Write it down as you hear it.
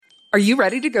Are you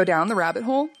ready to go down the rabbit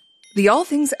hole? The All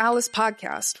Things Alice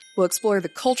podcast will explore the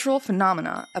cultural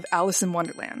phenomena of Alice in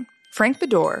Wonderland. Frank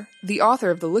Bedore, the author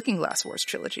of the Looking Glass Wars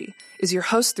trilogy, is your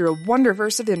host through a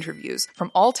wonderverse of interviews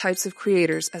from all types of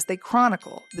creators as they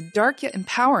chronicle the dark yet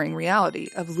empowering reality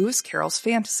of Lewis Carroll's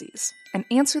fantasies and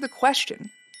answer the question,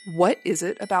 what is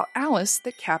it about Alice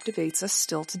that captivates us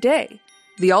still today?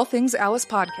 The All Things Alice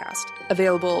podcast,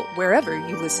 available wherever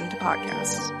you listen to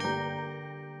podcasts.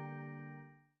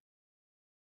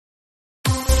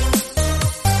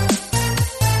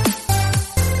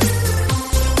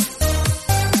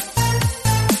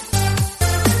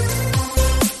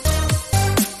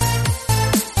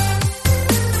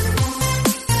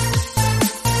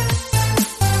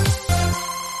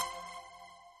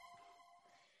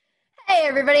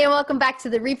 Everybody, and welcome back to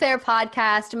the Replayer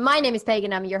Podcast. My name is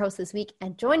Pagan. I'm your host this week,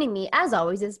 and joining me, as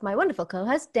always, is my wonderful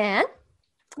co-host, Dan.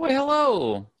 Well,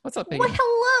 hello. What's up, Pagan? Well,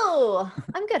 hello.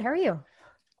 I'm good. How are you?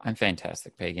 I'm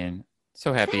fantastic, Pagan.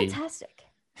 So happy. Fantastic.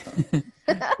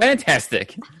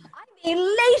 Fantastic. I'm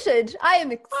elated. I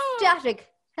am ecstatic.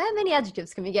 How many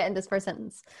adjectives can we get in this first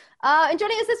sentence? And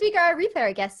joining us this week are our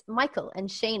Replayer guests, Michael and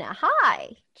Shayna.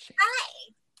 Hi. Hi.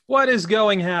 What is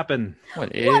going happen?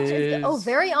 What is... Oh,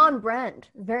 very on brand.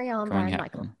 Very on brand,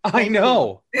 happen? Michael. I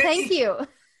know. Thank you.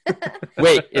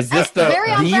 Wait, is this the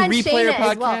Replayer Shayna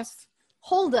podcast? Well.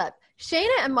 Hold up. Shayna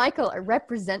and Michael are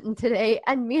representing today,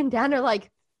 and me and Dan are like,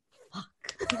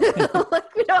 fuck.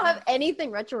 Like, we don't have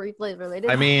anything Retro Replay related.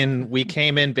 I mean, we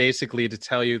came in basically to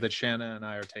tell you that Shanna and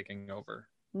I are taking over.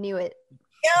 Knew it.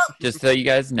 Yep. Just so you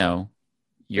guys know,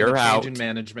 you're out. In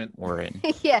management. We're in.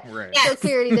 Yeah. We're in. So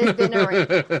clearly there's been a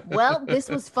rain. Well, this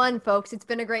was fun, folks. It's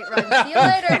been a great run. See you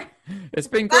later. It's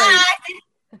been great.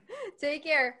 Bye. Take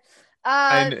care.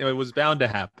 And it was bound to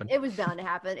happen. It was bound to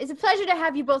happen. It's a pleasure to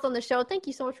have you both on the show. Thank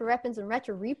you so much for repping some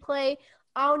Retro Replay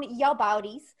on your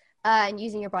bodies and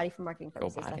using your body for marketing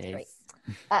purposes. That's great.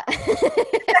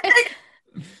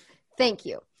 Thank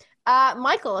you.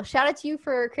 Michael, shout out to you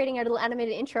for creating our little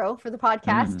animated intro for the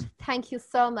podcast. Thank you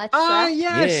so much.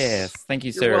 Yes. Thank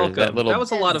you, You're sir. welcome. That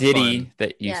was a lot of ditty fun.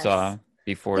 that you Yes. saw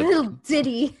before. A little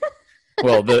ditty.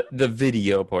 Well, the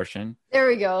video portion. There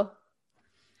we go.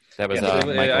 That was I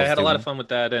Michael's had a lot doing. of fun with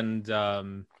that, and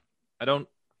I don't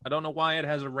know why it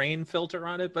has a rain filter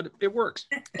on it, but it works.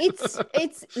 It's listen,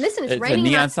 it's It's a raining.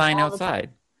 neon and sign all the time. outside.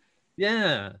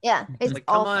 Yeah. Yeah, it's Like,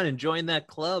 all come on and join that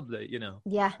club that,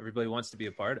 Yeah. everybody wants to be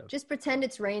a part of. Just pretend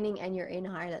it's raining and you're in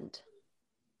Ireland.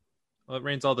 Well, it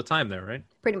rains all the time there, right?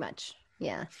 Pretty much.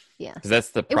 Yeah. Yeah. 'Cause that's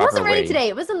the It proper wasn't raining way. today.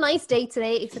 It was a nice day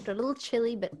today, except a little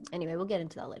chilly. But anyway, we'll get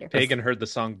into that later. Pagan heard the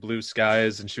song Blue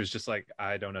Skies, and she was just like,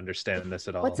 I don't understand this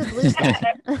at all. What's a blue sky?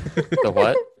 The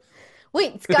what?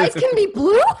 Wait, skies can be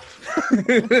blue?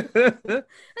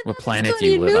 What planet So do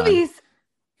you many live on? movies.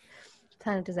 What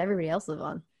planet does everybody else live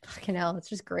on? Fucking hell, it's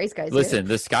just gray skies. Listen,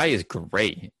 the sky is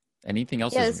gray. Anything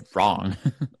else is wrong.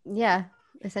 Here. Yeah,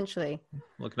 essentially.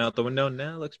 Looking out the window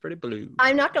now, looks pretty blue.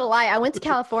 I'm not gonna lie. I went to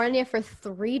California for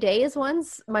 3 days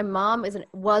once. My mom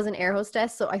was an air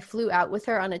hostess, so I flew out with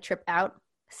her on a trip out.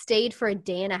 Stayed for a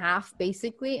day and a half,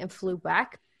 basically, and flew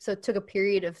back. So it took a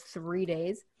period of 3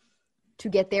 days to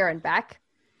get there and back.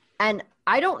 And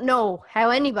I don't know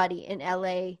how anybody in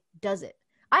LA does it.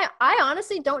 I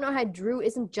honestly don't know how Drew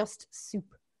isn't just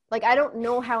soup. Like, I don't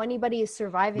know how anybody is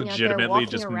surviving out there Legitimately walking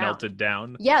just around. melted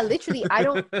down. Yeah, literally.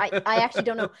 I actually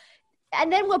don't know. And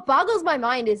then what boggles my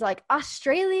mind is, like,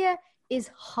 Australia is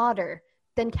hotter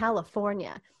than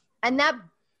California. And that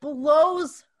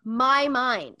blows my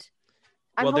mind.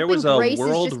 I'm Well, there hoping was a Grace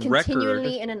world is just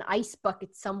continually record. in an ice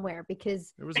bucket somewhere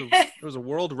because There was a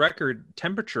world record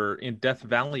temperature in Death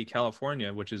Valley,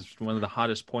 California, which is one of the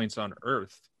hottest points on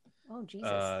Earth. oh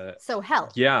Jesus. So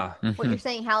hell. Yeah, What you're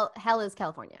saying, hell is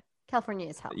California. California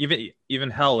is hell. even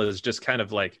hell is just kind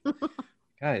of like,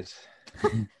 guys,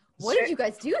 What did you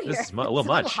guys do here? this is a little It's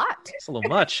much. hot. It's a little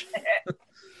much.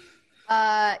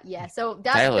 Yeah, so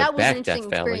Dial it that was back, an interesting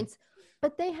Death Valley. experience.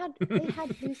 But they had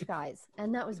blue skies,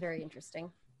 and that was very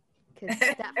interesting because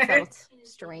that felt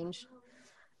strange.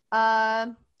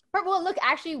 But well, look,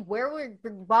 actually, while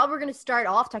we're going to start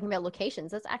off talking about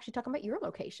locations, let's actually talk about your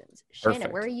locations. Shanna,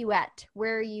 Perfect. where are you at?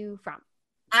 Where are you from?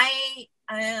 I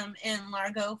am in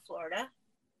Largo, Florida.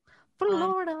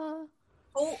 Florida.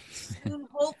 Soon,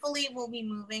 hopefully, we'll be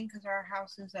moving because our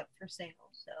house is up for sale.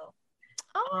 So,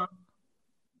 Oh.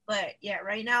 But yeah,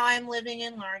 right now I'm living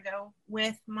in Largo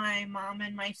with my mom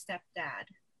and my stepdad.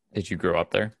 Did you grow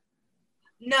up there?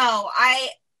 No,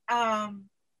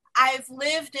 I've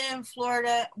lived in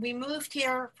Florida. We moved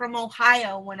here from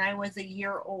Ohio when I was a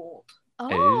year old.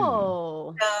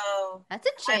 Oh, So that's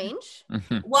a change.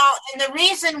 well, and the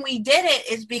reason we did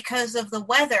it is because of the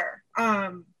weather.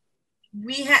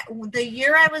 We had the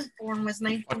year I was born was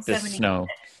 1970. The snow.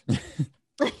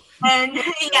 And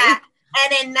yeah,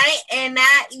 and in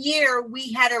that year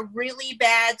we had a really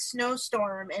bad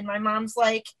snowstorm, and my mom's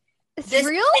like, "It's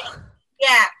real?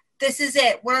 Yeah, this is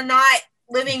it. We're not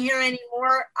living here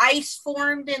anymore. Ice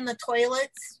formed in the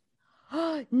toilets.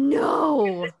 No,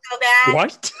 it was so bad.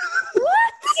 What?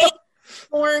 What?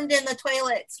 Formed in the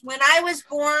toilets. When I was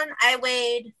born, I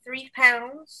weighed 3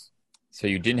 pounds. So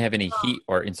you didn't have any heat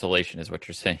or insulation, is what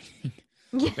you're saying.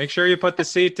 Make sure you put the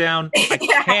seat down. I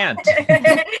can't.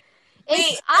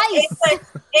 It's ice.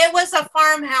 It was a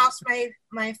farmhouse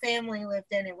my family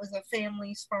lived in. It was a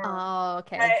family's farm. Oh,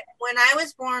 okay. But when I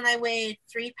was born, I weighed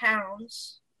 3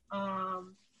 pounds.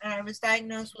 And I was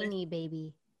diagnosed with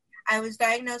baby. I was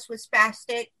diagnosed with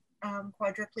spastic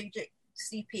quadriplegic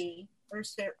CP or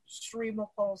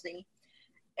cerebral palsy.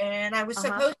 And I was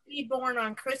supposed to be born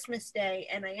on Christmas Day,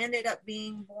 and I ended up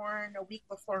being born a week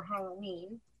before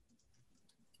Halloween.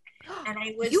 And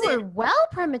I was You were well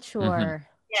premature.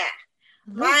 Yeah.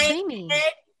 My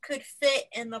head could fit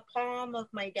in the palm of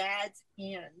my dad's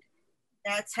hand.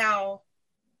 That's how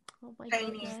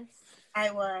tiny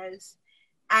I was.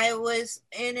 I was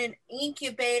in an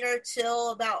incubator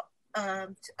till about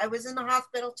I was in the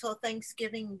hospital till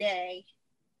Thanksgiving Day,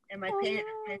 and my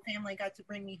family got to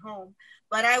bring me home.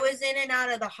 But I was in and out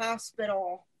of the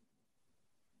hospital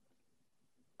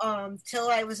till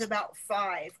I was about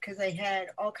 5, because I had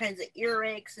all kinds of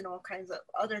earaches and all kinds of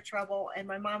other trouble. And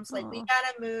my mom's like, we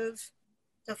gotta move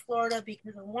to Florida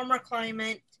because of warmer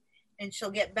climate, and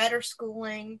she'll get better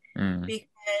schooling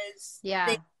because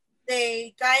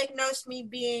they diagnosed me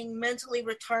being mentally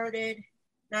retarded,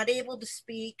 not able to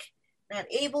speak, not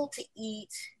able to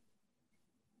eat,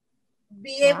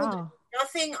 be able to do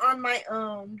nothing on my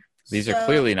own. These are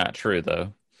clearly not true,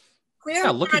 though. Clearly,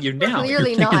 yeah, look at you now.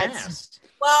 Clearly not.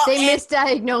 Well, they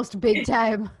misdiagnosed big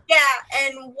time. Yeah,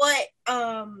 and what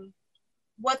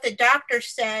the doctor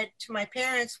said to my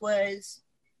parents was,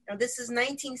 now this is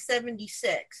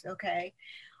 1976, okay?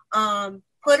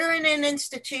 Put her in an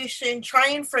institution, try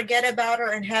and forget about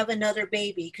her, and have another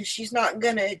baby, because she's not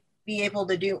going to be able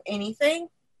to do anything.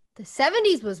 The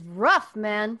 70s was rough,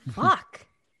 man. Fuck.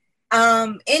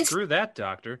 Screw that,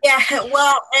 doctor. Yeah,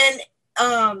 well, and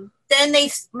then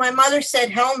my mother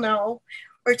said, hell no,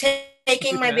 we're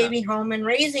taking my baby home and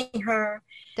raising her.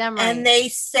 Damn right. And they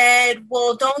said,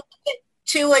 well, don't get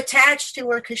too attached to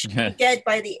her because she'll be dead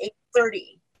by the age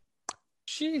 30.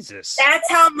 Jesus. That's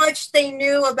how much they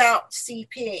knew about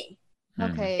CP.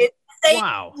 Okay. If they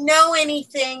didn't know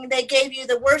anything, they gave you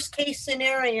the worst case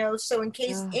scenario. So in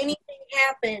case anything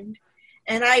happened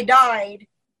and I died,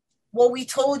 well, we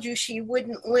told you she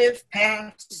wouldn't live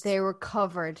past. They were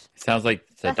covered. Sounds like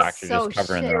the doctor just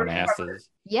covering their own asses.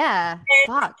 Yeah.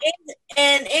 Fuck.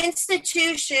 And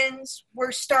institutions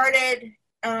were started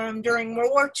during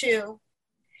World War II.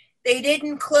 They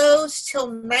didn't close till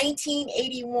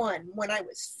 1981, when I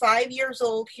was 5 years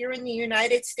old here in the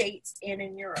United States and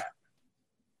in Europe.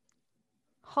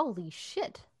 Holy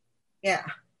shit. Yeah.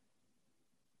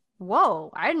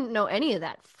 Whoa. I didn't know any of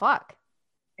that. Fuck.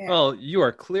 Yeah. Well, you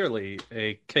are clearly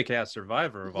a kick-ass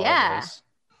survivor of all of this.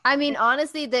 I mean,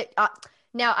 honestly, that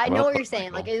now I know what you're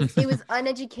saying. Like, it was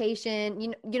uneducation.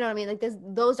 You know what I mean? Like,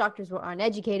 those doctors were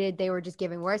uneducated. They were just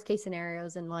giving worst-case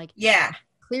scenarios and, like,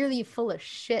 clearly full of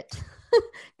shit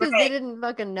because they didn't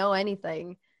fucking know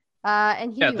anything.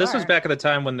 And this was back at the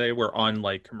time when they were on,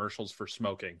 like, commercials for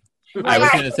smoking. I was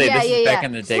going to say, this is back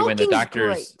in the day when the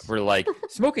doctors were like,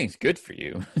 smoking's good for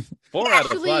you. 4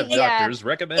 out of 5 doctors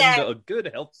recommend a good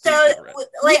healthy cigarette.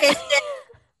 Like I said,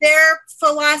 their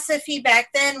philosophy back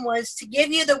then was to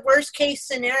give you the worst case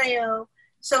scenario,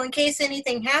 so in case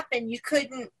anything happened, you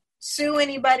couldn't sue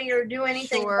anybody or do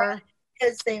anything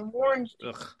because they warned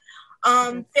you.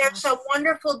 There's a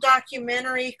wonderful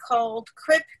documentary called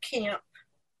Crip Camp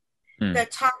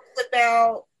that talks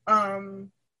about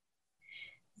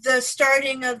the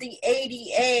starting of the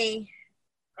ADA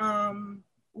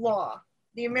law,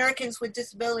 the Americans with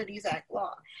Disabilities Act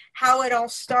law, how it all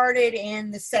started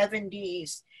in the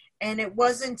 70s. And it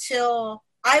wasn't until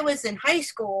I was in high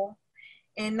school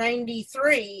in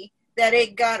 93 that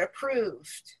it got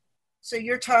approved. So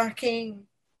you're talking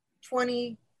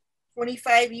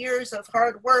 25 years of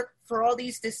hard work for all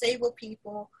these disabled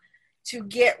people to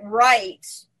get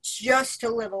rights just to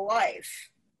live a life.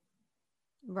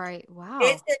 Right. Wow.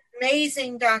 It's an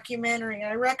amazing documentary.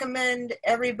 I recommend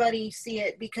everybody see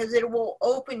it because it will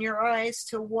open your eyes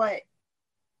to what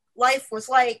life was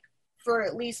like for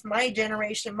at least my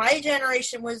generation. My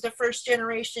generation was the first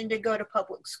generation to go to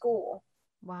public school.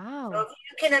 Wow. So if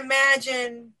you can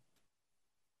imagine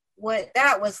what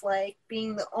that was like,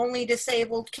 being the only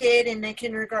disabled kid in the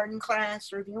kindergarten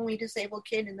class or the only disabled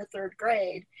kid in the third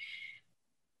grade.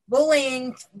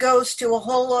 Bullying goes to a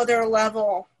whole other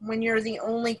level when you're the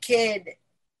only kid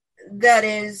that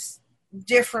is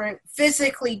different,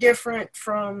 physically different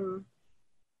from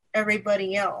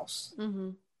everybody else. Mm-hmm.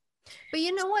 But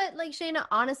you know what, like, Shayna,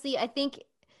 honestly, I think,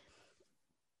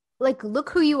 like, look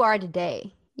who you are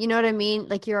today. You know what I mean?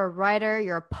 Like, you're a writer,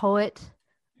 you're a poet.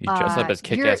 You dress up as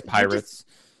kick-ass pirates.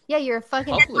 You're a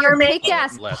fucking you're a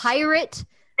kick-ass pirate.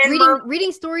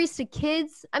 Reading stories to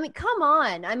kids. I mean, come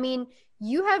on. I mean,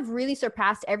 you have really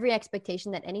surpassed every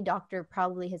expectation that any doctor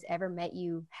probably has ever met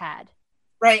you had.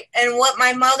 Right. And what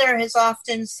my mother has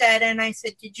often said, and I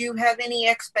said, did you have any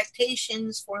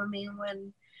expectations for me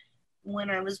when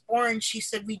I was born? She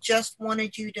said, we just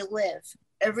wanted you to live.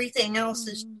 Everything else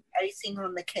is icing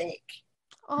on the cake.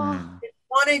 Oh. We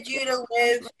wanted you to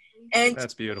live and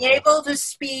That's beautiful. be able to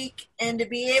speak and to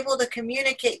be able to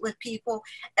communicate with people.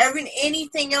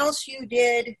 Anything else you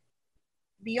did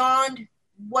beyond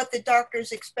what the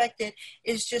doctors expected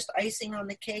is just icing on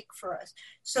the cake for us.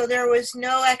 So there was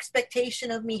no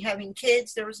expectation of me having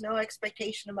kids. There was no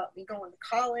expectation about me going to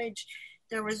college.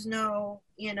 There was no,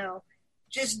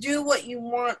 just do what you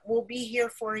want. We'll be here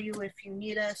for you if you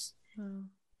need us.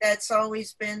 That's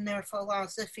always been their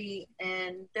philosophy.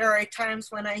 And there are times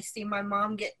when I see my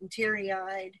mom getting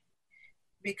teary-eyed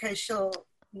because she'll,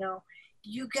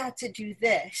 you got to do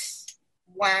this.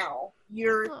 Wow.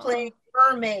 You're playing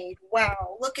mermaid.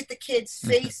 Wow. Look at the kids'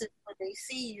 faces when they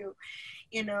see you.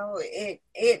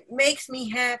 It makes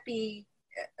me happy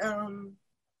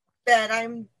that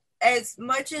I'm, as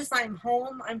much as I'm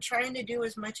home, I'm trying to do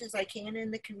as much as I can in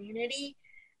the community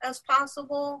as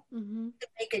possible to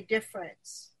make a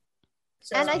difference.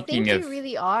 So, and I think you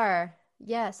really are.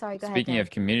 Yeah, sorry, go ahead. Speaking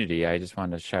of community, I just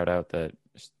wanted to shout out that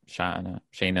Shayna,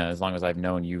 as long as I've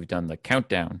known, you've done the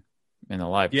countdown in the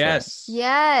live chat.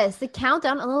 Yes, the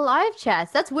countdown on the live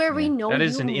chats. That's where we know you. That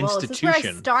is an institution. That's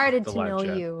where I started to know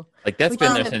you. Like, that's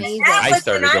been there since I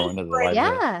started going to the live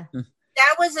chat.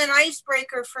 That was an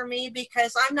icebreaker for me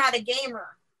because I'm not a gamer.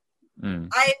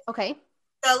 Okay.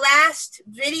 The last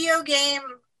video game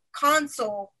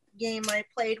console game I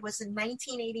played was in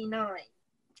 1989.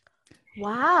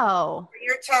 Wow.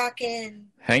 You're talking.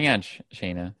 Hang on,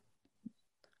 Shayna.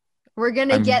 We're going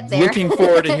to get there. Looking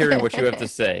forward to hearing what you have to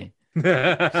say. We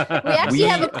actually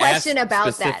have a question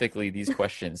about specifically these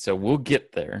questions, so we'll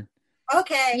get there.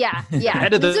 Okay. Yeah.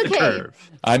 Ahead of the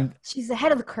curve. She's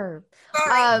ahead of the curve.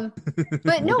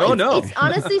 But no, it's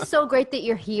honestly so great that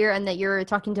you're here and that you're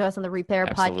talking to us on the Repair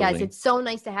podcast. It's so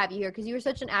nice to have you here because you were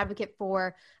such an advocate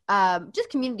for just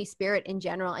community spirit in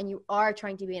general, and you are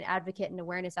trying to be an advocate and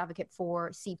awareness advocate for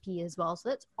CP as well. So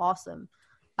that's awesome.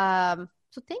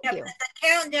 So thank you. The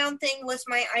countdown thing was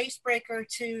my icebreaker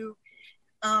to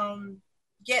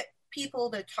get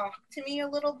people to talk to me a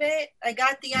little bit. I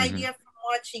got the idea from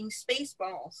watching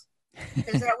Spaceballs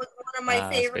because that was one of my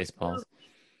favorite movies.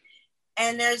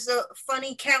 And there's a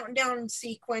funny countdown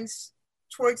sequence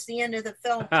towards the end of the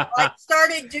film. So I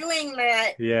started doing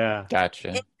that. Yeah.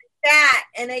 Gotcha.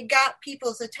 And it got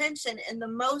people's attention. And the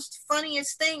most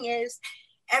funniest thing is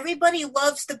everybody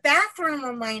loves the bathroom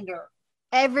reminder.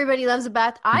 Everybody loves a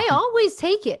bath. I always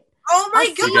take it. Oh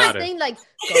my God. Thing, like,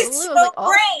 it's so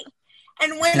great.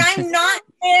 And when I'm not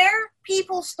there,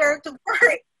 people start to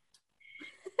worry.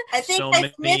 I think so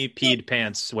many peed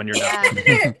pants when you're not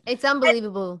there. It's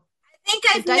unbelievable. I think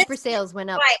I've diaper sales went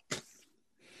up. I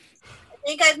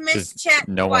think I've missed chat.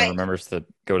 No one remembers to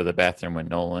go to the bathroom when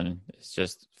Nolan is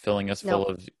just filling us full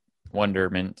of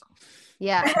wonderment.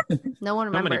 Yeah, no one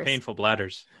remembers. So many painful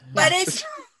bladders. But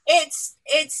it's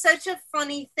such a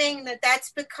funny thing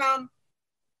that's become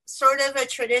sort of a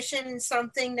tradition and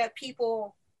something that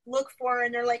people look for,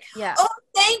 and they're like, "Oh,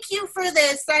 thank you for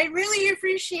this. I really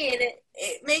appreciate it.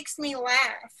 It makes me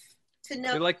laugh to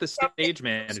know." You're like the stage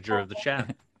manager of the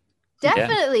chat.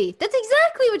 Definitely. Yeah. That's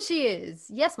exactly what she is.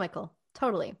 Yes, Michael.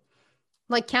 Totally.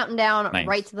 Like counting down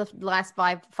right to the last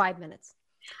five minutes.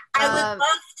 I would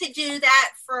love to do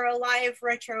that for a live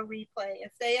retro replay.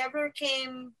 If they ever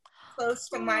came close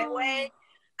to my way,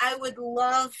 I would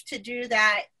love to do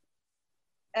that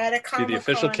at a Comic-Con. Do the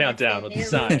official countdown with the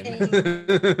sign.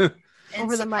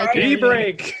 Over the mic. Tea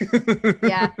break.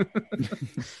 Yeah.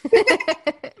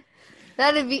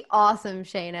 That'd be awesome,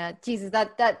 Shayna. Jesus,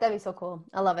 that'd be so cool.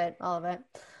 I love it.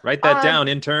 Write that down,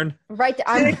 intern. I'm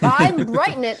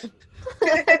writing it.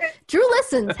 Drew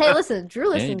listens. Hey, listen, Drew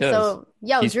listens. Yeah, so,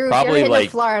 he's Drew, probably you're in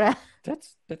Florida.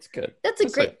 That's good. That's a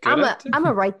That's a great. good I'm idea.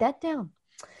 gonna write that down.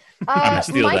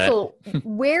 Steal that. Michael,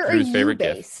 where are Drew's you favorite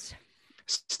gift. based?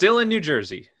 Still in New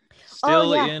Jersey. Oh,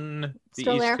 Still yeah. in the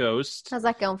Still East there? Coast. How's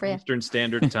that going for you? Eastern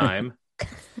Standard Time.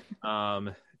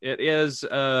 It is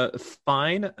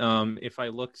fine. If I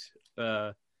looked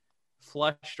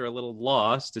flushed or a little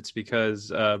lost, it's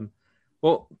because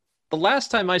well, the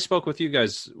last time I spoke with you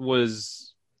guys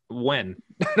was when?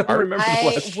 I don't remember the I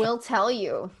last. will tell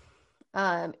you.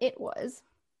 It was.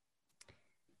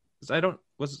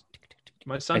 Was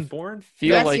my son born? Feel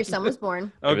Yes, like your son was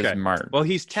born. it was Okay. March. Well,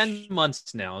 he's 10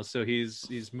 months now, so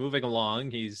he's moving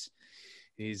along. He's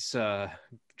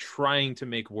trying to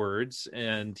make words,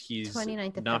 and he's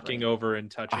 29th of knocking February. over and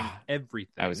touching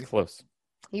everything. I was close.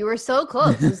 You were so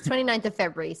close. It was 29th of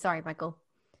February. Sorry, Michael.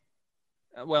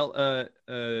 Well,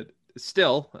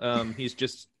 still, he's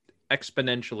just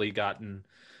exponentially gotten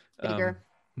Bigger.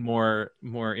 more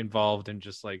involved in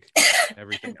just like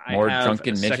everything. More I have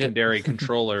drunken a midget? secondary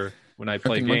controller when I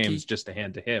play Drunken games monkey? just to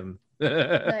hand to him.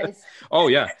 Nice. Oh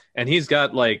yeah, and he's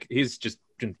just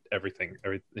everything.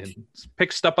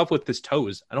 Picks stuff up with his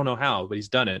toes. I don't know how, but he's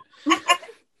done it.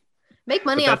 Make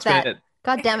money But off that.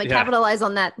 God damn it. Yeah. Capitalize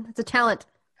on that. It's a talent.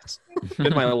 It's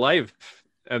been my life,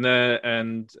 and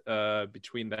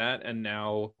between that and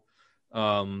now,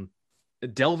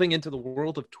 delving into the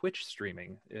world of Twitch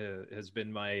streaming has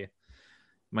been my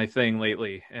thing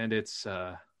lately, and it's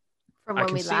From I when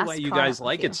can we see last why you caught guys up with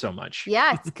like you. it so much.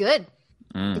 Yeah, it's good.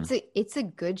 Mm. It's a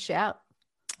good shout.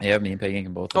 Yeah, me and Peggy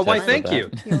can both. Oh, why? attest to Thank that. you,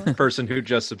 You're welcome. person who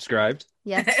just subscribed.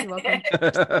 Yes, you're welcome.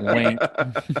 Wink.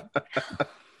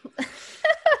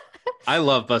 I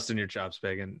love busting your chops,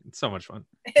 Megan. It's so much fun.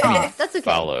 Oh, that's okay.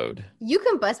 Followed. You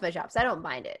can bust my chops. I don't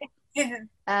mind it.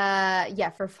 Yeah,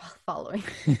 for following.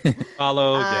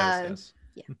 Follow, Um,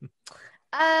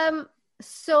 yes.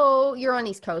 So you're on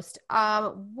East Coast.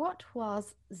 What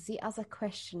was the other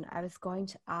question I was going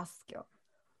to ask you?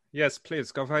 Yes,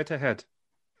 please go right ahead.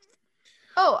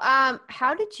 Oh,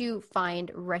 how did you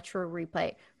find Retro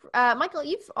Replay? Michael,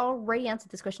 you've already answered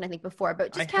this question, I think, before,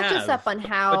 but just I catch us have, up on but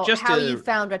how just how to- you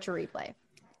found Retro Replay.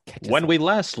 When we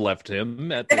last left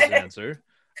him at this answer,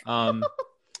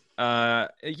 yeah,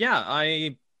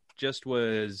 I just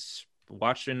was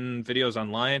watching videos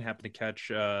online, happened to catch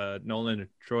Nolan and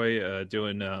Troy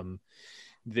doing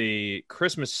the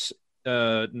Christmas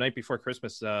night before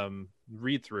Christmas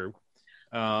read through,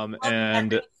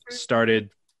 and started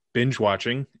binge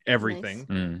watching everything.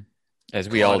 Mm. As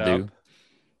we all Caught do. up,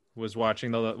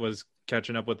 was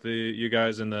catching up with you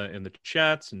guys in the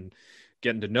chats and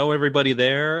getting to know everybody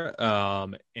there,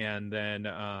 and then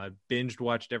binged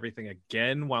watched everything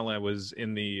again while I was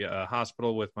in the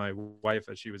hospital with my wife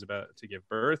as she was about to give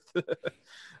birth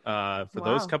for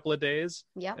those couple of days.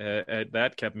 Yeah.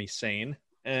 That kept me sane,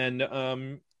 and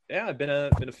yeah, I've been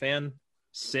a fan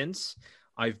since.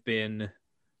 I've been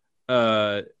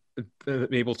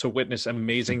able to witness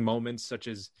amazing moments such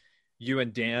as you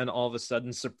and Dan all of a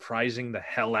sudden surprising the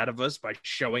hell out of us by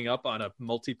showing up on a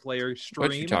multiplayer stream.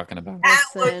 What you talking about? That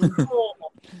Listen. was cool.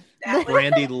 That was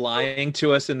Brandy lying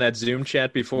to us in that Zoom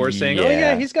chat before saying, "Oh Yeah.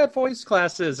 yeah, he's got voice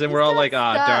classes," and He's we're all got like,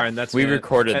 "Ah, stuff." darn, that's We it."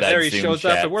 recorded And that there he Zoom shows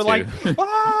up, chat, and we're too. like,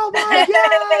 "Oh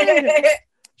my god!"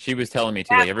 She was telling me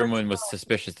too. Like everyone was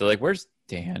suspicious. They're like, "Where's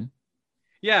Dan?"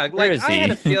 Yeah, Where like is I he? had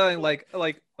a feeling like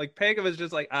Pega was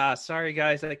just like, sorry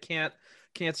guys, I can't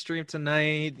stream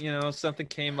tonight. You know, something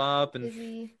came up and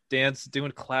Busy. Dan's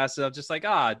doing classes. I'm just like,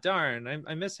 darn,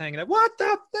 I miss hanging out. What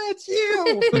the? That's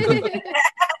you.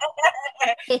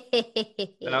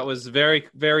 That was very,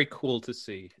 very cool to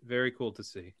see. Very cool to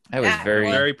see. I was very,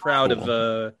 Very proud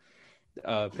cool.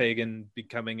 of Pagan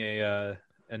becoming an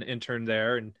intern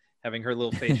there and having her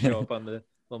little face show up on the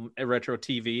little retro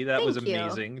TV. That was Thank you.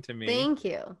 amazing to me. Thank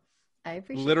you. I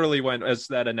appreciate Literally, when as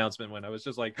that announcement went, I was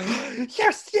just like,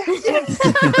 yes, yes, yes.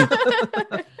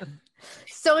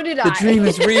 So did The I. dream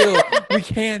is real. We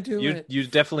can do it. You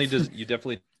definitely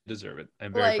deserve it.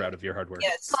 I'm very proud of your hard work.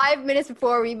 yes. 5 minutes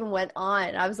before we even went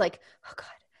on, I was like, oh God,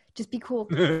 just be cool.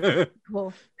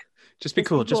 Cool. Just be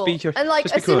cool. Just be your. And like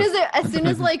just be as soon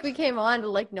as like we came on,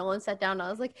 like Nolan sat down,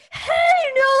 I was like, "Hey,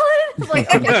 Nolan!"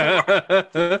 Like,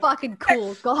 okay, fucking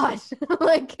cool, gosh,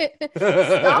 like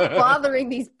stop bothering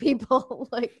these people.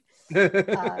 Like,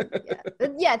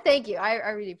 yeah, thank you. I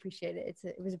really appreciate it.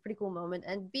 It was a pretty cool moment,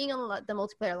 and being on the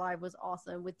multiplayer live was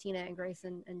awesome with Tina and Grace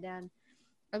and Dan.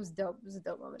 It was dope. It was a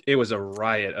dope moment. It was a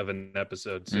riot of an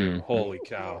episode too. Holy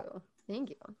cow!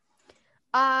 Thank you.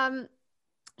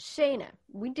 Shayna,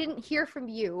 we didn't hear from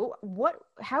you.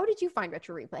 How did you find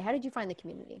Retro Replay? How did you find the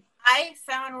community? I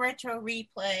found Retro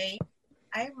Replay.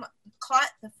 I caught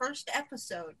the first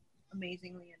episode,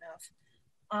 amazingly enough,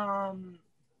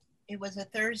 it was a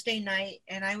Thursday night,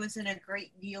 and I was in a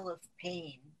great deal of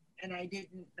pain, and I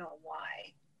didn't know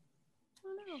why.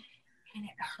 Oh, no. And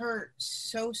it hurt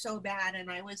so bad, and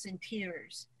I was in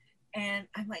tears. And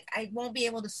I'm like, I won't be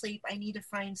able to sleep. I need to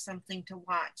find something to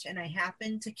watch. And I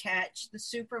happened to catch the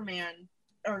Superman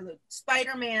or the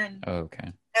Spider-Man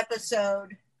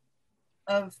episode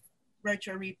of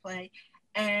Retro Replay.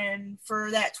 And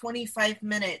for that 25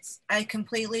 minutes, I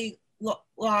completely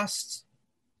lost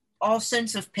all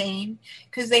sense of pain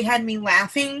because they had me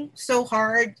laughing so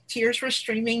hard. Tears were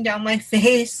streaming down my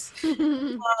face,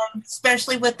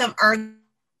 especially with them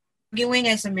arguing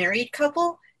as a married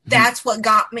couple. That's what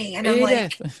got me. And I'm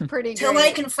like, pretty till great.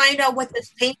 I can find out what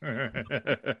this pain,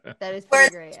 That is where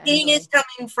pretty great. the pain is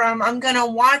coming from, I'm going to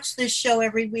watch this show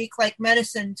every week like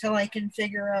medicine until I can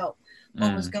figure out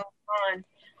what was going on.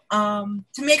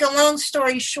 To make a long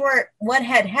story short, what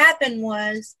had happened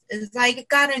is I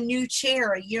got a new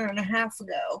chair a year and a half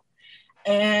ago.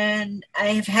 And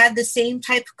I've had the same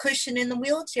type of cushion in the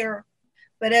wheelchair.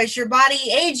 But as your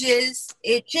body ages,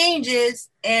 it changes.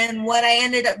 And what I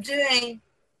ended up doing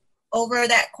over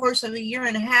that course of a year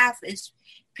and a half is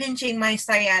pinching my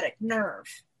sciatic nerve.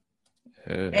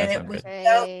 And it was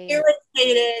so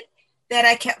irritated that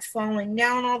I kept falling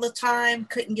down all the time,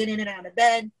 couldn't get in and out of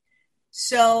bed.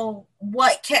 So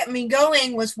what kept me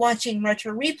going was watching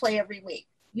Retro Replay every week.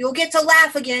 You'll get to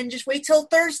laugh again. Just wait till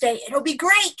Thursday. It'll be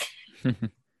great.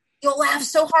 You'll laugh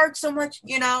so hard, so much,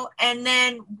 And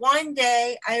then one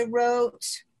day I wrote,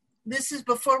 this is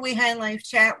before we had live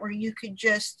chat where you could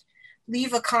just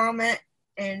leave a comment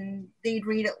and they'd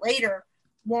read it later.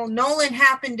 Well, Nolan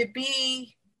happened to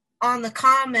be on the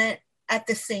comment at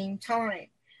the same time.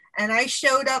 And I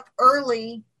showed up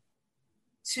early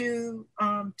to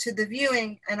the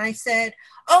viewing, and I said,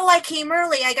 oh, I came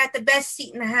early. I got the best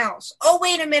seat in the house. Oh,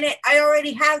 wait a minute. I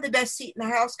already have the best seat in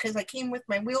the house because I came with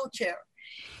my wheelchair.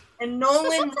 And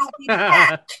Nolan wrote me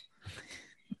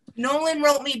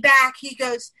back. He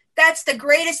goes, that's the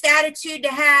greatest attitude to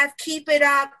have. Keep it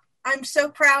up. I'm so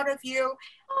proud of you.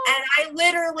 And I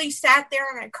literally sat there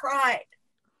and I cried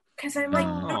because I'm like,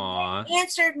 no, he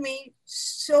answered me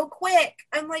so quick.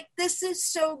 I'm like, this is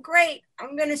so great.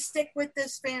 I'm going to stick with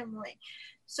this family.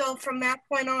 So from that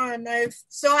point on,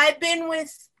 I've been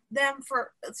with them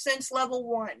since level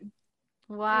 1.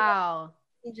 Wow.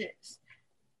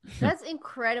 That's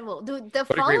incredible. Dude,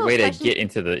 what a great way to get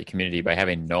into the community by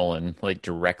having Nolan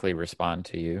directly respond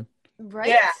to you. Right?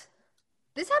 Yeah.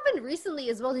 This happened recently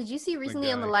as well. Did you see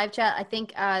recently on the live chat? I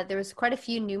think there was quite a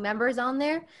few new members on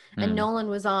there, and Nolan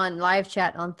was on live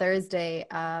chat on Thursday,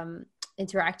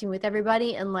 interacting with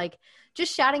everybody and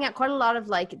just shouting out quite a lot of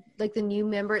like the new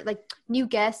member, new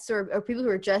guests or people who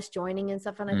are just joining and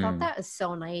stuff. And I thought that was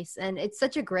so nice, and it's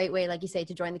such a great way, like you say,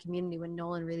 to join the community when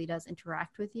Nolan really does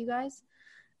interact with you guys.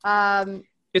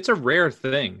 It's a rare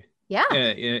thing. Yeah,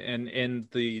 and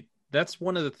that's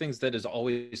one of the things that has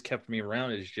always kept me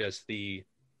around is just the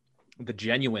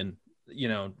genuine,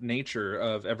 nature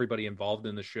of everybody involved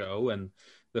in the show, and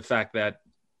the fact that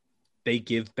they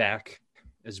give back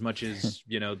as much as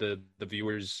the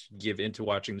viewers give into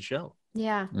watching the show.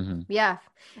 Yeah. Yeah.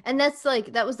 And that's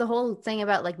that was the whole thing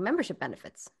about membership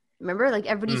benefits. Remember,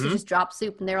 everybody used to just drop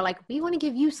soup, and they were like, we want to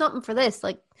give you something for this.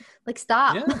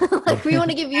 Stop. Yeah. We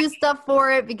want to give you stuff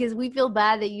for it because we feel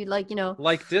bad that you like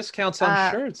discounts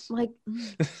on shirts.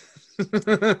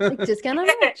 Discount on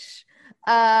merch.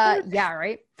 Yeah,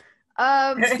 right.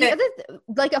 The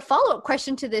other, a follow-up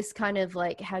question to this kind of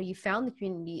how you found the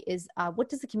community is, what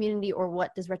does the community or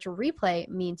what does Retro Replay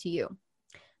mean to you?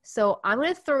 So I'm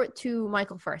going to throw it to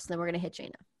Michael first, and then we're going to hit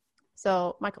Shayna.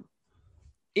 So Michael.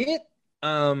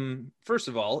 First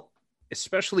of all,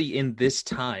 especially in this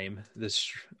time,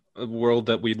 this world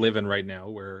that we live in right now,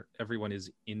 where everyone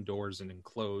is indoors and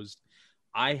enclosed,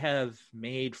 I have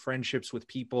made friendships with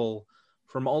people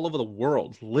from all over the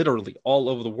world, literally all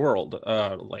over the world,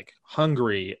 like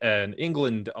Hungary and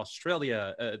England,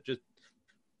 Australia, just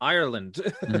Ireland,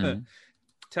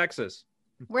 Texas.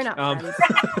 We're not friends.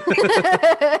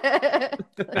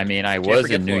 I mean, I was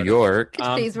in New York.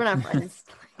 Please, we're not friends.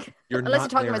 Unless you're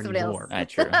talking about somebody else.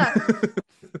 That's true.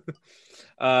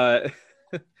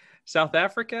 South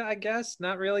Africa, I guess.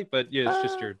 Not really, but yeah, it's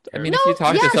just your. I mean, if you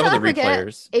talk to some of the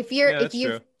replayers, if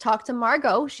you've talked to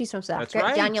Margot, she's from South Africa.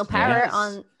 Right. Danielle Power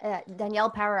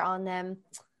on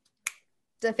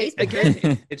the Facebook.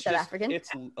 Again, it's South just African.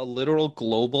 It's a literal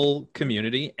global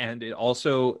community, and it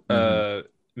also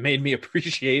made me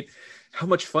appreciate how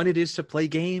much fun it is to play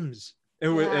games,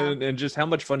 and just how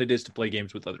much fun it is to play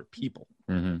games with other people.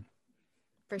 Mm-hmm.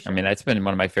 For sure. I mean, that's been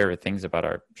one of my favorite things about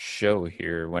our show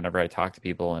here. Whenever I talk to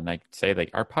people and I say,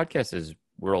 our podcast is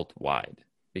worldwide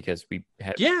because we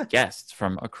have Yeah. guests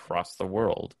from across the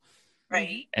world.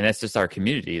 Right. And that's just our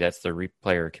community. That's the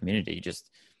replayer community. Just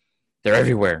they're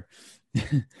everywhere.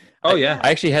 Oh, yeah.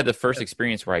 I actually had the first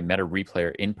experience where I met a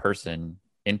replayer in person,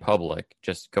 in public,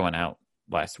 just going out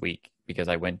last week because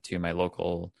I went to my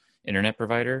local internet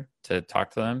provider to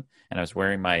talk to them, and I was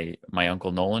wearing my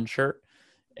Uncle Nolan shirt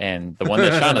and the one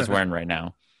that Shauna's wearing right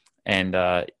now. And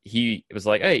he was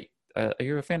like, "Hey, are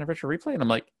you a fan of Retro Replay?" And I'm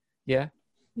like, "Yeah,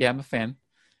 I'm a fan."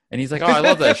 And he's like, "Oh, I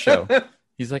love that show."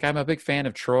 He's like, "I'm a big fan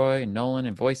of Troy and Nolan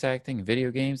and voice acting and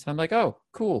video games." And I'm like, "Oh,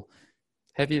 cool.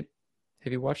 Have you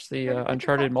watched the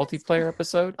Uncharted multiplayer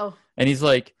episode?" Oh. And he's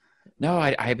like, "No,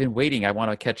 I've been waiting. I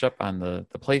want to catch up on the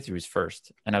playthroughs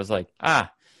first." And I was like,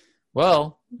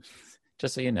 well,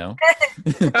 just so you know,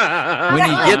 when you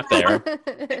get there,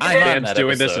 I'm on Dan's that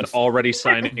doing this episode. and already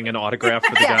signing an autograph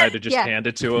for the guy to just hand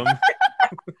it to him.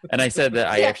 And I said that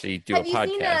I Yeah. actually do a Have you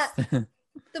seen podcast.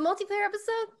 the multiplayer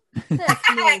episode? That's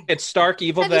me. It's Stark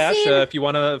Evil Have you Dash. seen- If you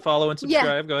want to follow and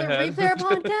subscribe, go the ahead. Replayer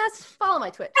podcast. Follow my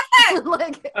Twitch.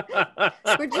 Like,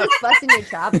 we're just busting your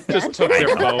chops. Just Dan. took their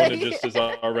phone Like- and just is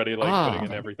already like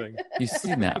putting in everything. You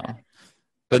see now.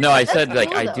 But no, I said like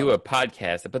cool, I though. do a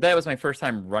podcast, but that was my first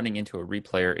time running into a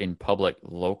replayer in public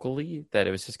locally. That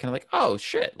it was just kind of like, oh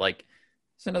shit, like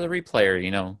it's another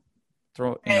replayer,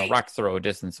 rock throw a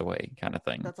distance away kind of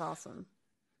thing. That's awesome.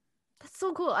 That's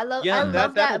so cool. I love Yeah, I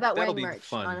love that about that'll wearing be merch.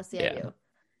 fun. Honestly, I Yeah. do.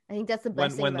 I think that's the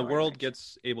best thing When the about wearing world merch.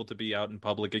 gets able to be out in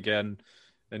public again,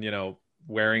 and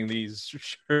wearing these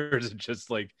shirts, just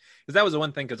like because that was the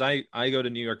one thing because I go to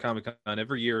New York Comic Con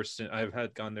every year since I've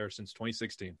had gone there since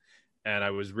 2016. And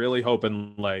I was really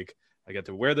hoping, like, I get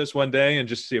to wear this one day and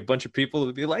just see a bunch of people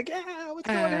who'd be like, "Yeah, what's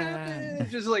going to happen?"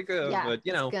 Just like, yeah, but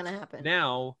it's gonna happen.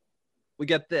 now we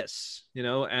get this,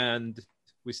 and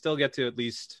we still get to at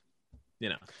least,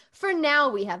 For now,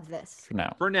 we have this. For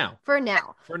now. for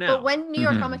now. But when New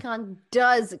York Mhm. Comic Con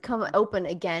does come open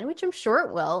again, which I'm sure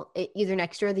it will, either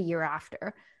next year or the year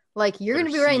after, like you're Better going to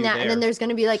be see wearing you that, and then there. there's going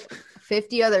to be like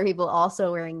 50 other people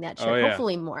also wearing that shirt. Oh, yeah.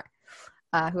 Hopefully more.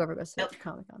 Whoever goes to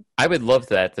Comic Con. I would love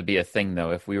that to be a thing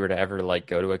though, if we were to ever like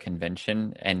go to a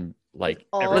convention and like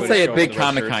All let's Everybody say show a up big in the red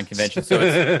Comic-Con shirts. convention. So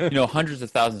it's hundreds of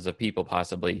thousands of people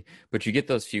possibly, but you get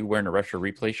those few wearing a Retro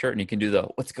Replay shirt and you can do the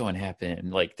what's going to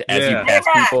happen like as you Yeah.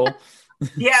 pass people.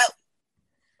 Yeah.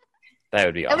 That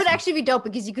would be That awesome. would actually be dope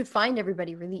because you could find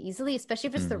everybody really easily, especially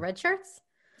if it's the red shirts.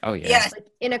 Oh yeah. Yes. Like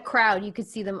in a crowd, you could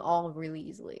see them all really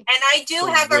easily. And I do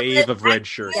A have wave of red I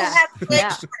shirts. do Yeah. have a red Yeah.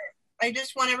 shirt. I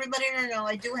just want everybody to know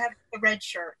I do have the red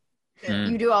shirt.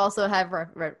 Mm. You do also have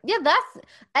red. Yeah,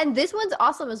 and this one's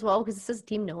awesome as well because it says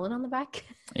Team Nolan on the back.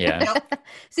 Yeah.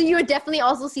 So you would definitely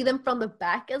also see them from the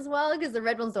back as well because the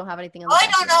red ones don't have anything on Oh, the I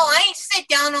back. don't know. I sit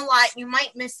down a lot. You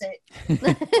might miss it.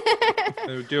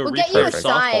 They would do a We'll get you a replay softball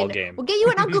sign. game. We'll get you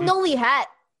an Uncle Noli hat.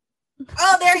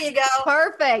 Oh, there you go.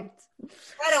 Perfect.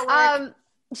 That'll work.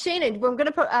 Shayna, we're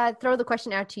going to throw the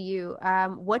question out to you.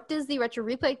 What does the Retro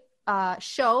Replay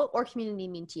show or community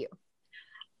mean to you?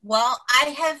 Well, I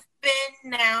have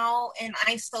been now in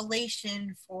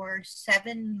isolation for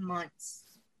 7 months.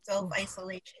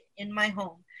 Self-isolation in my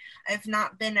home. I've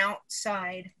not been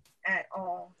outside at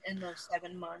all in those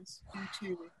 7 months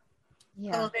due to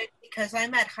Yeah. COVID because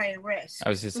I'm at high risk. I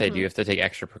was gonna say, do you have to take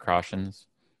extra precautions?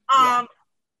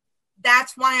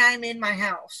 That's why I'm in my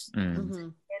house Mm. Mhm.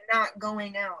 and not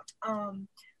going out.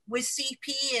 With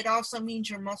CP, it also means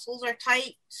your muscles are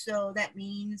tight, so that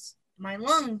means my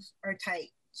lungs are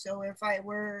tight. So if I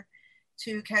were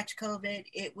to catch COVID,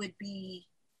 it would be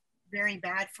very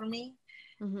bad for me.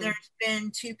 Mhm. There's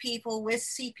been 2 people with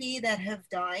CP that have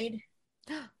died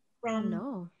Oh, from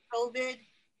no. COVID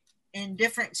in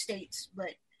different states,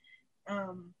 but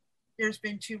there's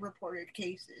been 2 reported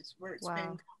cases where it's Wow.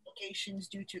 been complications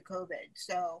due to COVID.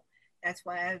 So that's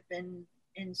why I've been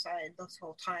inside this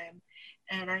whole time.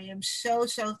 And I am so,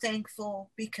 so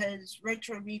thankful because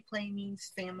Retro Replay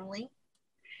means family.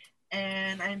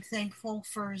 And I'm thankful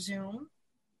for Zoom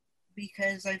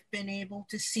because I've been able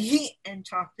to see and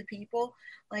talk to people,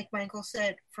 like Michael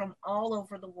said, from all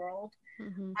over the world.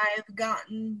 Mhm. I've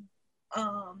gotten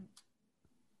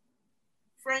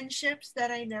friendships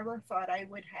that I never thought I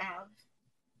would have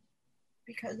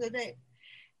because of it.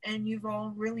 And you've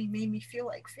all really made me feel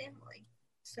like family.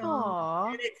 So Aw.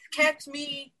 and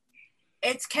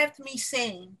it's kept me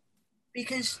sane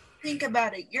because think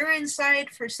about it. You're inside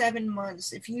for 7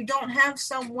 months. If you don't have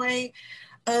some way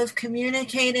of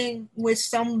communicating with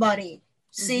somebody,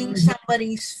 seeing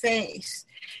somebody's face,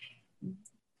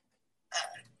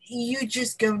 you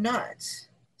just go nuts.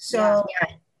 So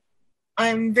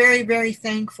I'm very, very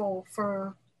thankful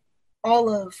for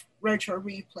all of Retro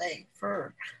Replay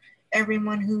for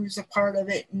everyone who's a part of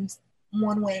it in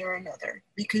one way or another,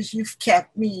 because you've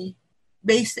kept me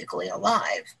basically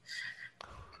alive.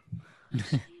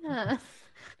 Yeah.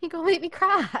 You're going to make me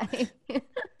cry.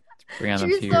 Bring on them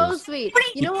She's tears. so sweet.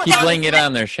 You know what? Keep laying it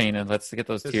on there, Shayna. Let's get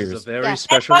those This tears. is a very Yeah.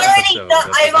 special episode.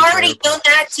 I've already done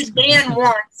that to Dan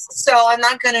once, so I'm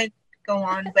not going to go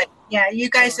on. But yeah, you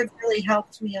guys have really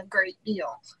helped me a great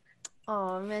deal.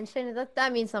 Oh man, Shayna,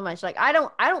 that means so much. Like I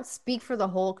don't speak for the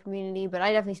whole community, but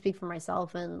I definitely speak for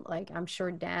myself, and like I'm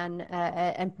sure Dan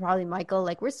and probably Michael.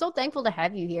 Like we're so thankful to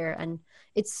have you here, and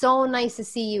it's so nice to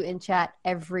see you in chat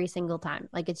every single time.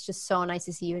 Like it's just so nice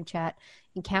to see you in chat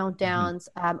in countdowns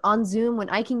on Zoom when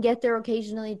I can get there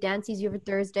occasionally. Dan sees you every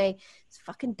Thursday. It's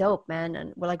fucking dope, man,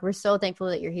 and we're so thankful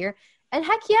that you're here. And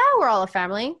heck yeah, we're all a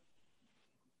family.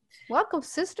 Welcome,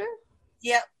 sister.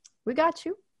 Yep. We got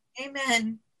you.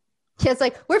 Amen. Yeah, it's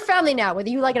like we're family now, whether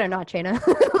you like it or not, Shayna.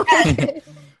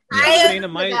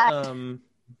 Shayna,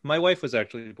 my wife was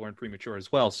actually born premature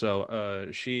as well, so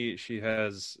she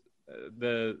has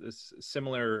the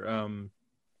similar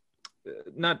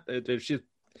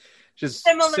she's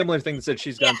similar things that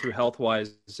she's gone through health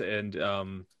wise, and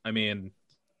I mean,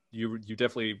 you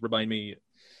definitely remind me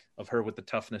of her with the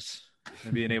toughness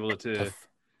and being able to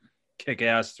kick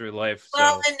ass through life.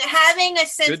 Well, so and having a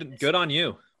sense good on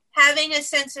you. Having a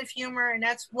sense of humor, and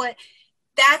that's what's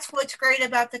great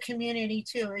about the community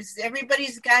too, is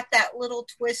everybody's got that little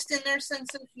twist in their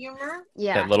sense of humor.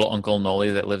 Yeah. That little Uncle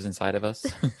Noli that lives inside of us.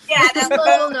 Yeah, that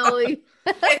little Noli.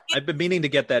 I've been meaning to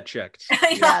get that checked.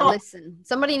 Yeah, listen.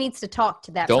 Somebody needs to talk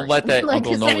to that Don't person. let that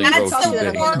Uncle Noli that's grow too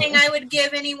the big. warning I would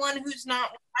give anyone who's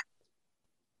not.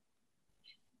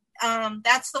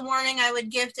 That's the warning I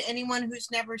would give to anyone who's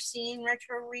never seen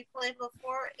Retro Replay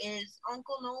before, is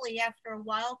Uncle Noli after a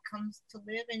while comes to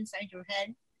live inside your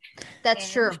head.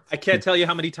 That's true. I can't tell you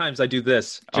how many times I do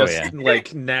this,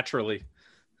 like naturally.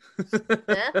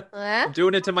 I'm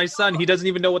doing it to my son. He doesn't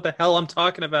even know what the hell I'm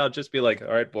talking about. Just be like,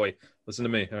 all right, boy, listen to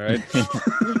me. All right.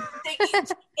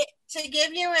 To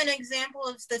give you an example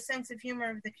of the sense of humor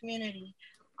of the community,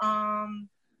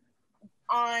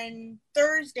 on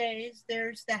Thursdays,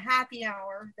 there's the happy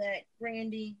hour that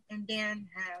Randy and Dan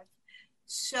have.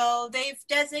 So they've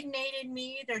designated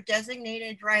me their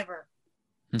designated driver.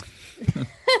 Because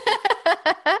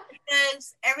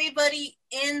everybody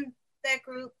in that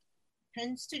group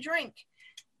tends to drink.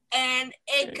 And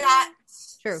it got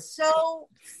so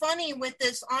funny with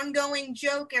this ongoing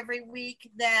joke every week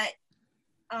that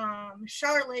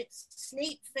Charlotte's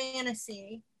Snape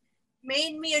Fantasy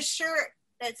made me a shirt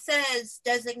that says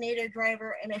designated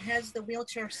driver, and it has the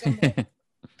wheelchair symbol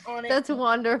on it. That's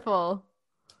wonderful.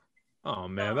 Oh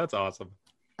man, that's awesome.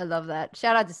 I love that.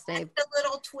 Shout out to Snape. The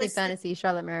little twist. Snape Fantasy,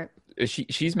 Charlotte Merritt.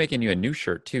 She's making you a new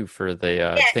shirt too for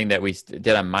the thing that we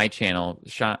did on my channel.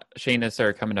 Shayna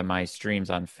started coming to my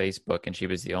streams on Facebook, and she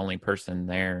was the only person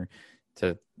there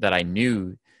that I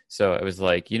knew. So it was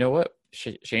like, you know what,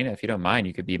 Shayna, if you don't mind,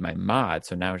 you could be my mod.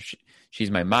 So now she's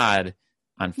my mod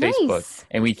on Facebook. Nice.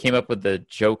 And we came up with the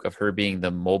joke of her being the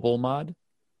mobile mod.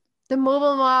 The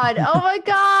mobile mod. Oh my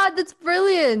god, that's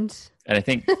brilliant. And I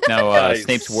think now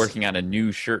Snape's working on a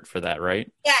new shirt for that,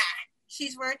 right? Yeah,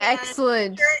 she's working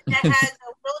Excellent. on a shirt that has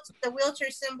the wheelchair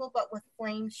symbol, but with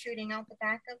flames shooting out the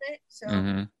back of it. So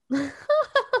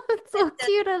It's so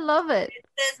cute. I love it. It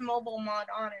says mobile mod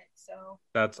on it. So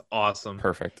that's awesome.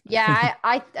 Perfect. Yeah,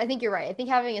 I think you're right. I think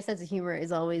having a sense of humor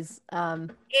is always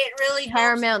it really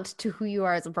paramount to who you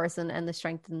are as a person and the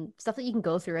strength and stuff that you can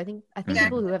go through. I think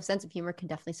people who have a sense of humor can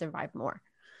definitely survive more.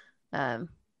 And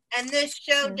this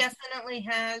show definitely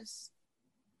has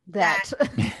that.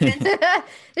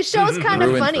 The show's kind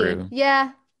of funny. Through.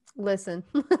 Yeah. Listen.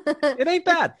 It ain't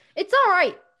bad. It's all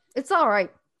right. It's all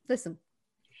right. Listen.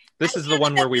 This is the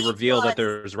one where we reveal that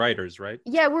there's writers, right?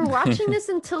 Yeah, we're watching this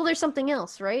until there's something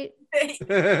else, right? Okay.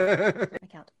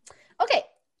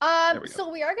 So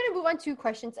we are going to move on to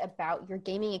questions about your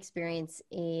gaming experience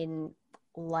in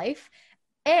life.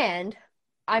 And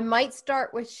I might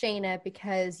start with Shayna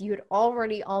because you had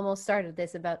already almost started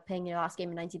this about playing your last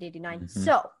game in 1989. Mm-hmm.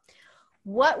 So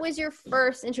what was your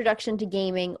first introduction to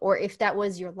gaming? Or if that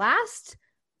was your last,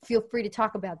 feel free to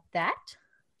talk about that.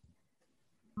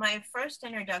 My first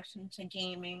introduction to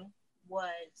gaming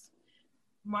was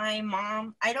my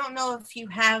mom. I don't know if you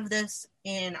have this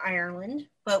in Ireland,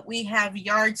 but we have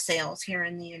yard sales here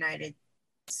in the United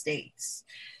States.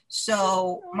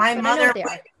 So my mother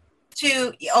went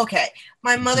to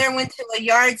a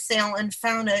yard sale and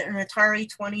found an Atari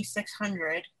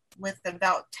 2600 with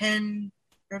about 10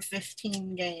 or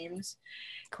 15 games.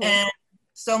 Cool. And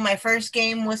so my first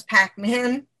game was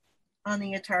Pac-Man. on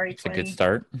the Atari It's a 20. good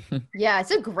start. Yeah,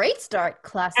 it's a great start.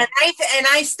 Classic. And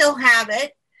I still have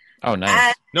it. Oh,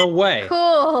 nice. No way.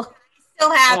 Cool.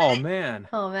 Still have Oh it. man.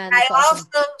 Oh man, I that's awesome.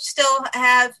 also still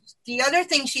have the other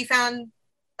thing she found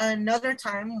another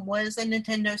time was a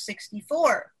Nintendo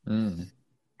 64. Mm,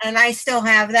 And I still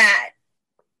have that.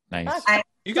 nice.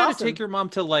 You got to awesome. take your mom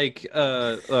to like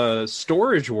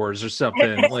Storage Wars or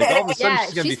something. Like all of a sudden Yeah,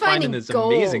 she's gonna be she's finding finding these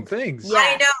gold. amazing things. Yeah.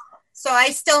 I know. So I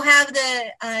still have the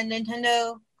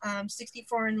Nintendo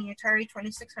 64 and the Atari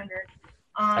 2600.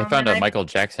 I found a Michael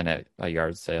Jackson at a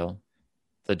yard sale.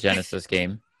 The Genesis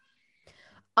game.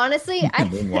 Honestly, I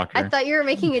Moonwalker. thought you were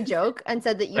making a joke and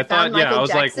said that you I found thought, yeah, Michael I was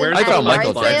like, Jackson where's at I a found yard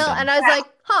Michael sale, Jackson. and I was like,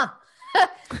 huh,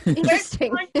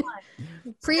 interesting.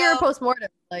 Pre or So- post mortem,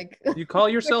 like You call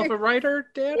yourself a writer,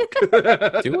 Dan?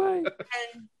 Do I?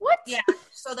 And, what? yeah.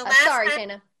 So the Sorry,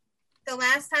 Shayna.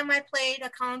 last time I played a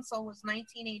console was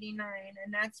 1989,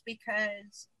 and that's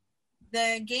because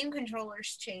the game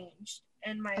controllers changed,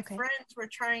 and my Okay. friends were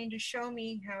trying to show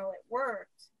me how it worked.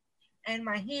 And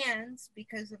my hands,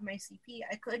 because of my CP,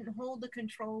 I couldn't hold the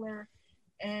controller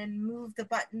and move the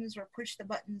buttons or push the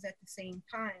buttons at the same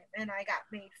time, and I got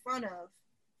made fun of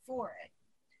for it.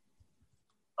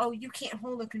 Oh, you can't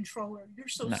hold a controller. You're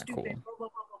so Not stupid. cool. Blah, blah,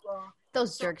 blah, blah, blah.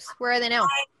 Those jerks. Where are they now?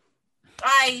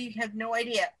 I have no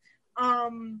idea.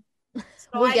 So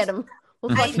We'll get them.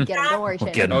 We'll I fucking get them. Don't worry, We'll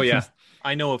Shayna. get 'em. Oh yeah,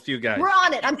 I know a few guys. We're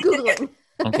on it. I'm googling.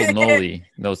 Uncle Noli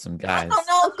knows some guys.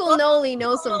 Uncle Noli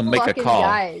knows some He'll make a fucking call.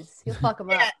 guys. He'll fuck them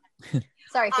up.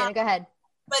 Sorry, Shayna. Go ahead.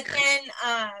 But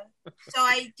then, so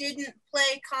I didn't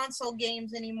play console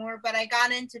games anymore, but I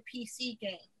got into PC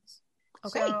games.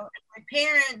 Okay. So my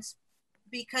parents,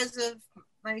 because of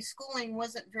my schooling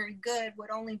wasn't very good, would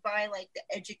only buy like the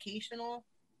educational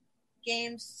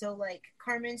games. So like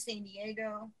Carmen San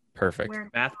Diego. Perfect. where-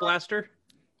 Math Blaster?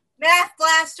 Math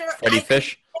Blaster. Footy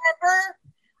Fish.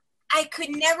 I could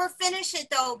never finish it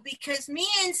though, because me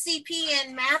and CP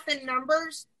and math and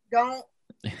numbers don't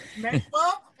mesh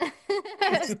well.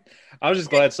 I was just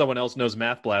glad someone else knows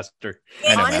Math Blaster. I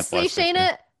know Math Honestly, Blaster, too.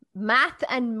 Shayna, math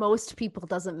and most people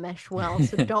doesn't mesh well,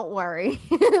 so don't worry.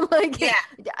 Like, Yeah.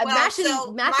 Well, math so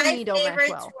and my me don't mesh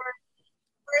favorites well. were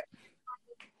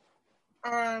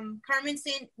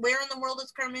Where in the World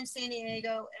is Carmen San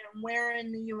Diego and Where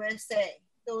in the USA.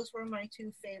 Those were my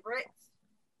two favorites.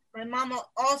 My mama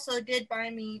also did buy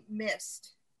me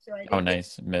Mist. So I did Oh,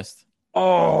 nice. Missed.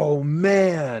 Oh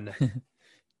man,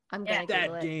 I'm gonna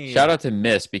Google that it. game. Shout out to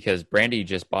Mist because Brandy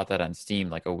just bought that on Steam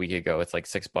like a week ago. It's like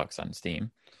 $6 on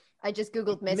Steam. I just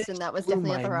googled mist, and that was blew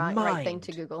definitely not the my right thing mind.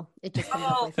 to Google. It just comes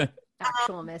up with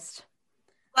actual mist.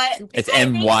 But It's I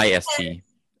think MYST.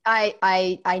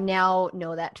 I now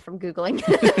know that from googling.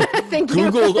 Thank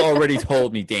you. Google already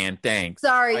told me, Dan. Thanks.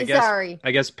 Sorry, I guess- sorry.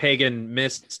 I guess Pagan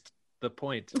missed the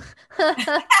point.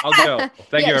 I'll go.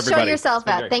 Thank you, everybody. Show yourself It's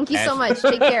been out. great. Thank you so much.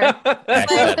 Take care. Ash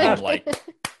that limelight.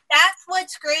 that's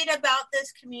what's great about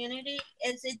this community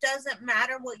is it doesn't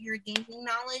matter what your gaming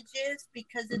knowledge is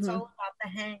because it's Mhm. all about the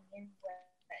hang anyway.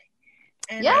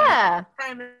 And Yeah.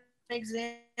 prime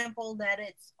example that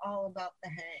it's all about the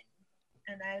hang.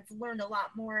 And I've learned a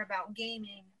lot more about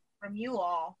gaming from you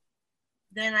all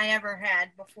than I ever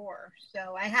had before.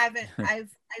 So I haven't I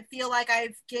feel like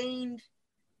I've gained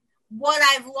what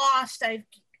I've lost I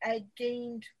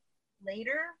gained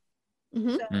later.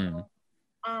 Mhm. So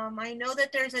Mm. I know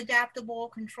that there's adaptable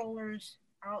controllers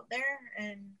out there,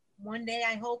 and one day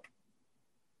I hope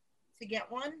to get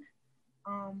one,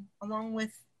 along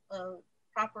with a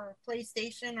proper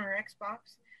PlayStation or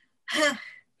Xbox.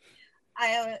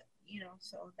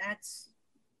 So that's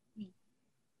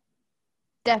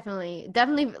Definitely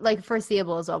like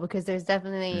foreseeable as well, because there's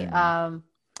definitely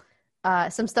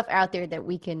some stuff out there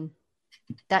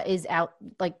that is out,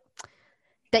 like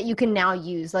that you can now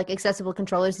use, like accessible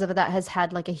controllers. Stuff that has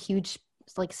had like a huge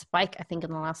like spike, I think,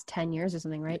 in the last 10 years or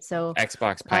something, right? So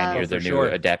Xbox pioneered their for new sure.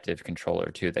 adaptive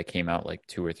controller too that came out like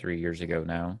 2 or 3 years ago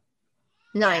now.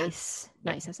 nice.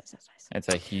 It's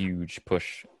a huge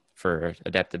push for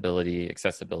adaptability,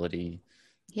 accessibility.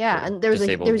 Yeah, for and there was a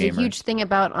disabled gamers. huge thing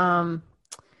about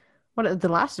The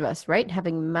Last of Us, right?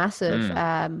 Having massive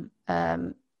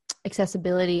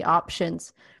accessibility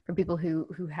options for people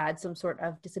who had some sort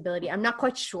of disability. I'm not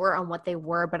quite sure on what they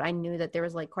were, but I knew that there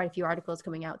was like quite a few articles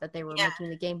coming out that they were making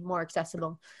the game more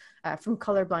accessible from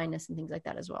color blindness and things like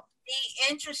that as well.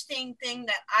 the interesting thing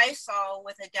that I saw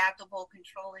with adaptable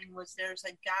controlling was there's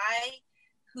a guy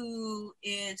who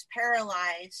is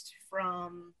paralyzed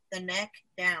from the neck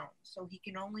down, so he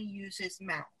can only use his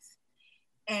mouth.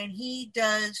 And he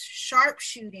does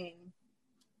sharpshooting.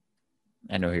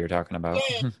 I know who you're talking about.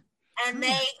 And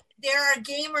there are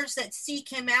gamers that seek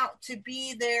him out to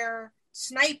be their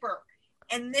sniper.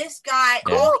 And this guy,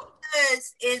 all he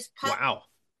does is puff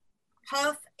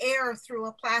air through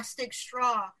a plastic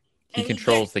straw. He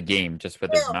controls the game just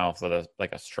with his mouth with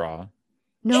a straw.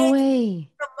 No way.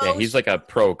 Yeah, he's like a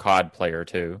pro COD player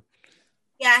too.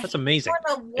 Yeah, that's amazing.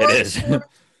 It is.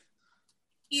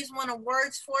 He's won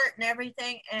awards for it and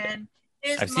everything. And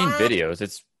I've seen videos.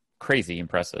 It's crazy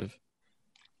impressive.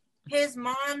 His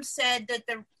mom said that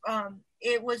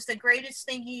it was the greatest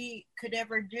thing he could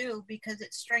ever do because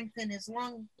it strengthened his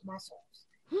lung muscles.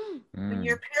 When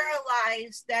you're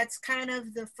paralyzed, that's kind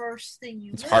of the first thing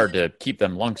you It's lose. hard to keep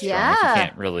them lungs strong if you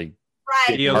can't really.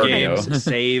 Video games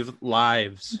save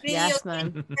lives. Yes,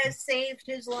 man. Has saved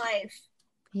his life.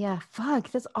 Yeah, fuck,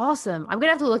 that's awesome. I'm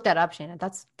gonna have to look that up, Shannon.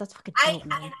 That's fucking dope,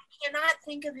 man. I cannot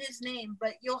think of his name,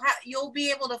 but you'll be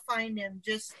able to find him.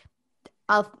 Just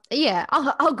I'll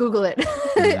Google it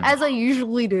as I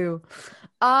usually do.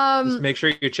 Just make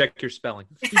sure you check your spelling.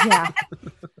 Yeah.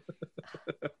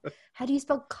 How do you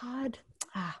spell COD?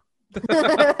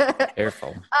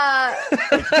 Careful.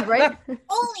 Right?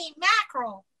 Holy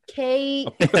mackerel.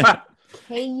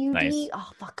 K-U-D. Nice.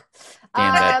 Oh, fuck.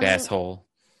 Damn that asshole.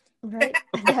 Right?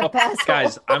 That asshole.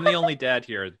 Guys, I'm the only dad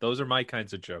here. Those are my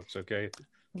kinds of jokes, okay?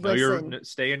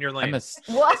 Stay in your lane.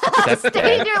 What?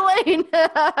 Stay in your lane.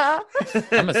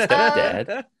 I'm a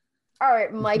stepdad. All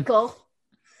right, Michael.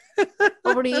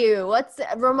 Over to you.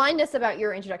 Remind us about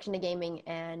your introduction to gaming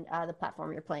and the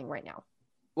platform you're playing right now.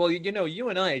 Well, you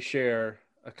and I share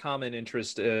a common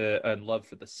interest and love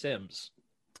for The Sims.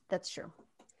 That's true.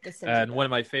 And one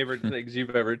of my favorite things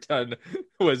you've ever done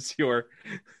was your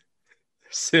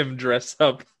Sim dress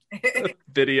up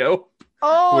video.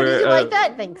 Oh, did you like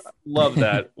that? Thanks. Love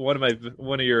that. One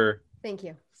of your thank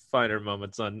you finer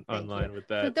moments online with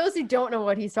that. For those who don't know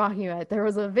what he's talking about, there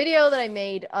was a video that I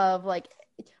made of I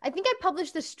think I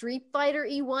published the Street Fighter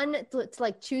E1 to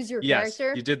choose your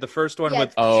character. You did the first one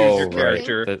with choose your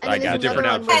character. And then there's another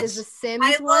one where there's a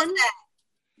Sims one.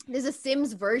 There's a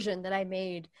Sims version that I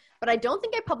made, but I don't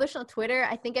think I published on Twitter.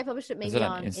 I think I published it maybe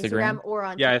on Instagram or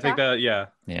on TikTok. I think that yeah.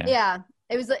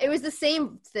 It was the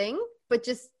same thing, but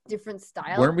just different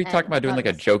style. Weren't we talking about doing a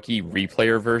jokey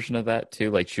replayer version of that too?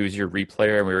 Like choose your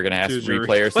replayer, and we were going to ask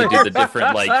replayers to do the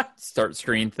different start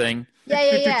screen thing.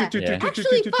 Yeah.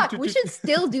 Actually, fuck, we should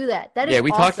still do that. That is we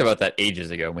awesome. talked about that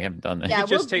ages ago, and we haven't done that. You could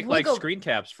just take screen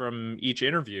caps from each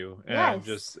interview and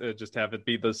just have it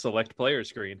be the select player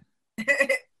screen.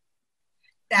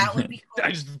 That would be cool.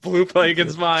 I just blew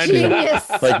Plagan's mind. Genius.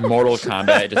 Like Mortal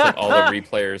Kombat, just all the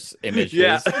replayers' images.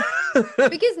 Yeah.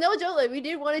 Because no joke, we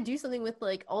did want to do something with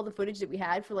all the footage that we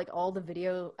had for all the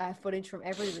video footage from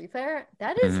every replayer.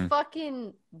 That is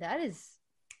fucking. That is.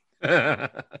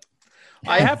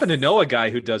 I happen to know a guy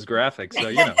who does graphics, so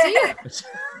Yeah,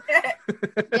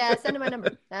 send him my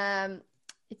number.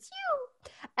 It's you.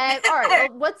 All right.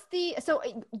 Well,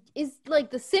 is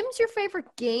The Sims your favorite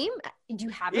game? Do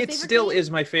you have a favorite game? It still is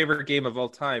my favorite game of all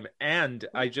time, and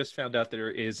I just found out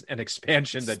there is an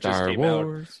expansion that just came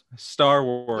out, Star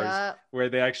Wars, where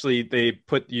they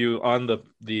put you on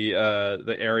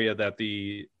the area that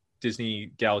the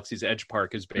Disney Galaxy's Edge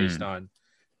Park is based on.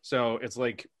 So it's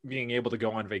like being able to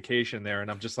go on vacation there,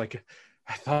 and I'm just like,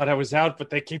 I thought I was out,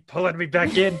 but they keep pulling me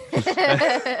back in.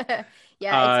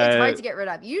 Yeah, it's hard to get rid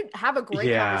of. You have a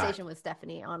great conversation with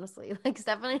Stephanie, honestly.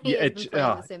 Stephanie has been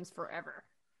playing The Sims forever.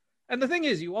 And the thing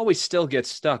is, you always still get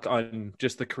stuck on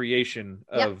just the creation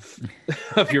of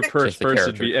your first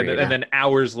person, and then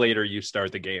hours later you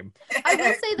start the game. I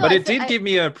will say though, but it did give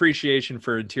me an appreciation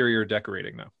for interior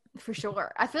decorating, though. For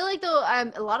sure, I feel like though,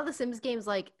 a lot of the Sims games,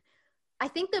 I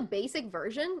think the basic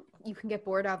version you can get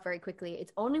bored of very quickly.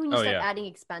 It's only when you start adding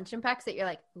expansion packs that you're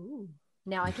like, ooh.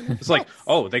 Now I can. It's like,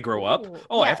 oh, they grow up.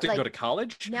 Oh, I have to go to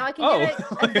college. Now I can get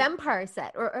a vampire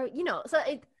set, or So I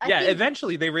think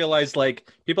eventually they realized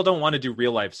people don't want to do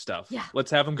real life stuff. Yeah. Let's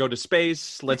have them go to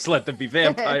space. Let's let them be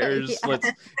vampires.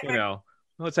 Let's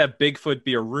let's have Bigfoot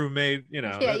be a roommate.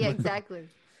 Yeah, exactly.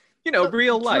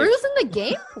 Real life. Drew's in the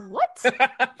game. What?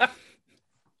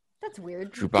 That's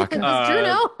weird. Chewbacca. Does Drew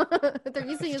know? They're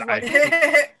using his wife.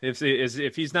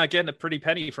 If he's not getting a pretty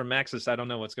penny from Maxis, I don't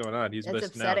know what's going on. He's That's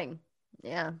missing upsetting. out.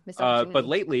 Yeah, but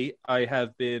lately I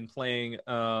have been playing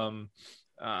a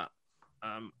lot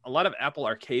of Apple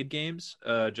Arcade games,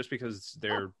 just because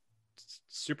they're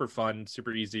super fun,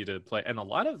 super easy to play, and a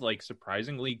lot of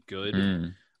surprisingly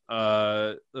good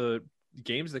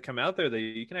games that come out there that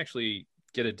you can actually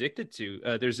get addicted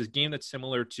to. There's this game that's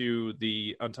similar to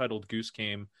the Untitled Goose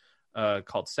Game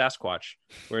called Sasquatch,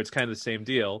 where it's kind of the same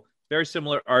deal. Very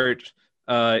similar art.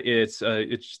 It's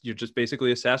you're just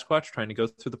basically a Sasquatch trying to go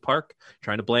through the park,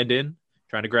 trying to blend in,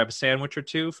 trying to grab a sandwich or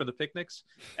two for the picnics.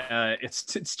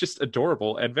 It's just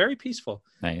adorable and very peaceful.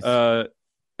 Nice.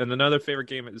 And another favorite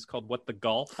game is called What the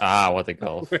Golf. What the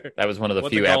Golf. That was one of the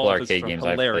What few the Apple Golf is Arcade games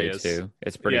I've played hilarious. too.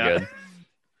 It's pretty Yeah.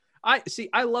 good.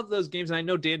 I love those games, and I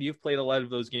know, Dan, you've played a lot of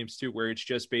those games too, where it's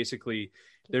just basically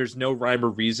there's no rhyme or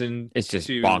reason. It's just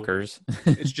to, bonkers.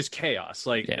 It's just chaos.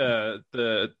 Like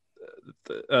the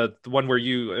one where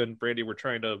you and Brandy were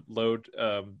trying to load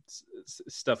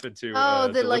stuff into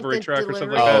delivery truck or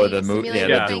something like that.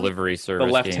 The delivery service.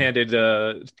 The left-handed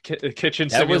kitchen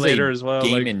that simulator was as well.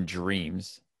 Game in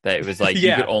dreams. That it was like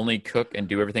you could only cook and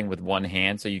do everything with one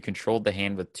hand, so you controlled the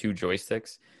hand with two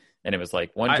joysticks, and it was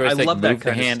like one joystick moved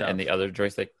the hand and the other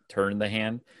joystick turned the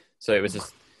hand. So it was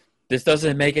just this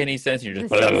doesn't make any sense. You're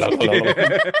just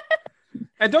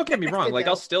And don't get me wrong, like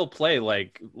I'll still play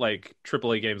like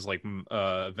AAA games like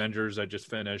Avengers I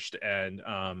just finished, and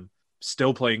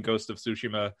still playing Ghost of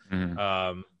Tsushima.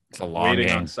 It's a long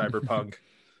game. On Cyberpunk.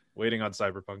 Waiting on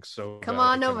Cyberpunk. So come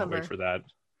on, November. Wait for that.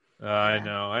 I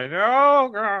know.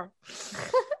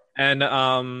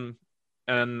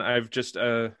 And I've just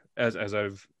as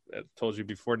I've told you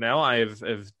before, now I've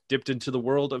dipped into the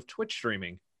world of Twitch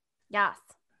streaming. Yes.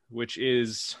 Which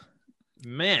is,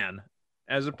 man,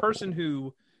 as a person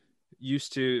who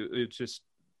used to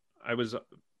I was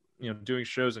doing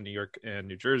shows in New York and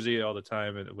New Jersey all the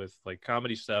time and with like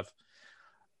comedy stuff.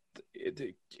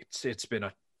 It's been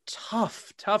a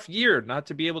tough year not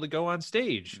to be able to go on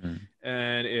stage,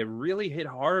 and it really hit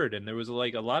hard, and there was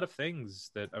like a lot of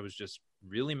things that I was just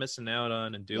really missing out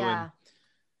on and doing.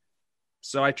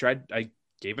 So I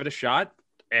gave it a shot,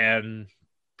 and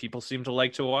people seem to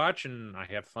like to watch, and I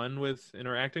have fun with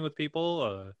interacting with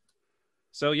people.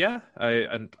 So yeah,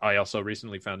 I also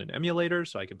recently found an emulator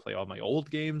so I can play all my old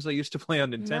games I used to play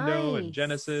on Nintendo and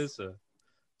Genesis.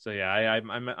 So yeah,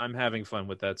 I'm having fun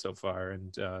with that so far,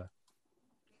 and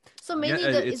so maybe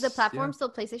is the platform still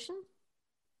PlayStation?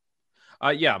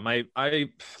 I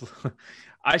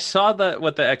saw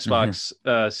what the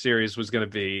Xbox Series was going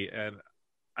to be, and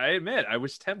I admit I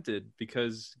was tempted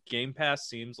because Game Pass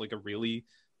seems like a really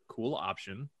cool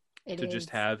option just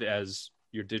have as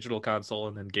your digital console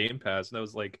and then Game Pass, and I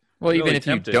was like, well, even if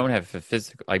you don't have a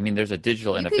physical, I mean, there's a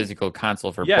digital and a physical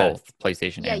console for both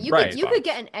PlayStation. Yeah, and you could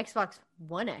get an Xbox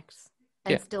One X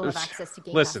and still have access to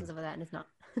Game Pass and stuff like that, and it's not.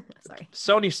 Sorry.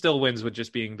 Sony still wins with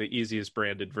just being the easiest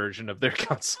branded version of their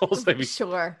consoles. I mean,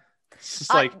 sure. It's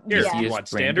just like, here, you want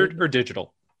standard or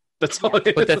digital? That's all it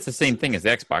is. But that's the same thing as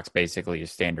Xbox, basically,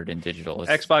 is standard and digital.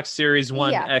 Xbox Series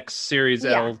 1, X Series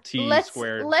L, T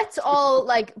squared. Let's all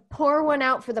like pour one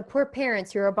out for the poor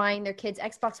parents who are buying their kids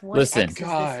Xbox One X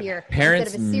this year.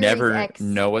 Parents never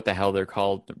know what the hell they're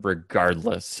called,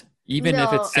 regardless. Even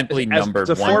if it's simply numbered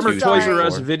as 1, former 2, Toys 3, R 4.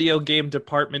 Us video game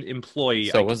department employee,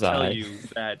 So I was can tell I. you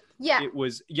that it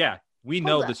was, we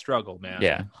know the struggle, man.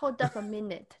 Yeah. Hold up a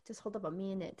minute. Just hold up a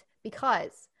minute.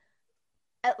 Because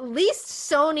at least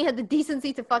Sony had the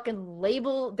decency to fucking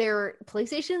label their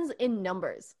PlayStations in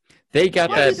numbers. They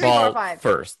got that ball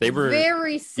first. They were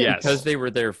very simple. Because they were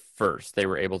there first. They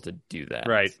were able to do that.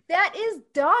 Right. That is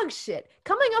dog shit.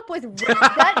 Coming up with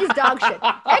that is dog shit.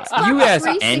 Xbox you ask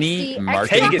 360, any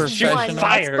marketing Xbox One,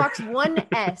 professional. Xbox One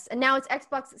S, and now it's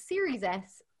Xbox Series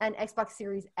S and Xbox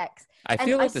Series X. I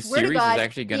feel like the Series is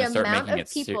actually going to start making it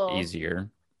easier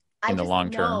in the long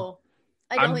term.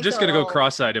 I'm just going to go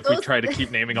cross-eyed if we try to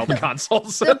keep naming all the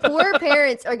consoles. The poor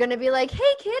parents are going to be like,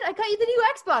 hey, kid, I got you the new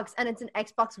Xbox. And it's an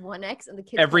Xbox One X. And the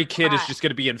kid every kid is just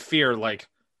going to be in fear, like,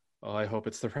 oh, I hope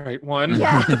it's the right one.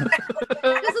 Yeah. It doesn't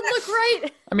look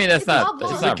right. I mean, that's not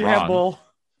wrong.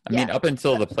 I mean, up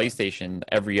until the PlayStation,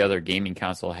 every other gaming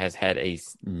console has had a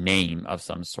name of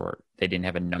some sort. They didn't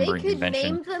have a numbering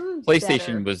convention. Name them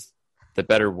PlayStation was the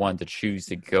better one to choose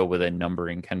to go with a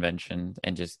numbering convention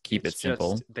and just keep it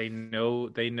simple. They know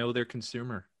their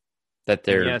consumer. That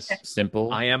they're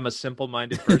simple. I am a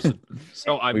simple-minded person,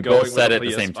 so I'm we going both said with it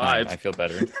at the same time. I feel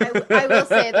better. I will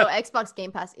say though, Xbox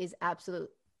Game Pass is absolutely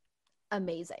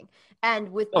amazing,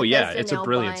 and with Bethesda it's a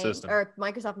brilliant system. Or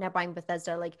Microsoft now buying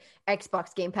Bethesda, like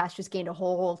Xbox Game Pass just gained a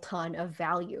whole ton of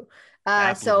value.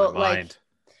 So like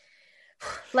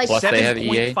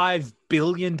 $7.5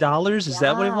 billion. Is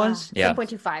that what it was? Yeah.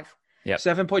 7.25. Yeah.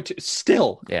 7.2.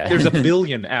 Still, yeah. There's a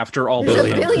billion after all.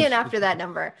 There's a billion after that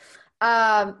number. So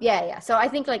I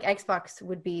think like Xbox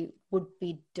would be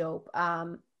dope.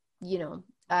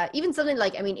 Even something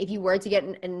like, I mean, if you were to get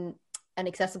an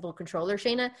accessible controller,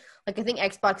 Shayna, like I think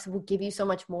Xbox will give you so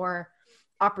much more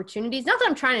opportunities. Not that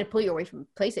I'm trying to pull you away from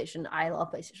PlayStation. I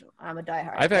love PlayStation. I'm a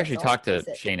diehard. I've actually so talked to that's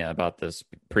it. Shayna about this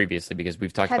previously because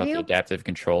we've talked Have about you? the adaptive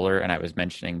controller, and I was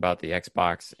mentioning about the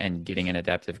Xbox and getting an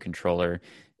adaptive controller,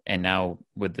 and now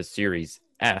with the Series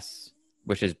S,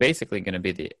 which is basically going to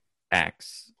be the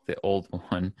X, the old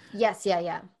one, Yes,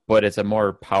 yeah. but it's a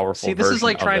more powerful See, this is version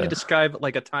like of trying to it, describe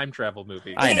like a time travel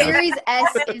movie. I know. Series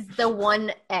S is the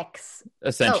One X.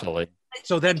 essentially.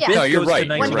 So then Yeah. Biff No, you're goes right, to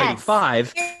you're right.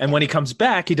 1985, and when he comes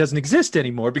back, he doesn't exist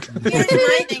anymore because Here's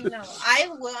my thing, though. I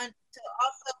want to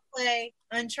also play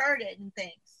Uncharted and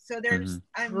things. So there's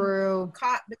I'm True.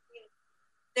 caught between.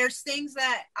 There's things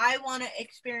that I want to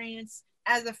experience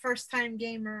as a first-time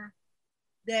gamer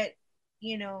that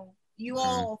you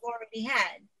all have already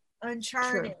had.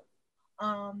 Uncharted.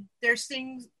 There's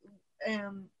things.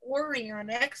 Ori on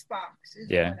Xbox is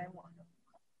what I want.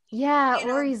 Yeah,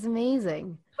 Ori's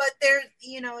amazing. But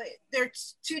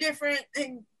there's two different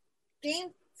game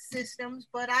systems,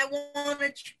 but I want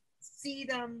to see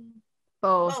them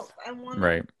both. I want to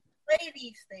play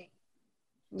these things.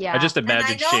 Yeah, I just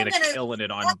imagine Shayna gonna killing it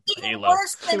on Halo.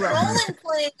 Worse than Roland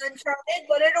playing Uncharted,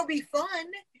 but it'll be fun.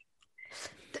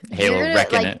 Halo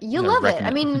wrecking it. You'll love it. I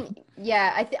mean,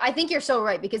 yeah, I think you're so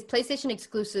right because PlayStation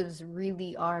exclusives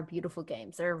really are beautiful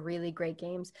games. They're really great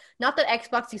games. Not that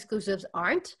Xbox exclusives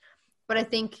aren't, but I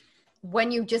think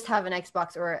when you just have an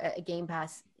Xbox or a Game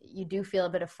Pass, you do feel a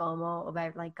bit of FOMO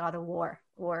about like God of War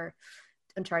or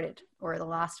Uncharted or The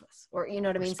Last of Us or you know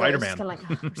what I mean. Spider-Man. So it's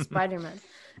kind of like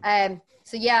Spider-Man.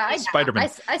 So yeah, Spider-Man.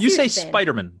 I You say Spider-Man.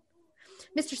 Spider-Man.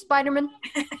 Mr. Spider-Man.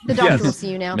 The doctor Yes. will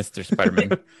see you now. Mr.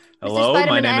 Spider-Man. Hello, Mr. my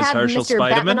Spider-Man, name is I have Herschel Mr. Spiderman.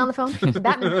 Batman on the phone.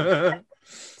 Batman.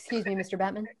 Excuse me, Mr.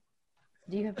 Batman.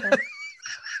 Do you have time?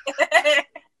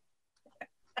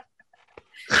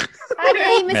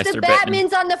 Honey, Mr. Mr.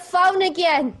 Batman's on the phone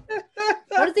again.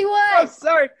 What does he want?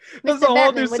 Sorry. There's Mr. a whole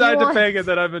Batman, new what do you side to want? Pagan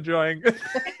that I'm enjoying.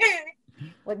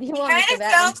 What do you want, Kind Mr. of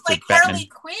Batman? sounds like Batman. Harley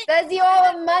Quinn. Does he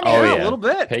want money? Oh, Yeah, yeah. a little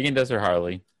bit. Pagan does her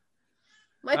Harley.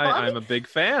 My hobby? I'm a big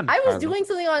fan. I was Harley. doing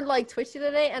something on like Twitch the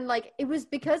other day, and like it was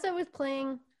because I was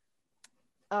playing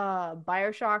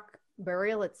Bioshock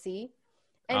Burial at Sea,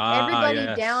 and everybody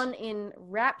yes. down in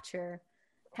Rapture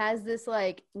has this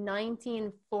like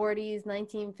 1940s,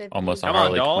 1950s. Almost Come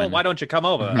Harley on, doll. Quinn. Why don't you come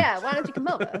over? Yeah, why don't you come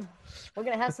over? We're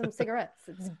gonna have some cigarettes.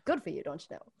 It's good for you, don't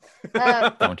you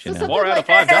know? Don't you know? something 4 out of like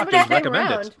 5 that happened doctors to hang recommend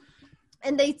it. around,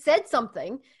 and they said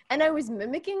something, and I was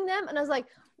mimicking them, and I was like,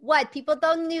 "What? People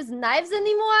don't use knives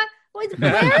anymore? Where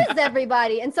is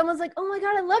everybody?" And someone's like, "Oh my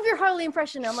god, I love your Harley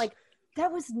impression." I'm like,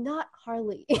 "That was not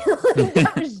Harley.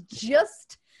 That was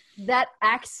just that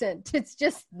accent. It's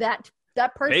just that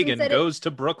person Pagan said goes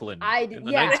to Brooklyn. I in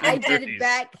the I did 1930s. it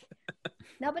back.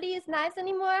 Nobody uses knives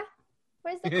anymore.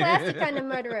 Where's the classy kind of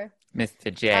murderer?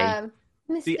 Mr. J.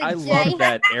 Mr. See, I J. love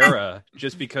that era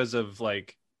just because of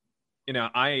like,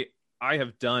 I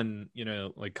have done,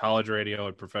 like college radio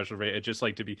and professional radio. It's just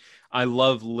like I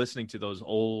love listening to those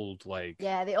old like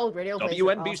Yeah, the old radio plays are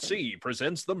WNBC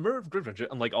presents the Merv Griffin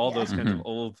and like all those kinds of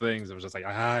old things. I was just like,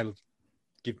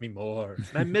 give me more.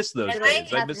 And I miss those And days. I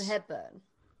Catherine miss, Hepburn,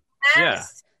 Yeah.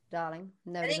 Last darling.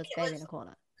 No, I there's think a it baby was- in the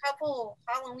corner. couple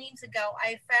Halloweens ago,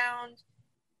 I found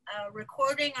a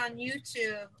recording on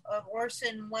YouTube of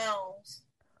Orson Welles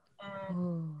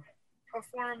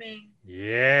performing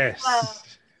yes.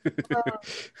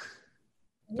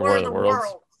 War of the Worlds.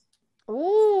 Worlds.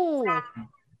 Ooh.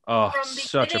 Oh, from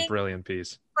such a beginning- brilliant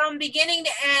piece. From beginning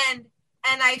to end,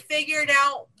 and I figured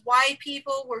out why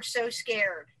people were so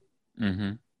scared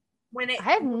Mm-hmm. when it.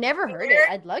 I have never heard it.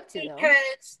 I'd like to know.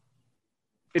 Because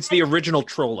It's the original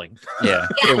trolling. Yeah,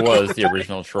 it was the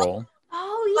original troll.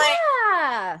 Oh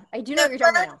yeah, I do know what you're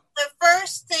talking about. the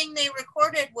first thing they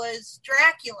recorded was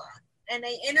Dracula, and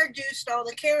they introduced all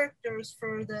the characters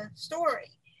for the story.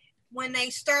 When they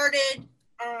started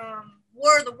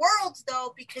War of the Worlds,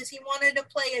 though, because he wanted to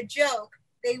play a joke,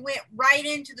 they went right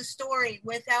into the story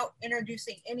without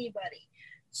introducing anybody.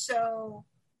 So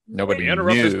Nobody We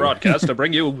interrupt this knew. broadcast to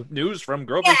bring you news from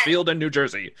Grover's Yeah. Field in New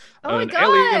Jersey. Oh my An god,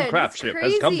 alien craft that's ship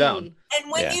has come down. crazy.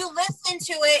 And when Yeah. you listen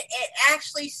to it, it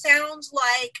actually sounds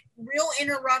like real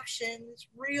interruptions,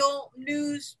 real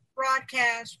news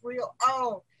broadcasts,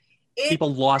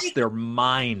 People lost their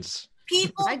minds.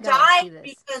 people I gotta see died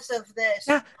this. because of this.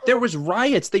 Yeah, there was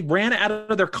riots. They ran out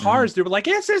of their cars. They were like,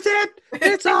 "This is it.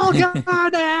 It's all gone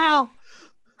now."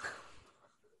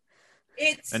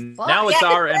 It's And Fuck. now it's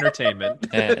our entertainment.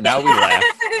 And now we laugh.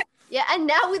 Yeah, and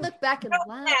now we look back and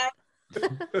laugh.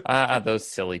 Ah, those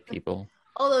silly people.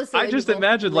 All those silly I just people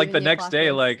imagine like believe the in next day,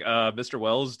 apocalypse. like, Mr.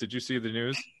 Wells, did you see the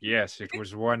news? Yes, it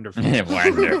was wonderful.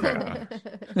 Wonderful.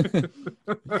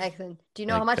 Excellent. Do you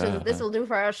know My how much God. this will do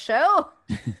for our show?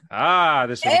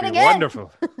 This Say it will be again.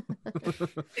 wonderful.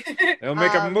 They'll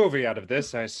make a Um, movie out of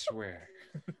this, I swear.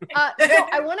 So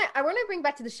I want to bring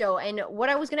back to the show, and what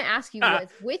I was going to ask you was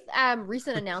with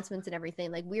recent announcements and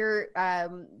everything. Like we are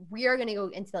going to go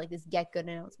into like this Get Good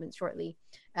announcement shortly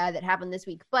that happened this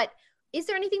week. But is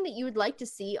there anything that you would like to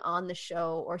see on the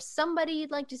show, or somebody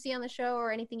you'd like to see on the show,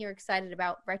 or anything you're excited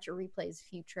about Retro Replay's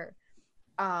future?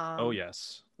 Oh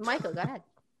yes, Michael, go ahead.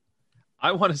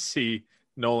 I want to see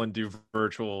Nolan do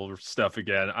virtual stuff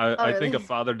again. I think a really?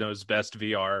 Father Knows Best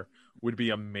VR would be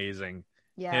amazing.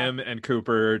 Yeah. Him and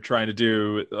Cooper trying to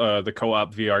do the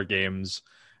co-op VR games.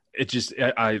 It just,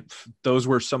 those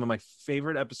were some of my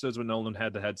favorite episodes when Nolan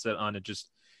had the headset on. It just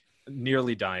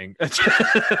nearly dying.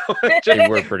 They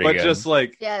were pretty but good. just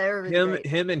like Yeah, they were really great.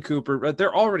 him and Cooper,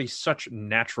 they're already such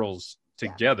naturals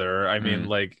together. I mean,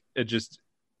 like it just,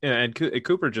 and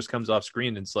Cooper just comes off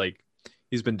screen and it's like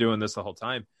he's been doing this the whole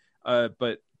time.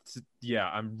 But yeah,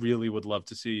 I really would love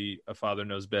to see a Father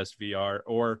Knows Best VR,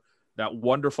 or that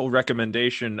wonderful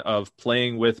recommendation of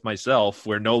Playing With Myself,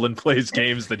 where Nolan plays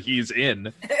games that he's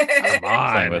in. Come Playing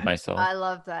on, with myself. I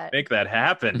love that. make that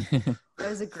happen. That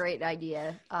was a great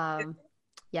idea.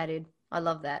 Yeah, dude, I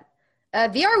love that.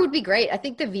 VR would be great. I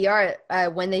think the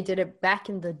VR when they did it back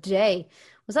in the day,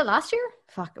 was that last year?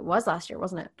 Fuck, it was last year,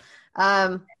 wasn't it?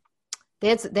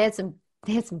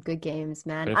 They had some good games,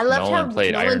 man. What if I loved Nolan how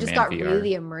played Nolan Iron just Man got VR?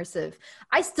 really immersive.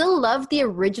 I still love the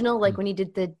original, like when he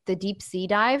did the deep sea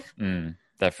dive.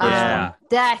 That first Yeah. one.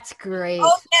 That's great.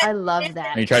 Oh, yeah. I love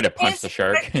that. And he tried to punch the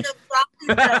shark.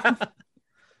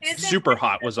 Super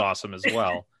Hot was awesome as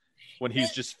well. When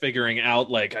he's just figuring out,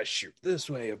 like, I shoot this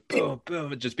way, boom,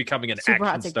 boom, and just becoming an Super action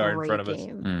Hot's a star in great front of us.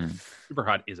 game. Super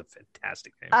Hot is a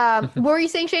fantastic game. What were you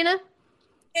saying, Shayna?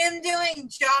 Him doing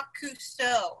Jacques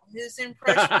Cousteau, his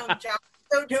impression of Jacques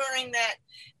Cousteau during that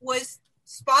was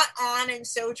spot on and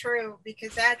so true,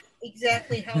 because that's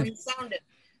exactly how he sounded.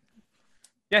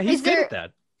 Yeah, he's Is good there- at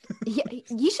that. Yeah,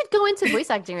 you should go into voice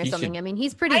acting or He something. should- I mean,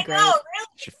 he's pretty I great. know,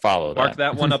 Should follow Mark that.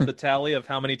 that one up the tally of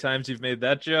how many times you've made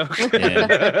that joke.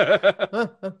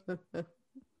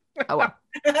 Oh wow.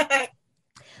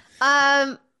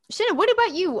 really. Shannon, what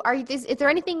about you? Is there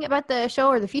anything about the show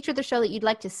or the future of the show that you'd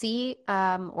like to see,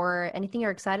 or anything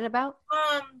you're excited about?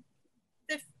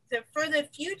 For the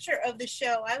future of the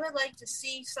show, I would like to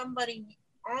see somebody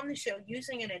on the show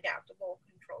using an adaptable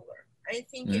controller. I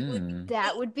think it would be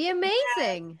That would be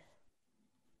amazing.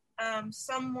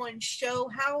 someone show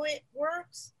how it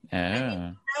works.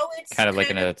 Yeah. How it's Kind of like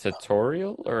in a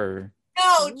tutorial, or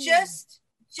no, Ooh. just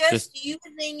Just- using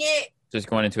it just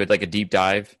going into it like a deep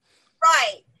dive.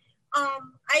 right.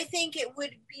 I think it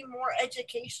would be more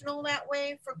educational that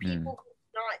way for people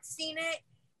who've not seen it,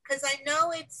 because I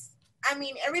know it's. I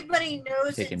mean, everybody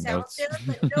knows Taking it's notes. out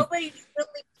there, but nobody's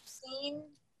really seen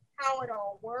how it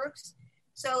all works.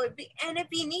 So it'd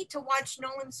be neat to watch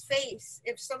Nolan's face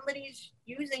if somebody's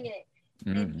using it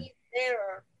and he's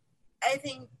there. I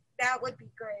think that would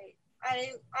be great.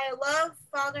 I love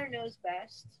Father Knows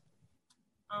Best.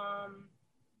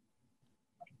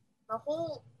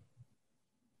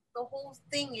 The whole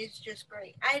thing is just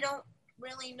great. I don't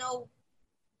really know.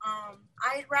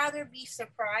 I'd rather be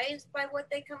surprised by what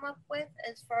they come up with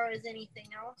as far as anything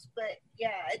else. But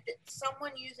yeah,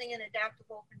 someone using an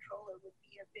adaptable controller would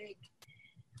be a big.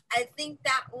 I think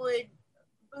that would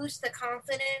boost the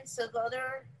confidence of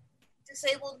other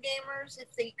disabled gamers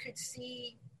if they could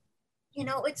see,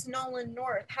 it's Nolan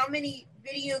North. How many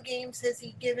video games has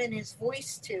he given his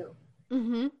voice to?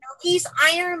 Mm-hmm. He's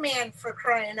Iron Man, for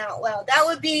crying out loud. That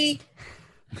would be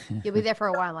You'll be there for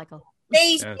a while, Michael.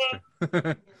 amazing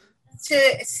Yeah,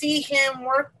 to see him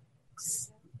work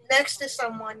next to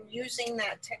someone using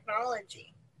that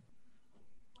technology.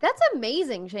 That's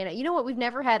amazing, Shayna. You know what? We've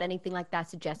never had anything like that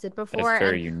suggested That's before.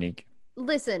 very And unique.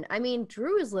 listen, I mean,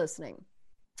 Drew is listening.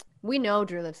 We know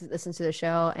Drew listens to the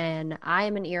show, and I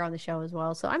am an ear on the show as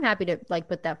well. So I'm happy to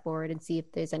put that forward and see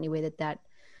if there's any way that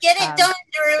Get it done,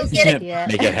 Drew. is Get an it. idea.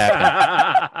 Make it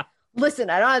happen. Listen,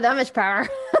 I don't have that much power,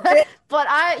 but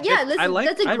listen,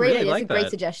 that's a I great really idea. like It's a great that.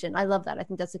 suggestion. I love that. I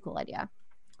think that's a cool idea.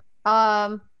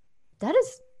 That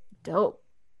is dope.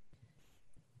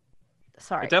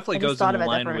 Sorry, It definitely I just goes thought in about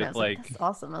that line for a minute. with, I was like- that's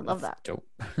awesome. I love that. Dope.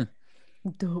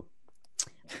 Dope.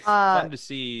 Fun to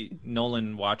see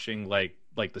Nolan watching like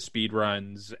the speed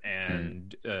runs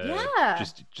and Yeah.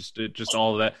 just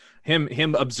all of that.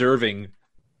 Him observing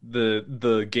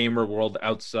the gamer world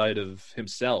outside of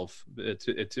himself.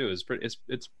 It too is pretty.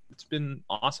 It's been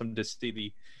awesome to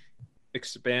see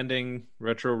expanding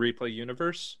retro replay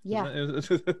universe. Yeah.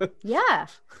 Yeah.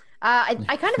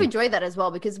 I kind of enjoy that as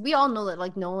well, because we all know that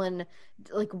like Nolan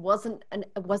like wasn't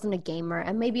a gamer,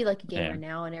 and maybe like a gamer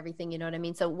now and everything, you know what I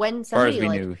mean? So when As far as somebody we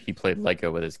like knew, he played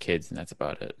Lego with his kids, and that's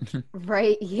about it.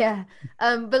 right, yeah.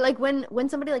 But like when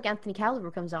somebody like Anthony Caliber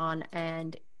comes on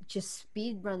and just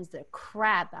speed runs the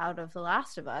crap out of The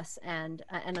Last of Us and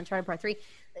Uncharted Part 3,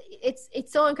 it's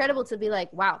so incredible to be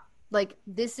like, wow, like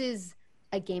this is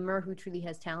a gamer who truly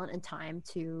has talent and time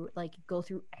to like go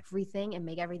through everything and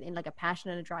make everything like a passion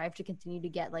and a drive to continue to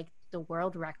get like the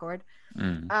world record.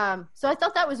 So I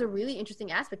thought that was a really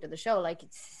interesting aspect of the show, like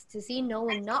to see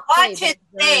Nolan not play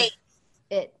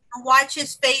watch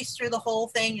his face through the whole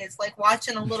thing is like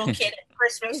watching a little kid at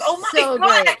Christmas. Oh my so god,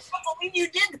 great. I can't believe you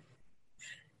did that.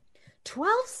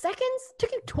 12 seconds?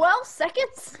 Took you 12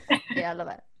 seconds? Yeah, I love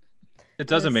it. It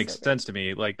doesn't make sense to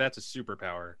me. Like, that's a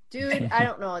superpower. Dude, I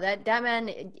don't know. That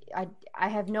man, I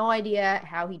have no idea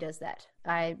how he does that.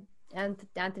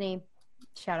 Anthony,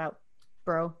 shout out,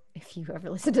 bro, if you ever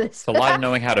listen to this. It's a lot of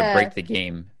knowing how to break the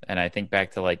game. And I think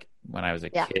back to like when I was a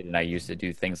kid and I used to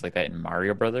do things like that in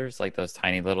Mario Brothers, like those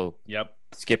tiny little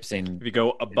skips in. If you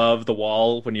go above the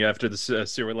wall when you after the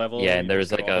sewer level. Yeah, and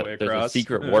there's like there's a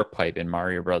secret warp pipe in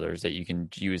Mario Brothers that you can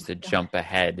use to jump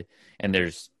ahead. And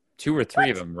there's 2 or 3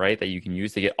 of them, right, that you can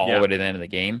use to get all the way to the end of the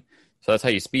game. So that's how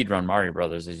you speedrun Mario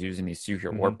Brothers, is using these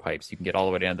secret warp pipes. You can get all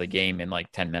the way down to the game in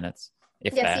like 10 minutes.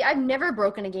 See, I've never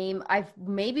broken a game. I've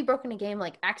maybe broken a game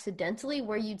like accidentally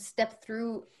where you'd step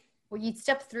through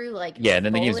like and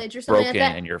then the game's or something broken like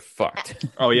that. and you're fucked.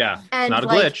 Oh yeah, and it's not a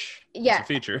like, glitch. Yeah, it's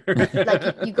a feature.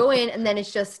 Like you go in and then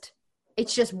it's just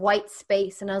white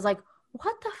space, and I was like,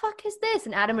 what the fuck is this?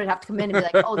 And Adam would have to come in and be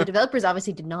like, oh, the developers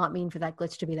obviously did not mean for that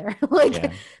glitch to be there.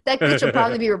 That glitch will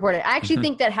probably be reported. I actually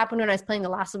think that happened when I was playing The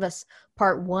Last of Us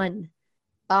Part 1.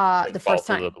 The first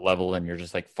time the level and you're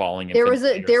just like falling. There was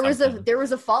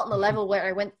a fault in the level where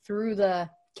I went through the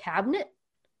cabinet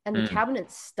and the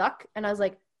cabinet stuck, and I was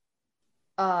like,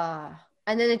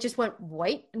 and then it just went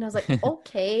white, and I was like,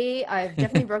 okay, I've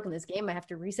definitely broken this game. I have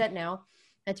to reset now.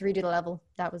 I had to redo the level.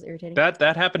 That was irritating.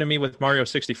 That happened to me with Mario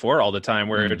 64 all the time,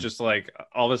 where it's just like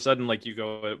all of a sudden, like you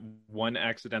go at one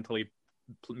accidentally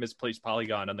misplaced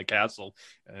polygon on the castle,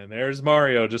 and there's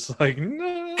Mario, just like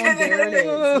no. And there it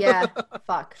is. Yeah,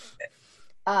 fuck.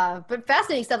 But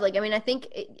fascinating stuff. Like, I mean, I think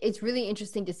it's really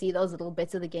interesting to see those little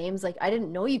bits of the games. Like, I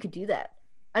didn't know you could do that.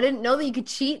 I didn't know that you could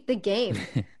cheat the game.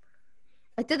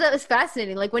 I thought that was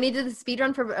fascinating. Like when he did the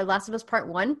speedrun for Last of Us Part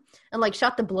 1 and like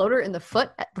shot the bloater in the foot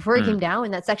before he came down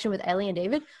in that section with Ellie and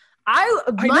David. My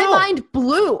mind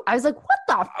blew. I was like, what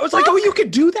the fuck? I was like, oh, you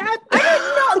could do that? I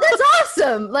didn't know. That's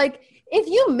awesome. Like, if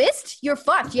you missed, you're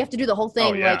fucked. You have to do the whole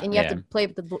thing, and you have to play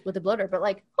with the bloater. But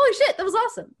like, holy shit, that was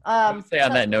awesome. I would say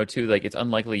on that note too, like it's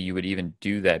unlikely you would even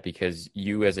do that because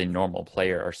you, as a normal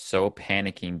player, are so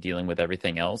panicking dealing with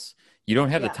everything else. You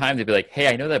don't have the time to be like, hey,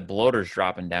 I know that bloater's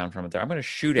dropping down from it there. I'm going to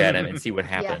shoot at him and see what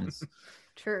happens.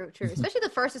 True. Especially the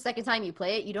first or second time you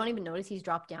play it, you don't even notice he's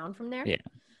dropped down from there. Yeah.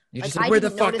 You're like, just like, where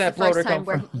the fuck that bloater come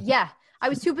from? I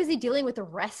was too busy dealing with the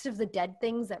rest of the dead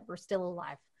things that were still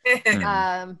alive.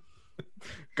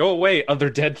 Go away,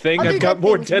 other dead thing. I've got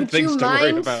more dead things to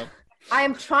worry about. I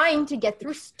am trying to get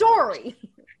through story.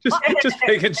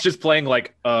 It's just playing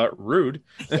like rude.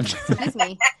 Excuse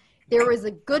me. There was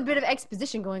a good bit of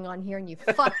exposition going on here, and you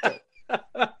fucked it.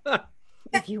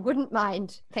 If you wouldn't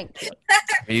mind, thank you.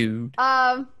 Rude.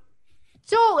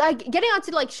 So getting on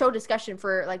to like show discussion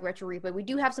for like Retro Replay, we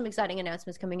do have some exciting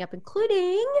announcements coming up,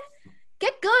 including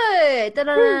Get Good.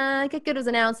 Get Good was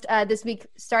announced this week,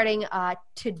 starting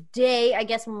today, I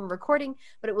guess when we're recording,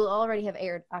 but it will already have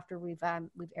aired after we've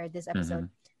aired this episode.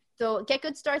 So Get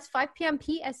Good starts 5 p.m.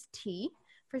 PST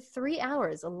for 3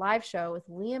 hours, a live show with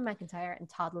Liam McIntyre and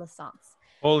Todd Lassance.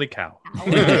 Holy cow!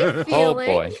 Oh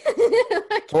boy!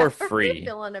 For free. How are you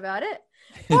feeling about it?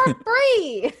 For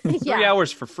free. 3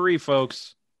 hours for free,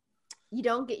 folks. You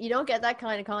don't get that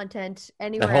kind of content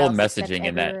anywhere. The whole else messaging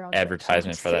in that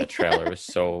advertisement for that trailer was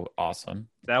so awesome.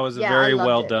 That was a very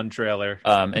well done trailer.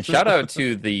 And shout out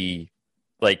to the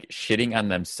like shitting on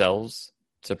themselves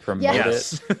to promote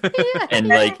it. And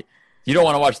like, you don't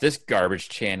want to watch this garbage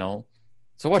channel,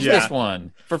 so watch this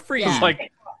one for free.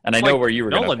 And I know where you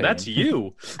were going. Nolan, that's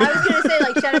you. I was going to say,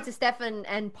 like, shout out to Stefan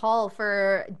and Paul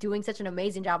for doing such an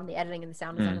amazing job in the editing and the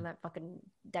sound design on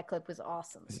that clip was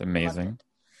awesome. It's amazing.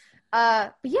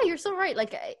 But yeah, you're so right.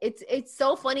 Like, it's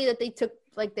so funny that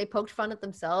they poked fun at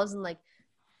themselves and like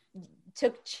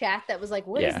took chat that was like,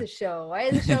 what is the show? Why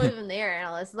is the show even there? And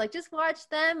all this, like, just watch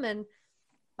them. And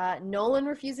Nolan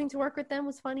refusing to work with them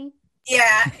was funny.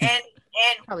 Yeah, and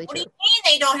Probably what do true. you mean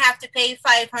they don't have to pay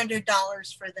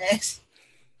 $500 for this.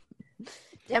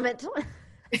 Damn it.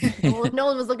 No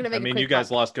one was looking to make. I mean, you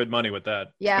guys lost good money with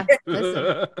that. Yeah,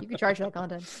 listen, you can charge for that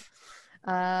content.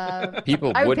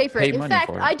 People I would would pay for it. In money fact,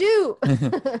 for it. I do.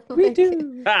 We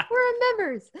do. We're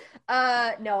members.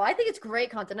 No, I think it's great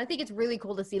content. I think it's really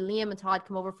cool to see Liam and Todd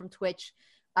come over from Twitch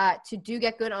to do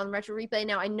Get Good on Retro Replay.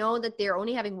 Now, I know that they're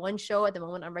only having one show at the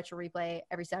moment on Retro Replay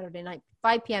every Saturday night,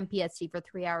 5 p.m. PST for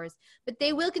 3 hours. But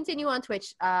they will continue on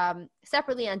Twitch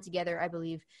separately and together, I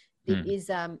believe. It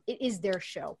is their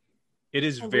show. It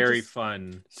is very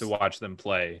fun to watch them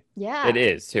play. Yeah. It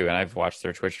is, too. And I've watched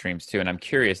their Twitch streams, too. And I'm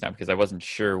curious now because I wasn't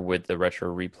sure with the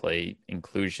Retro Replay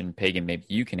inclusion. Pagan, maybe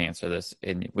you can answer this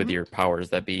with your powers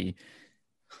that be.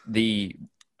 The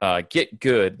Get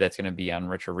Good that's going to be on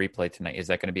Retro Replay tonight, is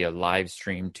that going to be a live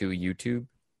stream to YouTube?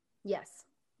 Yes.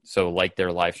 So like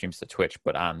their live streams to Twitch,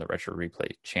 but on the Retro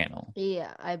Replay channel?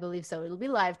 Yeah, I believe so. It'll be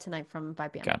live tonight from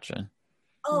 5 p.m. Gotcha.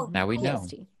 Oh, now we know.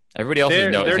 PST. Everybody else is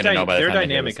going to know by the their time they hear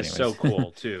dynamic this is so anyways.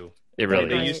 cool too. It really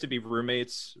They is. used to be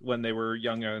roommates when they were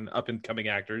young and up and coming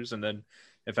actors, and then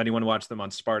if anyone watched them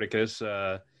on Spartacus, you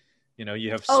have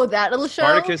that little show,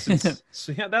 Spartacus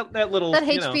and yeah, that little that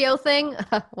HBO thing,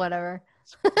 whatever.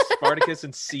 Spartacus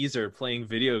and Caesar playing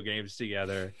video games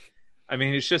together. I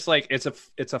mean, it's just like it's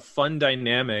a fun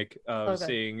dynamic of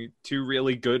seeing two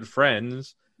really good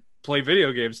friends play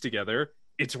video games together.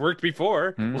 It's worked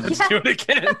before. Let's do it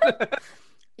again.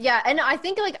 Yeah, and I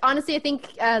think, honestly, I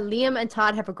think Liam and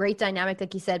Todd have a great dynamic,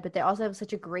 like you said, but they also have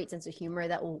such a great sense of humor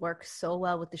that will work so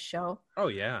well with the show. Oh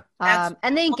yeah,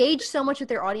 and they engage so much with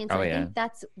their audience. Oh, I think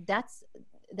that's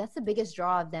the biggest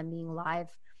draw of them being live,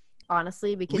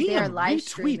 honestly, because they are live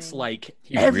streaming. Tweets like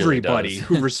He really everybody does.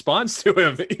 who responds to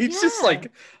him. He's just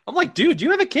like, I'm like, dude,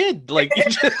 you have a kid. Like,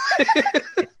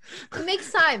 He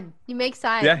makes time.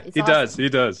 Yeah, It's he awesome. does. He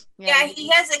does. Yeah, he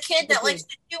has a kid that likes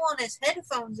to chew on his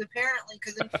headphones, apparently,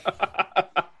 because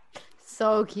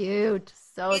So cute.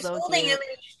 he's So holding cute. him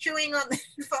and he's chewing on the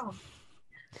phone.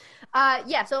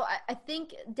 So I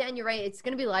think, Dan, you're right. It's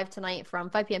going to be live tonight from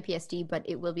 5 p.m. PST, but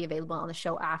it will be available on the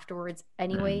show afterwards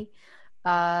anyway.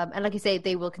 And like I say,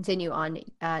 they will continue on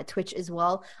Twitch as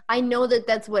well. I know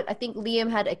that's what I think.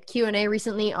 Liam had a Q&A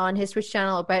recently on his Twitch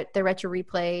channel about the Retro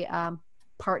Replay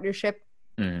partnership.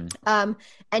 And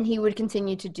he would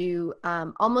continue to do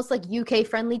almost like UK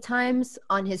friendly times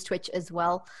on his Twitch as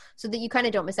well, so that you kind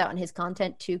of don't miss out on his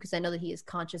content too, because I know that he is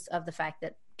conscious of the fact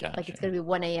that it's going to be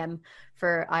 1 a.m.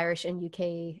 for Irish and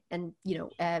UK and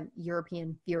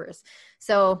European viewers.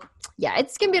 So yeah,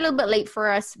 it's going to be a little bit late for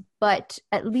us, but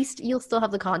at least you'll still have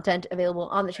the content available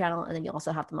on the channel, and then you'll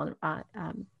also have them on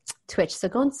Twitch. So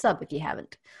go and sub if you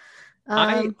haven't.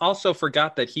 I also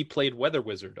forgot that he played Weather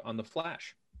Wizard on The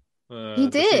Flash. He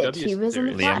did. CW He was in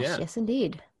The series. Flash. Yeah. Yes,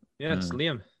 indeed. Yeah, it's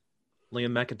Liam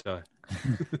McIntyre.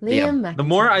 Liam McIntyre. The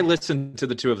more I listen to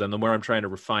the two of them, the more I'm trying to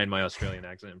refine my Australian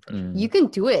accent impression. You can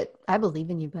do it. I believe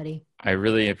in you, buddy. I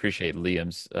really appreciate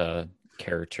Liam's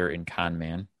character in Con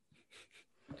Man.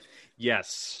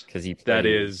 Yes, because that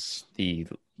is the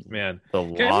man. The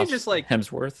Can lost we just like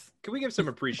Hemsworth? Can we give some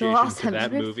appreciation Lost to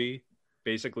that Hemsworth? movie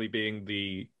basically being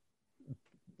the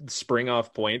spring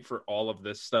off point for all of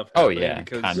this stuff? Oh happening? yeah,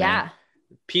 because Con Man. Yeah.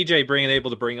 PJ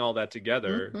able to bring all that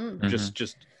together, Mhm.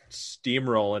 just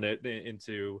steamrolling it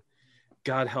into,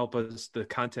 God help us, the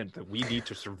content that we need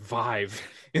to survive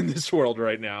in this world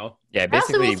right now. Yeah, I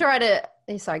also basically. will try to.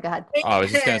 Sorry, go ahead. I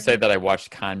was just gonna say that I watched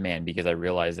Con Man because I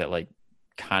realized that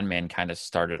Con Man kind of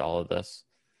started all of this.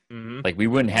 Mm-hmm. We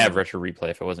wouldn't have Retro Replay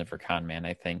if it wasn't for Con Man.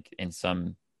 I think in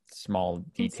some small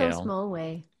detail. In some small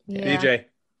way. Yeah. PJ.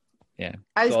 Yeah.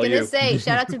 I was It's all gonna you. say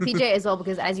shout out to PJ as well,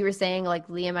 because as you were saying,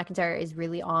 Liam McIntyre is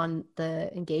really on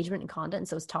the engagement and content, and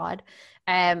so is Todd.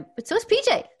 But so is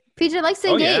PJ. PJ likes to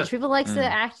Oh, engage. yeah. People likes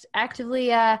to actively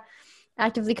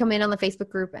come in on the Facebook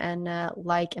group and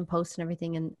like and post and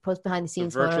everything, and post behind the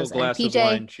scenes Virtual photos. And glass of PJ,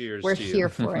 wine. Cheers. we're to you. here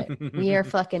for it. We are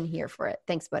fucking here for it.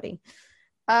 Thanks, buddy.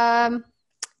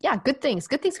 Yeah, good things.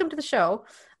 Good things come to the show.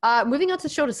 Moving on to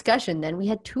show discussion, then we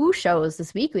had 2 shows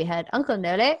this week. We had Uncle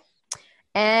Nole,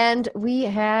 and we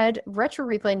had Retro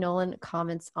Replay Nolan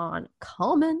comments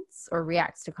or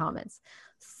reacts to comments.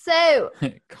 So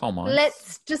Come on.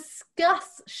 let's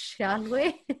discuss, shall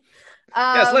we?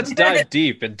 Yes, let's dive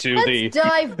deep into Let's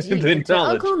dive deep the into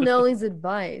knowledge. Uncle Nolan's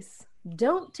advice.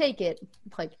 Don't take it.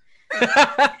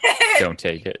 Don't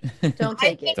take it. Don't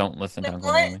take it. Don't listen to The,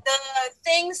 Uncle Nolly. the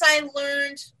things I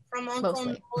learned from Uncle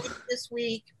Mostly. Noli this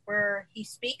week were he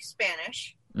speaks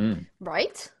Spanish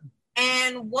Right?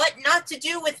 and what not to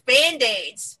do with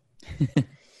Band-Aids.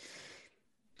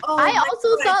 Oh, I my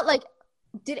also God. thought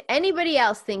Did anybody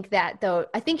else think that, though?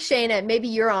 I think, Shayna, maybe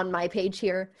you're on my page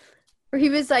here, where he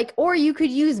was like, or you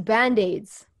could use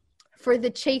Band-Aids for the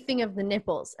chafing of the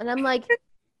nipples. And I'm like,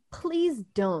 please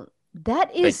don't.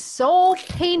 That is so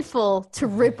painful to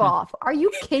rip off. Are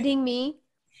you kidding me?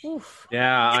 Oof.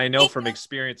 Yeah, I know from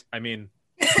experience. I mean,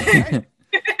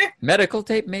 medical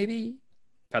tape, maybe?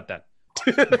 cut that.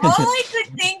 All I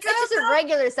could think It's just of a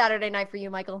regular Saturday night for you,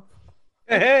 Michael.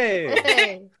 Hey.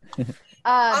 Hey.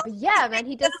 But yeah, man,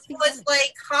 he does speak was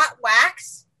like hot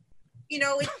wax. You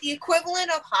know, it's the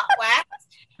equivalent of hot wax.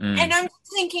 And I'm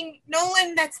thinking,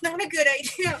 Nolan, that's not a good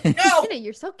idea. No. Shayna,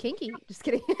 you're so kinky. Just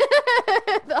kidding.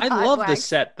 I love the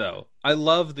set though. I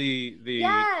love the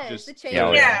yes, just the change.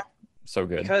 Yeah. So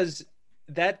good. because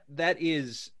that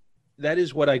is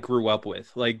what I grew up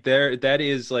with. Like that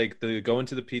is like the going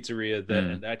to the pizzeria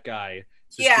and that guy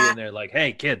just being there like,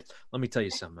 hey kid, let me tell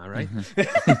you something, all right?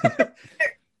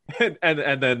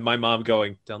 and then my mom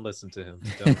going, don't listen to him.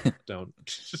 Don't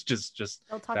just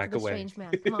Don't talk back to the away. strange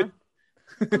man. Come on.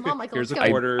 Come on, Michael. Here's Let's a go.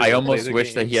 quarter. I play almost the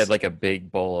wish that he games. had like a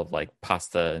big bowl of like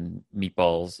pasta and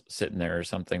meatballs sitting there or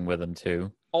something with him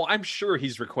too. Oh, I'm sure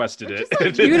he's requested Or it. just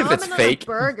like Even if nom it's it on fake. a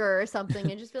burger or something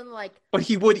and just being like, But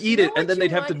he would eat You it, know and what then you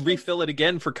they'd have to want? refill it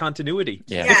again for continuity.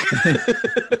 Yeah.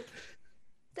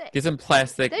 Get some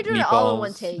plastic they're doing meatballs. it all in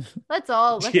one take. Let's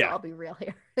all be real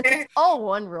here. All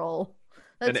one roll.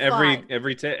 That's and fine.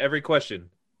 every question,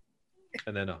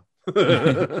 and then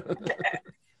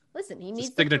Listen, he it's needs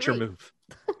a signature them to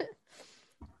move.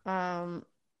 read.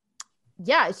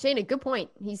 Yeah, Shayna, good point.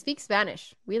 He speaks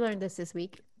Spanish. We learned this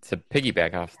week. To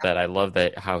piggyback off that, I love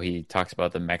that how he talks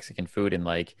about the Mexican food and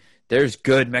like there's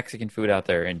good Mexican food out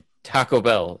there, and Taco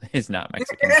Bell is not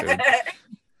Mexican food.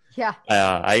 Yeah.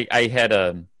 I had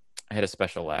a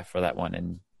special laugh for that one,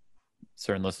 and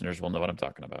certain listeners will know what I'm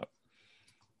talking about.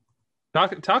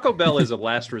 Taco Bell is a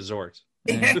last resort.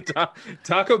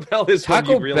 Taco Bell is when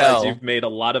Taco you realize Bell you've made a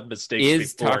lot of mistakes.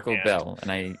 Is Taco beforehand. Bell,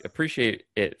 and I appreciate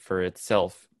it for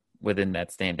itself within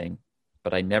that standing,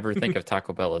 but I never think of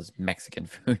Taco Bell as Mexican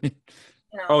food.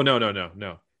 Oh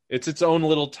no! It's its own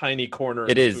little tiny corner.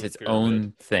 It of the is food its pyramid.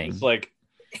 own thing. It's like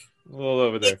a little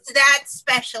over there. It's that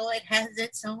special. It has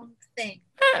its own thing.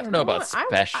 I don't know about I-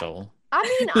 special. I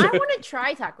mean, I want to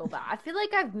try Taco Bell. I feel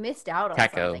like I've missed out on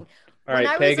Taco. something. All When I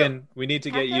right, was Pagan, we need to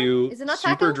get Taco? you Is it not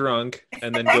super taco? drunk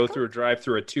and then go through a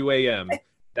drive-through at 2 a.m.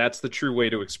 That's the true way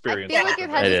to I experience feel like Taco I've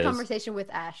Bell. had It this is. conversation with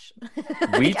Ash.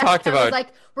 We talked I was about-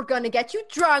 like, we're going to get you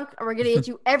drunk, and we're going to get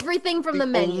you everything from the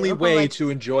menu. only I'm way like,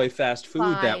 to enjoy fast food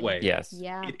that fine. way. Yes.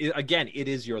 Yeah. It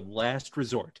is your last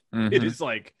resort. Mhm. It is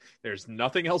like there's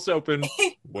nothing else open.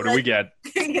 What do we get?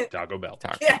 Taco Bell.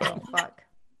 Taco Yeah. Bell. Fuck.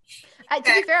 To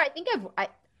be fair,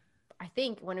 I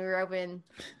think when we were up in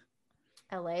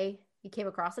LA, we came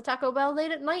across a Taco Bell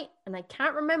late at night, and I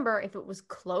can't remember if it was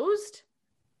closed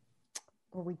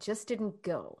or we just didn't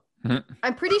go. Mhm.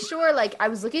 I'm pretty sure, like, I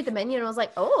was looking at the menu and I was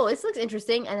like, oh, this looks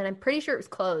interesting. And then I'm pretty sure it was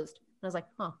closed. And I was like,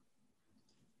 huh.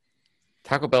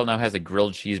 Taco Bell now has a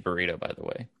grilled cheese burrito, by the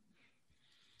way.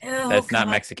 Oh, That's not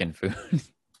God. Mexican food.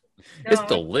 It's No.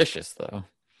 delicious, though.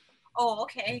 Oh,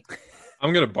 okay.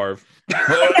 I'm gonna barf.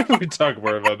 We talk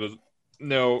more about this.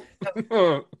 No.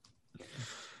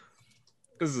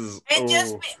 This is. And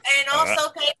oh.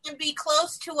 also they can be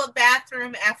close to a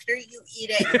bathroom after you eat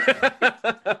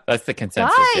it. That's the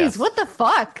consensus. Guys, yes. what the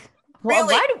fuck?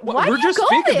 Really? Why We're do you just go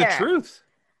speaking there? the truth.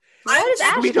 Why does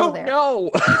Ash We go don't there?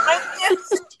 know.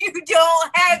 You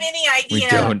don't have any We idea.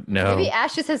 don't know. Maybe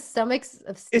Ash just has stomachs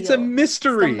of steel. It's a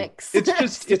mystery.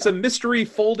 Stomachs. It's a mystery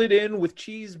folded in with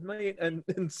cheese and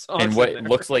sauce And what in there.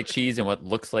 looks like cheese and what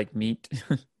looks like meat.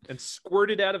 and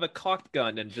squirted out of a cocked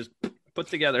gun and just put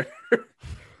together.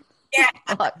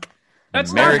 Fuck.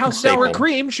 That's American not how sour staple.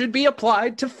 cream should be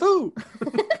applied to food.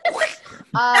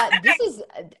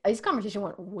 This conversation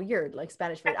went weird, like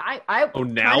Spanish food. I Oh,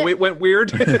 now it went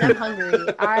weird. I'm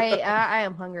hungry. I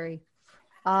am hungry.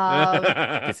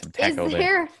 Get some Is taco there.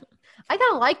 there? I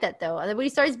kind of like that though. And then when he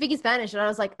started speaking Spanish, and I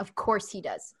was like, of course he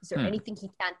does. Is there anything he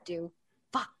can't do?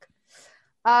 Fuck.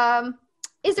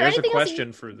 Is there There's a anything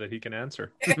question for that he can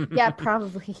answer. else? Yeah,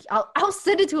 probably. I'll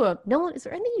send it to him. No, is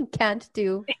there anything you can't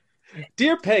do?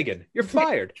 Dear Pagan, you're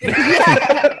fired.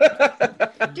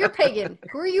 Dear Pagan,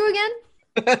 who are you again?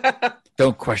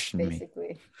 Don't question me.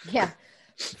 Basically, yeah.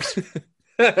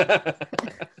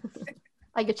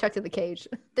 I get chucked in the cage.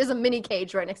 There's a mini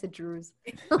cage right next to Drew's.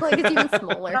 Like it's even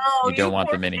smaller. No, You don't want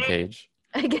the poor mini thing. cage.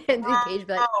 I get in the cage,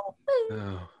 but Oh,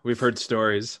 Oh, we've heard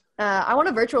stories. I want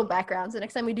a virtual background. So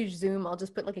next time we do Zoom, I'll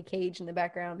just put like a cage in the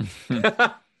background.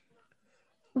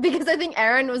 Because I think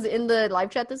Aaron was in the live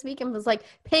chat this week and was like,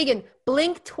 Pagan,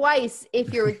 blink twice if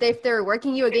they're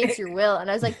working you against your will.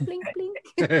 And I was like, blink, blink.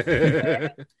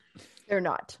 They're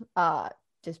not.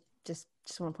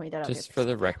 Just want to point that out. Just for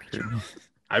the record.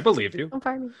 I believe you. Don't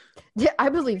fire me. Yeah, I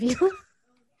believe you.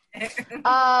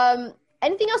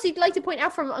 Anything else you'd like to point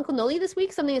out from Uncle Noli this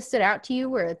week? Something that stood out to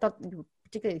you or thought you were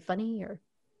particularly funny or?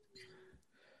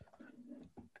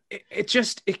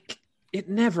 It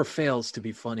never fails to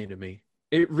be funny to me.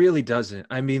 It really doesn't.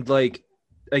 I mean, like,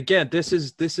 again, this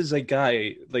is a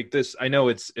guy like this. I know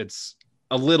it's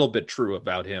a little bit true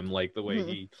about him, like the way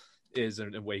he is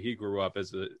and the way he grew up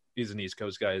he's an East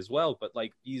Coast guy as well. But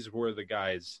like, these were the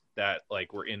guys that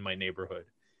like were in my neighborhood,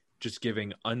 just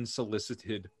giving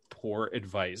unsolicited poor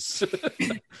advice,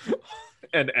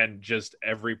 and just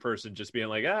every person just being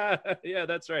like, yeah,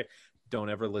 that's right. Don't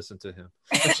ever listen to him.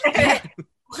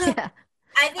 Yeah.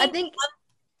 I think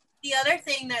the other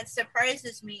thing that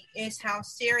surprises me is how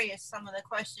serious some of the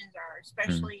questions are,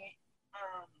 especially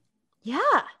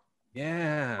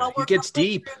Yeah, what he we're gets going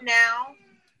deep through now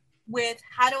with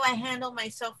how do I handle my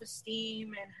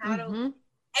self-esteem and how to,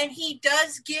 and he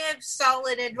does give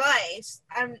solid advice.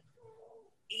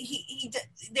 He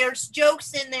there's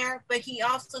jokes in there, but he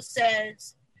also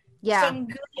says some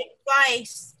good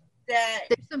advice that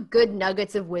there's some good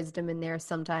nuggets of wisdom in there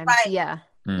sometimes. Right. Yeah.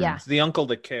 Yeah. It's the uncle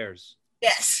that cares.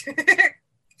 Yes.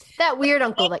 That weird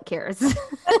uncle that cares.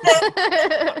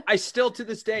 I still, to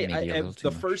this day,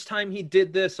 the first time he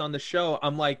did this on the show,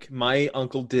 I'm like, my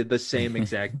uncle did the same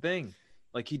exact thing.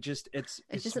 Like, he just, it's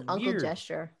just an weird. uncle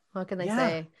gesture. What can I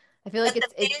say? I feel like the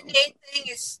Band-Aid thing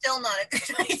is still not a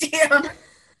good idea.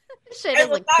 Shayna's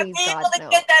like, please, be God, able to no.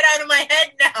 get that out of my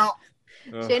head now.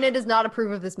 Shayna does not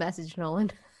approve of this message,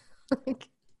 Nolan.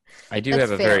 I do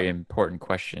have a very important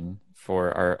question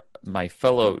for my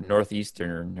fellow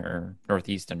Northeasterner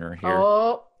here.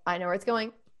 Oh, I know where it's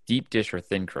going. Deep dish or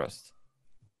thin crust?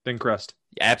 Thin crust.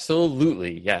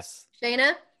 Absolutely, yes.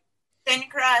 Shayna? Thin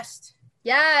crust.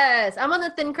 Yes, I'm on the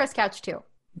thin crust couch too.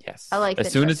 Yes. I like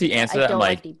as soon as he answered that, I'm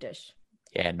like, deep dish.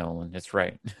 Yeah, Nolan, that's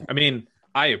right. I mean,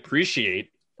 I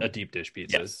appreciate a deep dish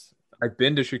pizza. Yes. I've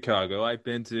been to Chicago. I've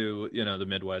been to, the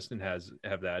Midwest and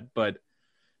have that. But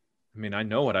I mean, I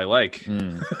know what I like.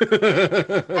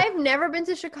 I've never been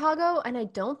to Chicago, and I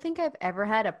don't think I've ever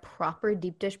had a proper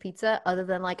deep dish pizza other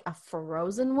than like a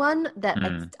frozen one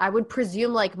that I would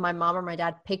presume like my mom or my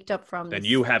dad picked up from. Then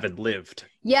you haven't lived.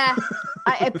 Yeah,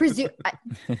 I presume.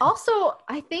 Also,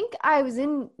 I think I was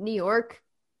in New York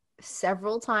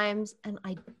several times, and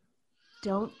I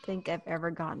don't think I've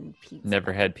ever gotten pizza.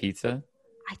 Never had pizza?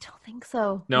 I don't think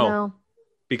so. No.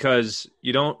 Because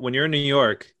when you're in New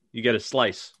York, you get a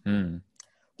slice.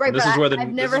 Right, this is where I've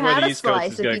never had a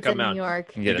slice of pizza in New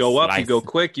York. You go up, you go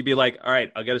quick, you'd be like, all right,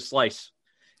 I'll get a slice.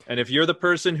 And if you're the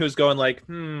person who's going like,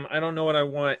 I don't know what I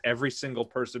want, every single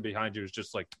person behind you is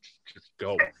just like, just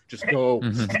go. Just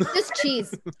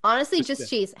cheese. Honestly, just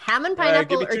cheese. Ham and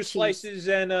pineapple give me or 2 cheese. slices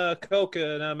and Coke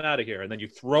and I'm out of here. And then you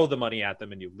throw the money at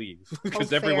them and you leave.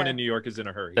 Because everyone in New York is in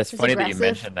a hurry. That's funny that you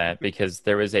mentioned that because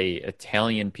there was a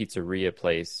Italian pizzeria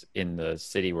place in the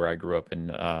city where I grew up in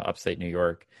upstate New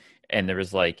York. And there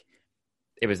was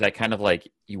it was that kind of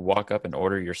like you walk up and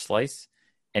order your slice.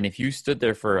 And if you stood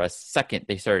there for a second,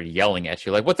 they started yelling at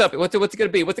you like, "What's up? What's it going to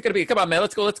be? What's it going to be? Come on, man,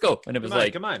 let's go." And it was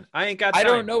come on, I ain't got time. I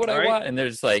don't know what I want. And they're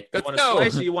just like, "Let's go." You want go. a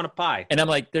slice or you want a pie? And I'm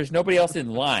like, "There's nobody else in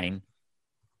line.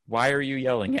 Why are you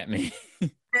yelling at me?"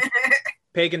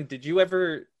 Pagan, did you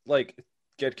ever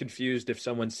get confused if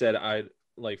someone said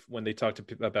when they talk to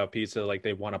people about pizza,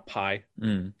 they want a pie?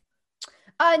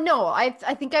 No, I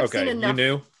think I've seen enough. You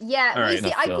knew? Yeah, all right.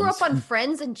 See, I grew up on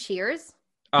Friends and Cheers.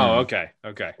 Oh, okay.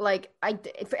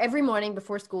 For every morning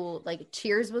before school,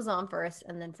 Cheers was on first,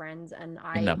 and then Friends, and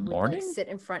I in the would morning sit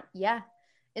in front. Yeah,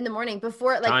 in the morning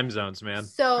before time zones, man.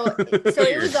 So it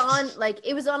was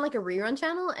on a rerun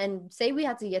channel, and say we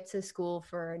had to get to school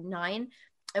for 9,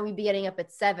 and we'd be getting up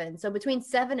at 7. So between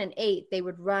 7 and 8, they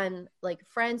would run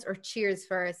Friends or Cheers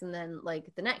first, and then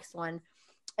the next one.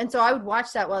 And so I would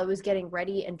watch that while I was getting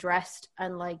ready and dressed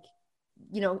and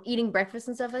eating breakfast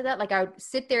and stuff like that. I would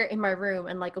sit there in my room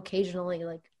and occasionally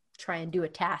try and do a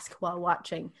task while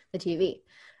watching the TV.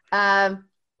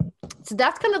 So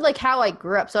that's kind of how I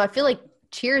grew up. So I feel like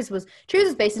Cheers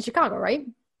is based in Chicago, right?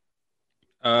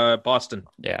 Boston.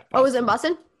 Yeah. Boston. Oh, was it in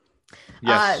Boston?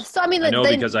 Yes. So I mean, I know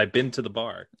because I've been to the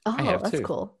bar. Oh, I have that's too.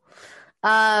 cool.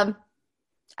 I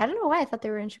don't know why I thought they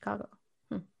were in Chicago.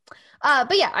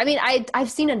 But yeah, I mean, I've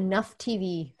seen enough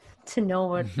TV to know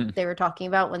what they were talking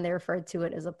about when they referred to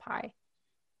it as a pie.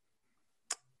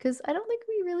 Because I don't think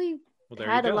we really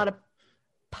had a lot of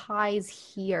pies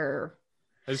here.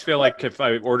 I just feel like if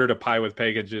I ordered a pie with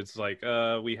package, it's like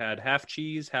we had half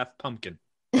cheese, half pumpkin.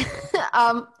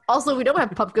 Also, we don't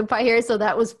have pumpkin pie here, so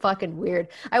that was fucking weird.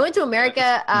 I went to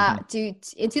America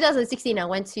in 2016. I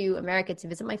went to America to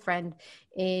visit my friend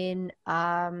in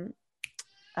oh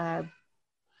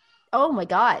my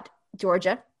god,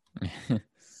 Georgia.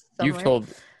 You've told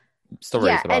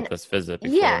stories about this visit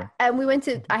before. Yeah, and we went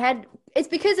to it's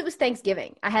because it was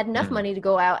Thanksgiving. I had enough money to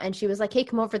go out, and she was like, hey,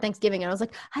 come over for Thanksgiving. And I was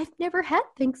like, I've never had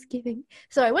Thanksgiving.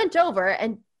 So I went over,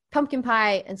 and pumpkin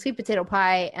pie and sweet potato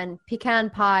pie and pecan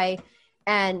pie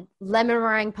and lemon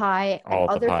meringue pie and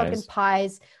other fucking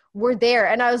pies were there.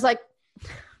 And I was like,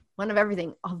 one of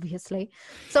everything, obviously.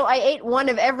 So I ate one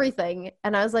of everything.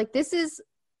 And I was like,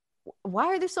 why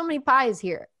are there so many pies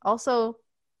here? Also,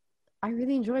 I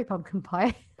really enjoy pumpkin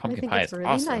pie. Pumpkin pie is really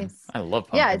awesome. Nice. I love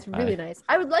pumpkin pie. Yeah, it's really nice.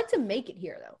 I would like to make it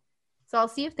here, though. So I'll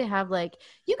see if they have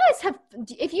you guys have,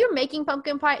 if you're making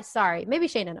pumpkin pie, sorry, maybe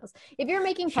Shayna knows. If you're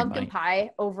making pumpkin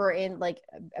pie over in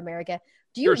America,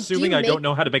 you're assuming I don't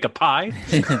know how to make a pie?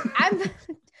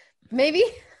 Maybe,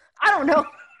 I don't know.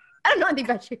 I don't know anything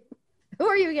about you. Who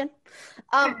are you again?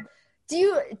 Do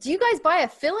you guys buy a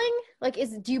filling?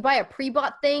 Do you buy a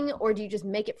pre-bought thing or do you just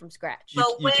make it from scratch?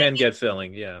 You can get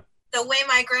filling, yeah. The way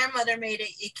my grandmother made it,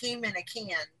 it came in a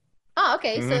can. Oh,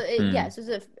 okay. So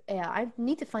I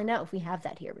need to find out if we have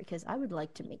that here because I would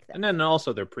like to make that. And then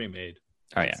also they're pre-made.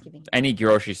 Oh yeah. Any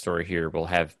grocery store here will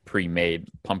have pre-made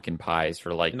pumpkin pies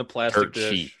for in the plastic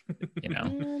dish.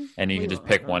 Cheap, and you can just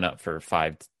pick one up for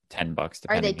 $5-10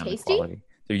 depending on the quality.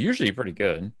 They're usually pretty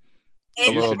good.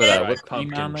 A little bit of whipped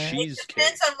pumpkin cheesecake. It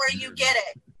depends on where you get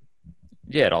it.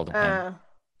 Yeah, it all depends.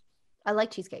 I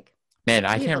like cheesecake. Man,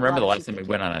 I can't remember the last time we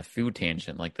went on a food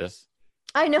tangent like this.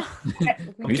 I know.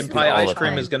 Pumpkin pie ice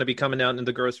cream is going to be coming out in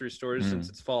the grocery stores since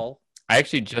it's fall. I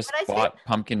actually just bought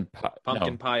pumpkin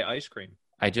pie ice cream.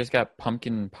 I just got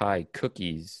pumpkin pie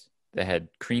cookies that had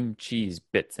cream cheese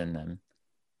bits in them.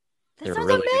 That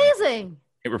sounds amazing.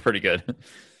 They were pretty good.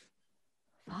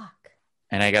 Fuck.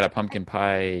 And I got a pumpkin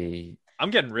pie. I'm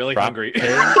getting really hungry. You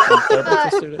guys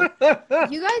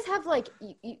have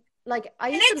I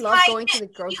used to love going to the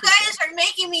grocery store. You guys are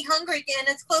making me hungry again.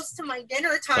 It's close to my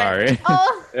dinner time. Sorry.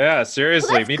 Oh. Yeah,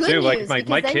 seriously, me too.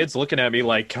 My kid's looking at me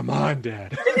like, "Come on,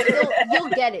 Dad." You'll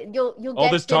get it. You'll get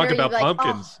all this dinner, talk about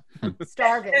pumpkins.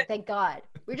 Starving, thank God.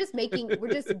 We're just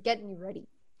getting you ready.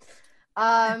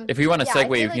 If we want to segue,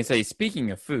 we can say,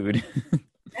 speaking of food.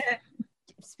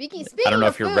 Speaking I don't know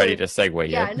if you're food, ready to segue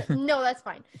yet. Yeah, no, that's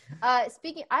fine.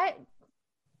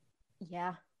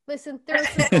 Listen, there was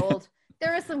some gold.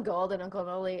 There was some gold in Uncle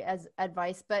Noli as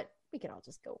advice, but we can all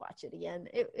just go watch it again.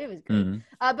 It was great.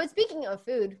 Mm-hmm. But speaking of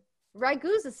food,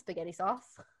 Ragu's a spaghetti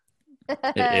sauce.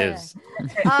 It is.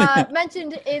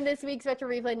 Mentioned in this week's Retro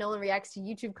Replay, Nolan reacts to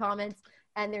YouTube comments,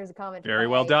 and there's a comment. Very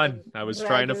well done. I was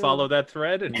trying to follow that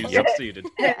thread, and you succeeded.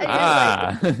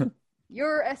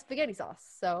 You're a spaghetti sauce,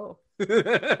 so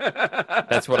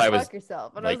that's what I was. Fuck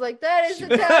yourself, and I was like, that is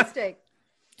fantastic.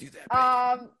 Do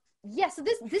that. Yeah, so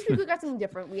this week we got something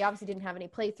different. We obviously didn't have any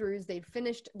playthroughs. They'd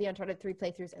finished the Uncharted 3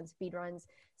 playthroughs and speedruns.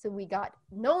 So we got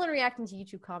Nolan reacting to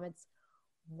YouTube comments.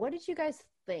 What did you guys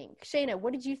think? Shayna,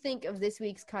 what did you think of this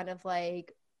week's kind of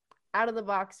out of the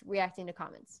box reacting to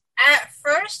comments? At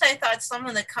first, I thought some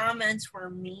of the comments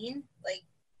were mean,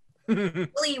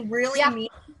 really mean.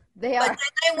 They are. But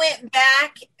then I went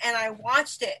back and I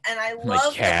watched it, and I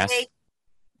loved the way...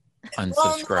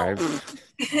 Unsubscribe.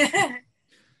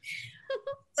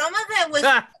 Some of it was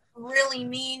really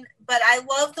mean, but I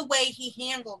love the way he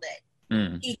handled it.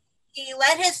 He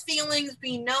let his feelings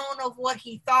be known of what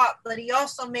he thought, but he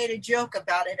also made a joke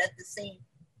about it at the same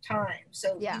time.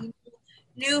 So he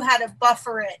knew how to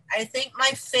buffer it. I think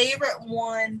my favorite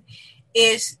one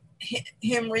is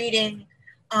him reading,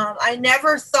 I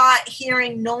never thought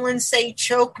hearing Nolan say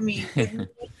choke me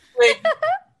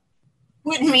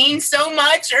would mean so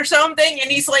much or something,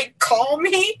 and he's like, call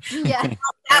me? Yeah.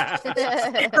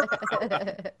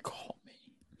 Call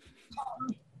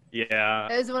me.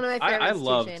 Yeah. It was one of my favorites. I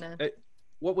loved Shayna.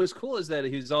 What was cool is that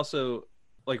he's also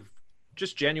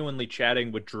just genuinely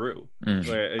chatting with Drew. I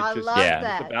love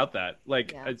that. About that.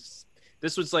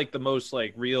 This was the most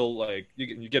real,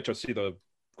 you get to see the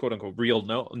quote unquote real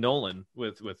Nolan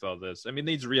with all this. I mean,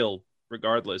 he's real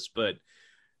regardless, but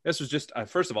this was just,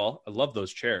 first of all, I love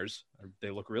those chairs.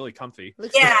 They look really comfy.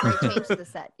 Looks like they changed the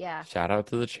set, yeah. Shout out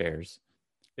to the chairs.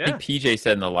 Yeah. I think PJ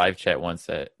said in the live chat once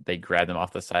that they grabbed them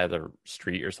off the side of the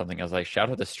street or something. I was like, shout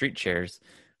out to street chairs.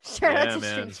 Shout out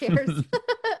to street chairs.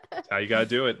 That's how you got to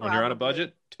do it when you're on a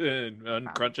budget and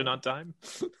crunching on time.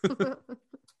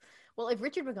 Well, if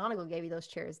Richard McGonagall gave you those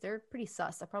chairs, they're pretty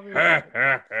sus. I probably would.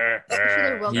 Especially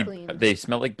they're well cleaned. They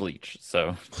smell like bleach,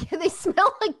 so They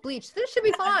smell like bleach. This should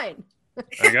be fine.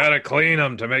 I gotta clean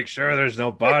them to make sure there's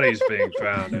no bodies being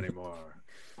found anymore.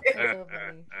 That's so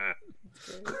funny.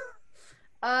 That's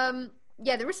great.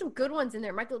 Yeah, there were some good ones in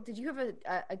there. Michael, did you have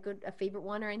a favorite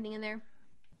one or anything in there?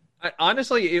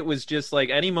 Honestly, it was just like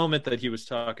any moment that he was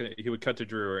talking, he would cut to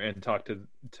Drew and talk to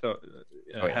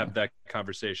have that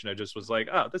conversation. I just was like,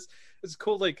 oh, this is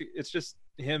cool. Like, it's just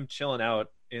him chilling out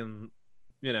in,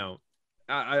 you know,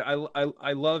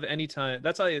 I love anytime.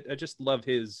 That's I just love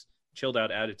his chilled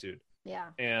out attitude. Yeah.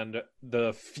 And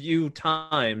the few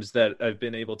times that I've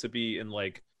been able to be in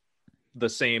like the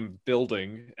same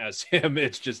building as him,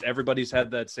 it's just everybody's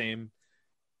had that same,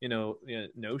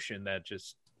 notion that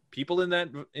just people in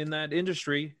that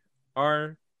industry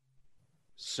are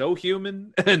so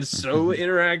human and so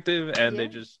interactive, and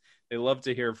they love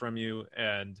to hear from you.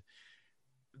 And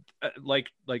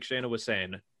like Shayna was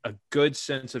saying, a good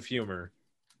sense of humor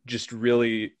just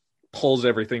really pulls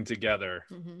everything together.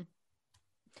 Mm-hmm.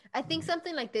 I think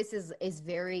something like this is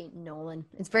very Nolan.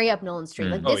 It's very up Nolan's street.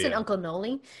 Like this and Uncle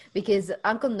Noli, because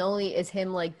Uncle Noli is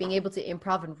him like being able to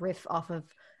improv and riff off of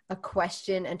a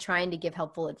question and trying to give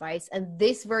helpful advice. And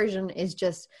this version is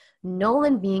just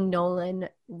Nolan being Nolan,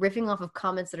 riffing off of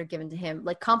comments that are given to him,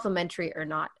 like complimentary or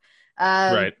not.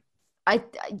 Right.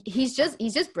 He's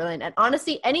just brilliant. And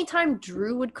honestly, anytime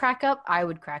Drew would crack up, I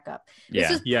would crack up. Yeah.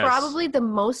 This is probably the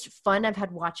most fun I've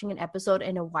had watching an episode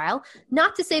in a while.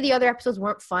 Not to say the other episodes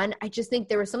weren't fun. I just think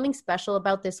there was something special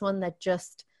about this one that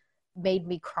just made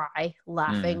me cry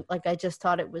laughing. Like, I just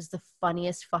thought it was the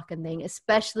funniest fucking thing,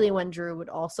 especially when Drew would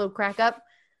also crack up.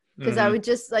 Because I would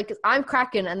just, like, I'm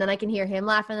cracking, and then I can hear him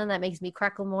laughing, and that makes me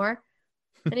crackle more.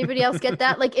 Anybody else get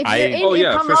that? Like, if you're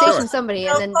in conversation with somebody,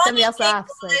 and then somebody else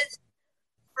laughs, like...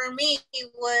 For me,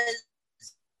 was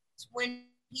when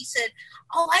he said,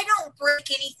 "Oh, I don't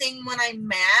break anything when I'm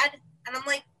mad," and I'm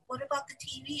like, "What about the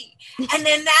TV?" And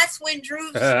then that's when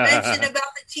Drew mentioned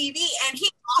about the TV, and he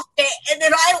lost it, and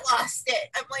then I lost it.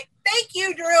 I'm like, "Thank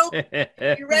you, Drew.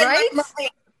 You read my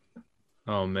mind."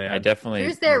 Oh man, I definitely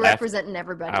Drew's there representing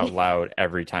everybody out loud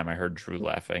every time I heard Drew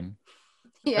laughing.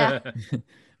 Yeah.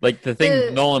 Like the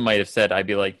thing Nolan might have said, I'd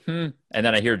be like, and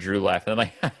then I hear Drew laugh, and I'm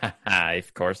like, ha, ha, ha,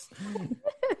 of course.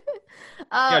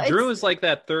 Drew is like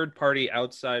that third party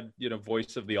outside,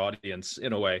 voice of the audience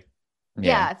in a way.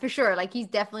 Yeah, for sure. Like, he's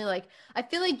definitely like, I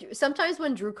feel like sometimes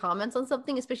when Drew comments on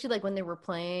something, especially like when they were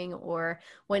playing or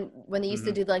when they used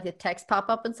to do like the text pop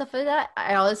up and stuff like that,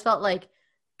 I always felt like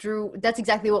Drew, that's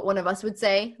exactly what one of us would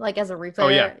say, like as a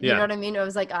replayer. You know what I mean? I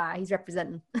was like, he's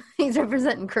representing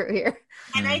crew here.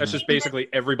 That's just basically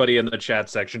everybody in the chat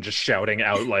section just shouting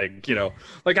out like, you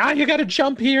got to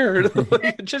jump here.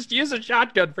 Just use a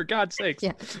shotgun for God's sakes.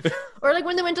 Yeah. Or like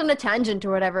when they went on a tangent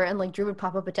or whatever, and like Drew would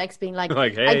pop up a text being like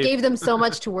hey. I gave them so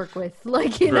much to work with.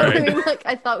 Like, you know what I mean? Like,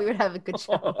 I thought we would have a good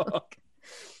show. Like,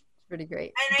 pretty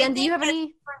great. Jen, do you have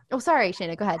any? Oh, sorry,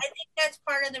 Shayna, go ahead. I think that's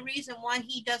part of the reason why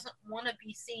he doesn't want to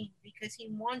be seen, because he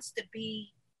wants to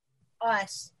be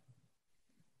us.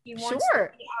 He wants to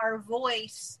be our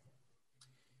voice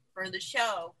for the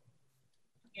show.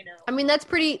 I mean, that's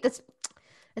pretty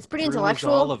Drew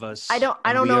intellectual. All of us. I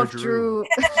don't know if Drew.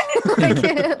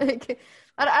 I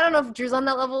don't know if Drew's on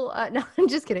that level. No, I'm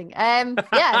just kidding. Yeah,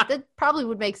 that probably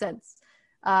would make sense.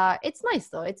 It's nice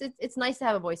though. It's nice to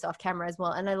have a voice off camera as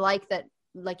well, and I like that.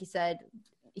 Like you said,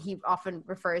 he often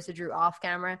refers to Drew off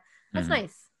camera. That's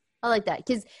nice. I like that,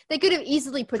 because they could have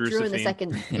easily put Drew in the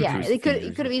second. Yeah, they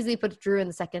could have easily put Drew in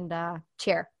the second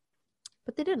chair,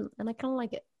 but they didn't, and I kind of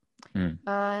like it.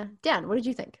 Dan, what did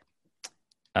you think?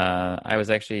 I was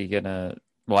actually gonna.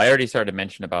 Well, I already started to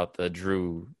mention about the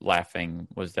Drew laughing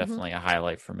was definitely a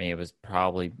highlight for me. It was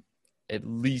probably at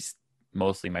least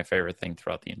mostly my favorite thing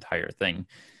throughout the entire thing.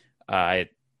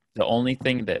 The only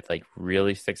thing that like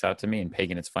really sticks out to me, and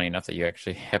Pagan, it's funny enough that you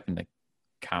actually happened to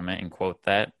comment and quote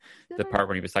that, the part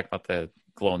when he was talking about the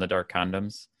glow in the dark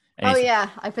condoms. And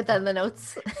I put that in the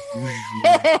notes.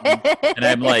 And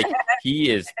I'm like, he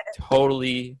is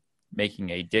totally making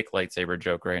a dick lightsaber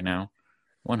joke right now.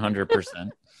 100%.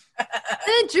 And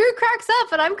then Drew cracks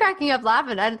up, and I'm cracking up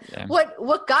laughing. And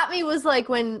what got me was like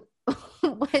when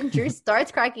Drew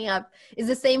starts cracking up is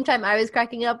the same time I was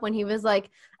cracking up when he was like,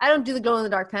 I don't do the glow in the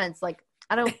dark pants. Like,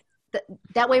 I don't,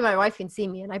 that way my wife can see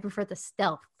me, and I prefer the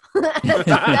stealth.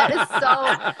 That is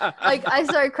so, like, I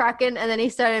started cracking, and then he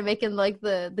started making like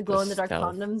the glow in the dark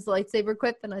condoms lightsaber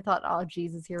quip, and I thought, oh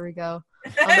Jesus, here we go.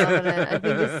 I'm loving it. I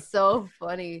think it's so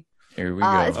funny. Here we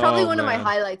go. It's probably one of my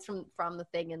highlights from the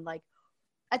thing. And like,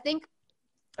 I think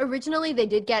Originally, they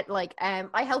did get like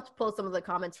I helped pull some of the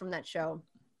comments from that show.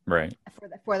 Right.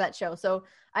 For that show. So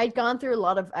I'd gone through a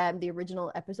lot of the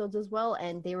original episodes as well,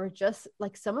 and they were just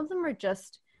like, some of them were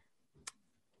just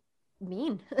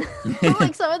mean.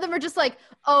 Like some of them are just like,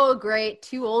 oh great,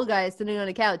 two old guys sitting on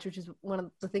a couch, which is one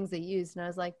of the things they used. And I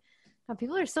was like, oh,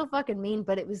 people are so fucking mean,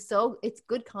 but it's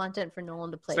good content for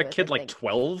Nolan to play with. Is that kid like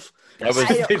 12?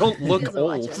 They don't look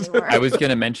old. I was going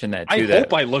to mention that too. I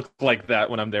hope I look like that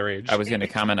when I'm their age. I was going to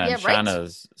comment on Yeah, right?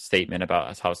 Shauna's statement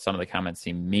about how some of the comments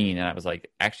seem mean, and I was like,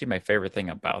 actually, my favorite thing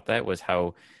about that was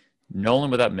how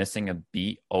Nolan, without missing a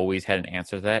beat, always had an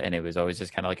answer to that, and it was always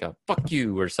just kind of like a "fuck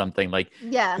you" or something. Like,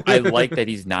 Yeah. I like that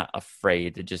he's not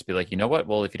afraid to just be like, you know what?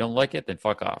 Well, if you don't like it, then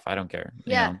fuck off. I don't care.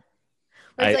 You Yeah. know?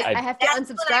 It's like, I have to That's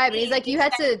what unsubscribe. I And he's mean. like, you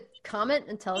had to comment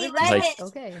and tell He everybody? let his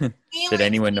Okay. Did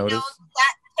anyone feelings, notice?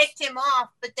 that ticked him off,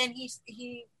 but then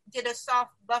he did a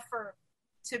soft buffer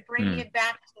to bring it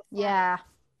back to the front. Yeah.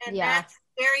 And Yeah. that's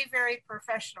very, very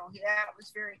professional. That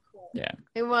was very cool. Yeah.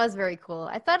 It was very cool.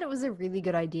 I thought it was a really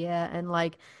good idea. And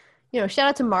like, shout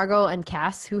out to Margot and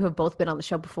Cass, who have both been on the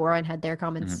show before and had their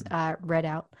comments read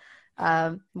out.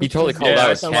 He totally called Yeah,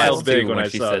 I out smiled Cass big too when I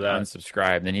she saw said that.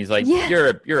 unsubscribed, and he's like, Yeah.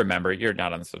 "You're a member. You're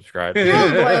not unsubscribed." You're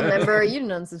a loyal member. You didn't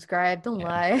unsubscribe. Don't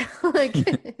lie. Like,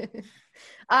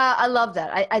 I love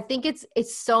that. I think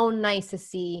it's so nice to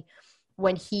see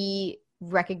when he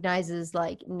recognizes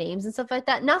like names and stuff like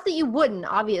that. Not that you wouldn't,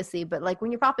 obviously, but like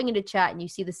when you're popping into chat and you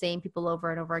see the same people over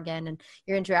and over again, and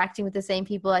you're interacting with the same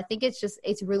people, I think it's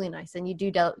really nice, and you do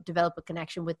develop a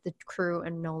connection with the crew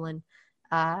and Nolan,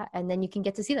 and then you can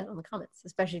get to see that on the comments,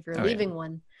 especially if you're leaving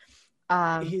one.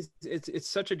 It's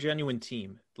such a genuine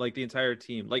team, like the entire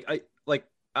team.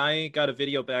 I got a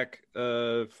video back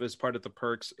as part of the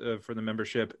perks for the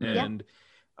membership, and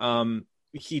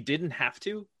he didn't have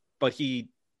to, but he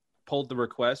pulled the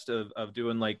request of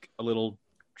doing like a little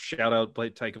shout out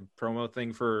type of promo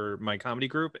thing for my comedy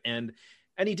group, and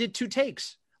he did 2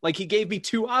 takes. Like, he gave me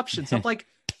 2 options. I'm like,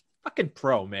 fucking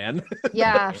pro, man.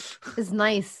 Yeah, it's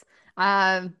nice.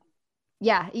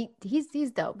 Yeah,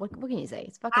 he's dope. What can you say?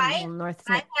 It's fucking North.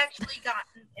 I've actually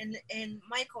gotten, and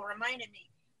Michael reminded me,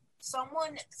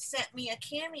 someone sent me a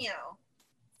cameo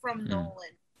from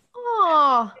Nolan.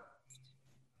 Oh,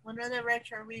 One of the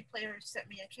retro replayers sent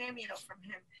me a cameo from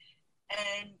him,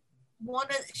 and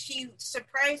she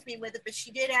surprised me with it, but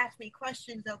she did ask me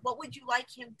questions of what would you like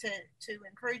him to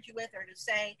encourage you with or to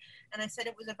say, and I said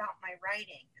it was about my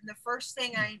writing. And the first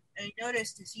thing I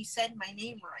noticed is he said my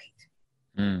name right.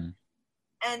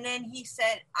 And then he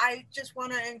said, I just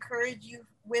want to encourage you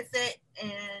with it,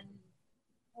 and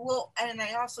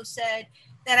I also said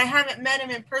that I haven't met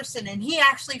him in person, and he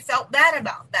actually felt bad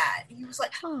about that. He was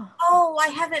like, oh, I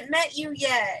haven't met you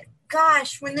yet.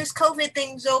 Gosh, when this COVID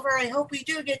thing's over, I hope we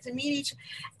do get to meet each other.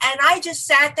 And I just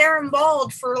sat there and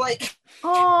bawled for like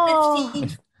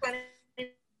 15, 20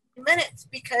 minutes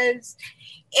because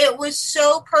it was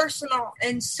so personal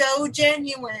and so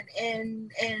genuine,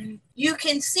 and you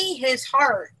can see his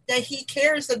heart that he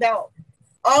cares about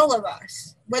all of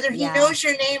us, whether he knows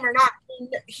your name or not.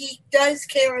 He does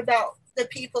care about the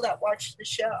people that watch the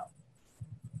show.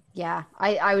 Yeah,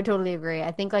 I would totally agree.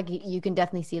 I think like you can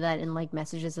definitely see that in like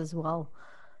messages as well.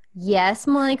 Yes,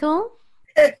 Michael.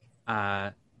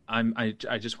 I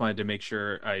just wanted to make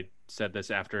sure I said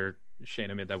this after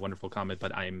Shayna made that wonderful comment,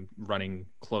 but I'm running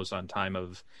close on time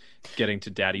of getting to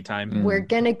daddy time. We're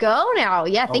gonna go now.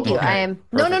 Yeah, thank you. Okay. I am.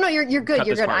 No, you're good. Cut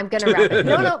You're this good. part. I'm gonna wrap it.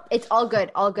 No, it's all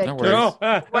good. All good. No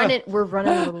worries. We're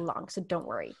running a little long, so don't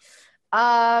worry.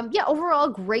 Yeah, overall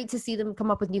great to see them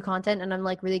come up with new content, and I'm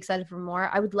like really excited for more.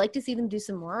 I would like to see them do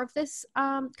some more of this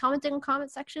commenting on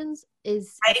comment sections. I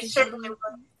certainly would.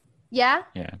 Yeah?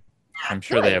 Yeah. I'm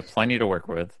sure they have plenty to work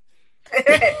with.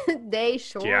 They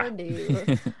sure do.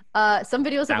 Some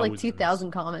videos have like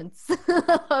 2,000 comments.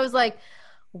 I was like,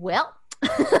 well,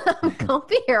 I'm gonna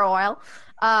be here a while.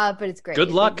 But it's great.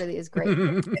 Good luck. It really is great.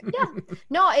 Yeah.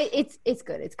 No, it's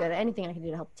good. It's good. Anything I can do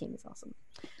to help the team is awesome.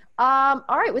 All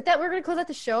right, with that, we're going to close out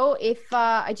the show.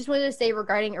 I just wanted to say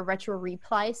regarding a retro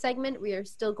replay segment, we are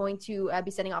still going to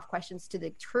be sending off questions to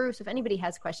the crew. So if anybody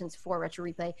has questions for retro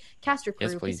replay, cast or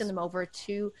crew, please send them over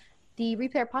to the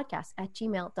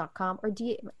replayerpodcast@gmail.com or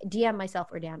DM myself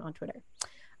or Dan on Twitter.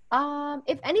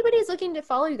 If anybody is looking to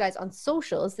follow you guys on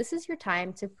socials, this is your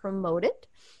time to promote it.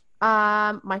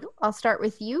 Michael, I'll start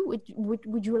with you.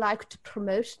 Would you like to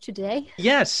promote today?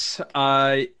 Yes.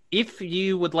 If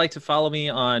you would like to follow me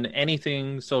on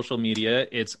anything social media,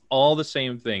 it's all the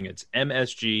same thing. It's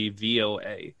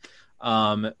MSGVOA,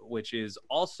 which is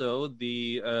also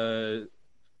the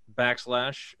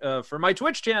 / for my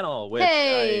Twitch channel, which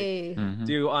Hey. Mhm. I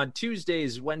do on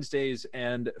Tuesdays, Wednesdays,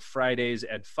 and Fridays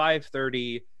at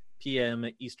 5:30 p.m.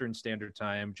 Eastern Standard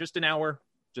Time. Just an hour,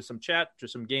 just some chat,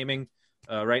 just some gaming.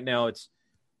 Right now it's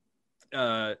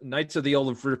Knights of the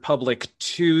Old Republic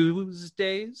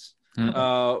Tuesdays,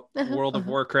 World of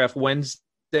Warcraft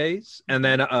Wednesdays, and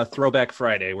then a Throwback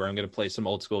Friday where I'm going to play some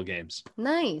old school games.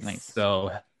 Nice.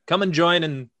 So come and join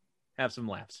and have some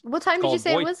laughs. What time did you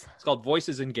say it was? It's called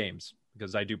Voices in Games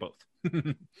because I do both.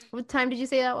 What time did you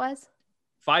say that was?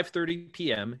 5:30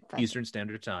 p.m. Eastern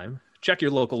Standard Time. Check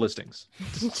your local listings.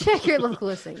 Check your local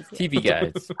listings. Yeah. TV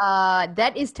guides.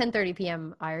 That is 10:30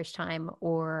 p.m. Irish time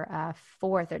or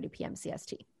 4:30 p.m.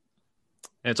 CST.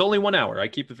 And it's only 1 hour. I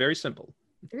keep it very simple.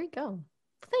 There you go.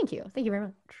 Thank you. Thank you very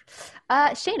much.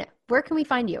 Shayna, where can we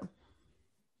find you?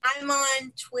 I'm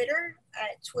on Twitter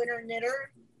at Twitter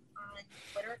Knitter on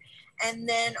Twitter. And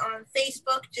then on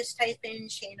Facebook, just type in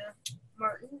Shayna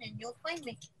Martin and you'll find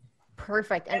me.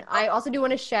 Perfect. And I also do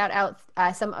want to shout out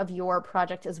some of your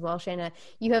projects as well, Shayna.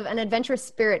 You have An Adventurous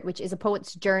Spirit, which is a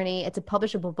poet's journey. It's a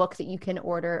publishable book that you can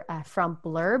order from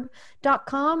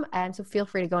blurb.com. And so feel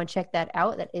free to go and check that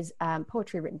out. That is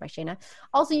poetry written by Shayna.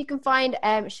 Also, you can find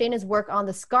Shayna's work on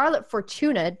the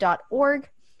scarletfortuna.org.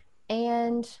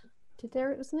 And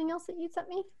there was something else that you sent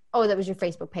me? Oh, that was your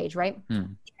Facebook page, right? Yeah,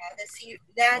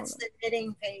 that's the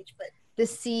knitting page, but the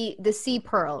Sea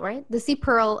Pearl, right? The Sea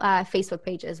Pearl Facebook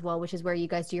page as well, which is where you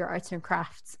guys do your arts and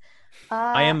crafts.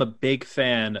 I am a big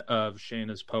fan of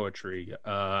Shayna's poetry.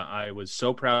 I was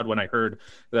so proud when I heard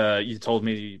you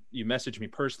messaged me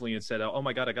personally and said, "Oh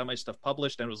my God, I got my stuff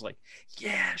published," and I was like,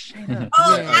 "Yeah, Shayna."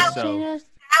 Oh, yeah.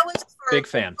 That was for big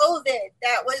fan. COVID.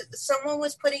 That was someone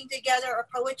was putting together a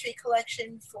poetry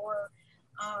collection for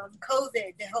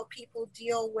COVID to help people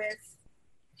dealing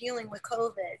with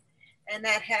COVID, and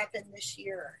that happened this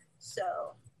year.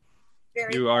 So,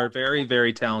 you are very,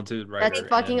 very talented writer. That's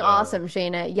fucking awesome,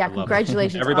 Shayna. Yeah,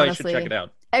 congratulations. Everybody honestly. should check it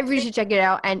out. Everybody should check it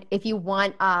out. And if you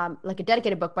want like a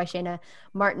dedicated book by Shayna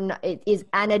Martin, it is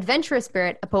An Adventurous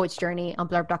Spirit, A Poet's Journey on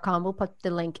blurb.com. We'll put the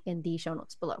link in the show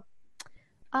notes below.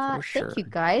 Sure. Thank you,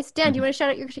 guys. Dan, do you want to shout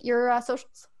out your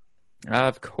socials?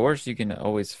 Of course, you can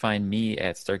always find me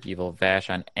at Stark Evil Vash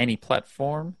on any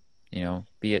platform,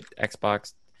 be it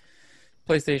Xbox,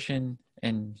 PlayStation,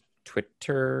 and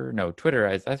Twitter. No, Twitter.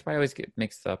 That's why I always get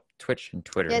mixed up. Twitch and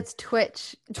Twitter. Yeah, it's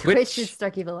Twitch. Twitch is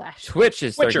Stark Evil Vash. Twitch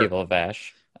is Stark Evil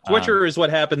Vash. Twitcher is what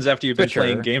happens after you've been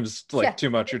playing games too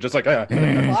much. You're just like,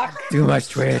 too much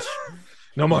Twitch.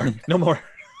 No more.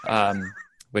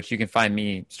 Which you can find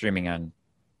me streaming on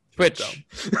Twitch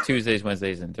Tuesdays,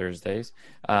 Wednesdays, and Thursdays.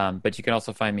 But you can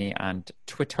also find me on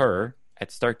Twitter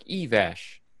at Stark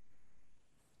Evash.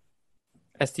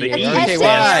 STARKY.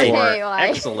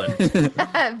 Excellent.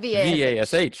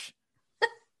 VASH.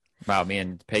 Wow, me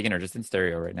and Pagan are just in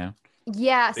stereo right now.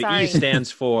 Yeah, sorry. The E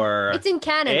stands for... It's in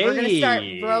canon. We're going to start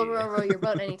row your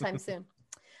boat anytime soon.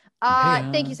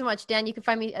 Thank you so much, Dan. You can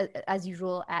find me, as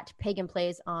usual, at Pagan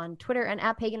Plays on Twitter and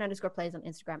at Pagan_Plays on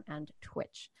Instagram and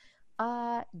Twitch.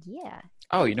 Yeah.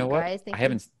 Oh, you know what? I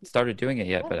haven't started doing it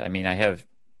yet, but I mean, I have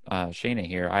Shayna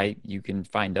here. You can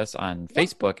find us on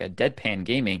Facebook at Deadpan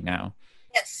Gaming now.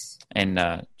 Yes. And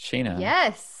Shayna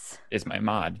is my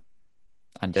mod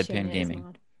on Deadpan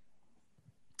Gaming.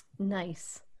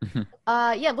 Nice.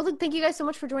 Yeah, well, thank you guys so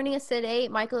much for joining us today.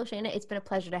 Michael, Shayna, it's been a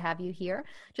pleasure to have you here.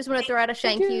 Just want to throw out a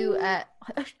thank you.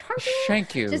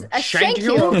 Thank you. Just a thank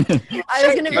you. I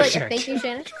was going to be like, thank you,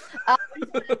 Shayna.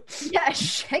 Yeah,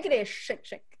 shake.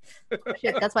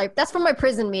 Shit, that's from my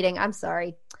prison meeting. I'm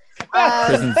sorry.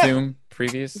 Prison Zoom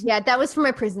previous? Yeah, that was from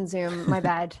my prison Zoom. My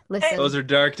bad. Listen. Those are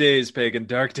dark days, Pagan.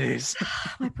 Dark days.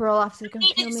 My parole officer is going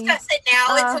to kill me. Discuss it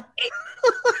now. It's okay.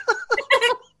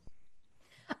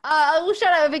 We'll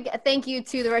shout out a big thank you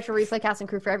to the Retro Replay cast and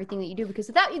crew for everything that you do, because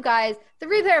without you guys, the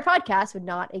Replayer podcast would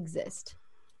not exist.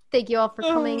 Thank you all for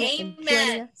coming and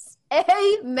joining us.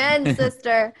 Amen,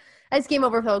 sister. That's game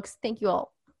over, folks. Thank you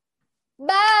all. Bye.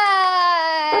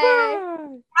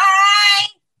 Bye.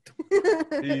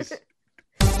 Peace.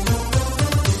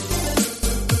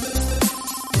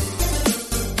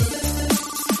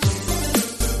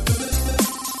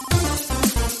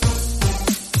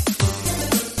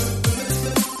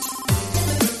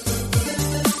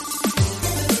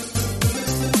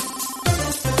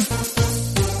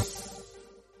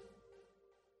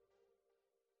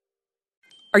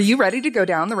 Are you ready to go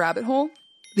down the rabbit hole?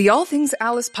 The All Things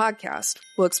Alice podcast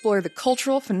will explore the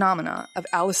cultural phenomena of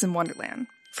Alice in Wonderland.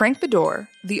 Frank Bedore,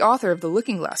 the author of the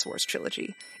Looking Glass Wars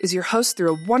trilogy, is your host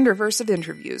through a wonderverse of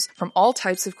interviews from all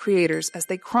types of creators as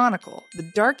they chronicle the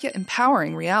dark yet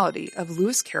empowering reality of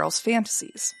Lewis Carroll's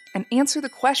fantasies and answer the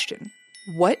question,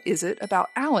 what is it about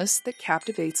Alice that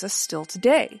captivates us still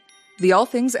today? The All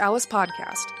Things Alice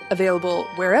podcast, available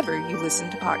wherever you listen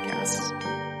to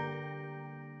podcasts.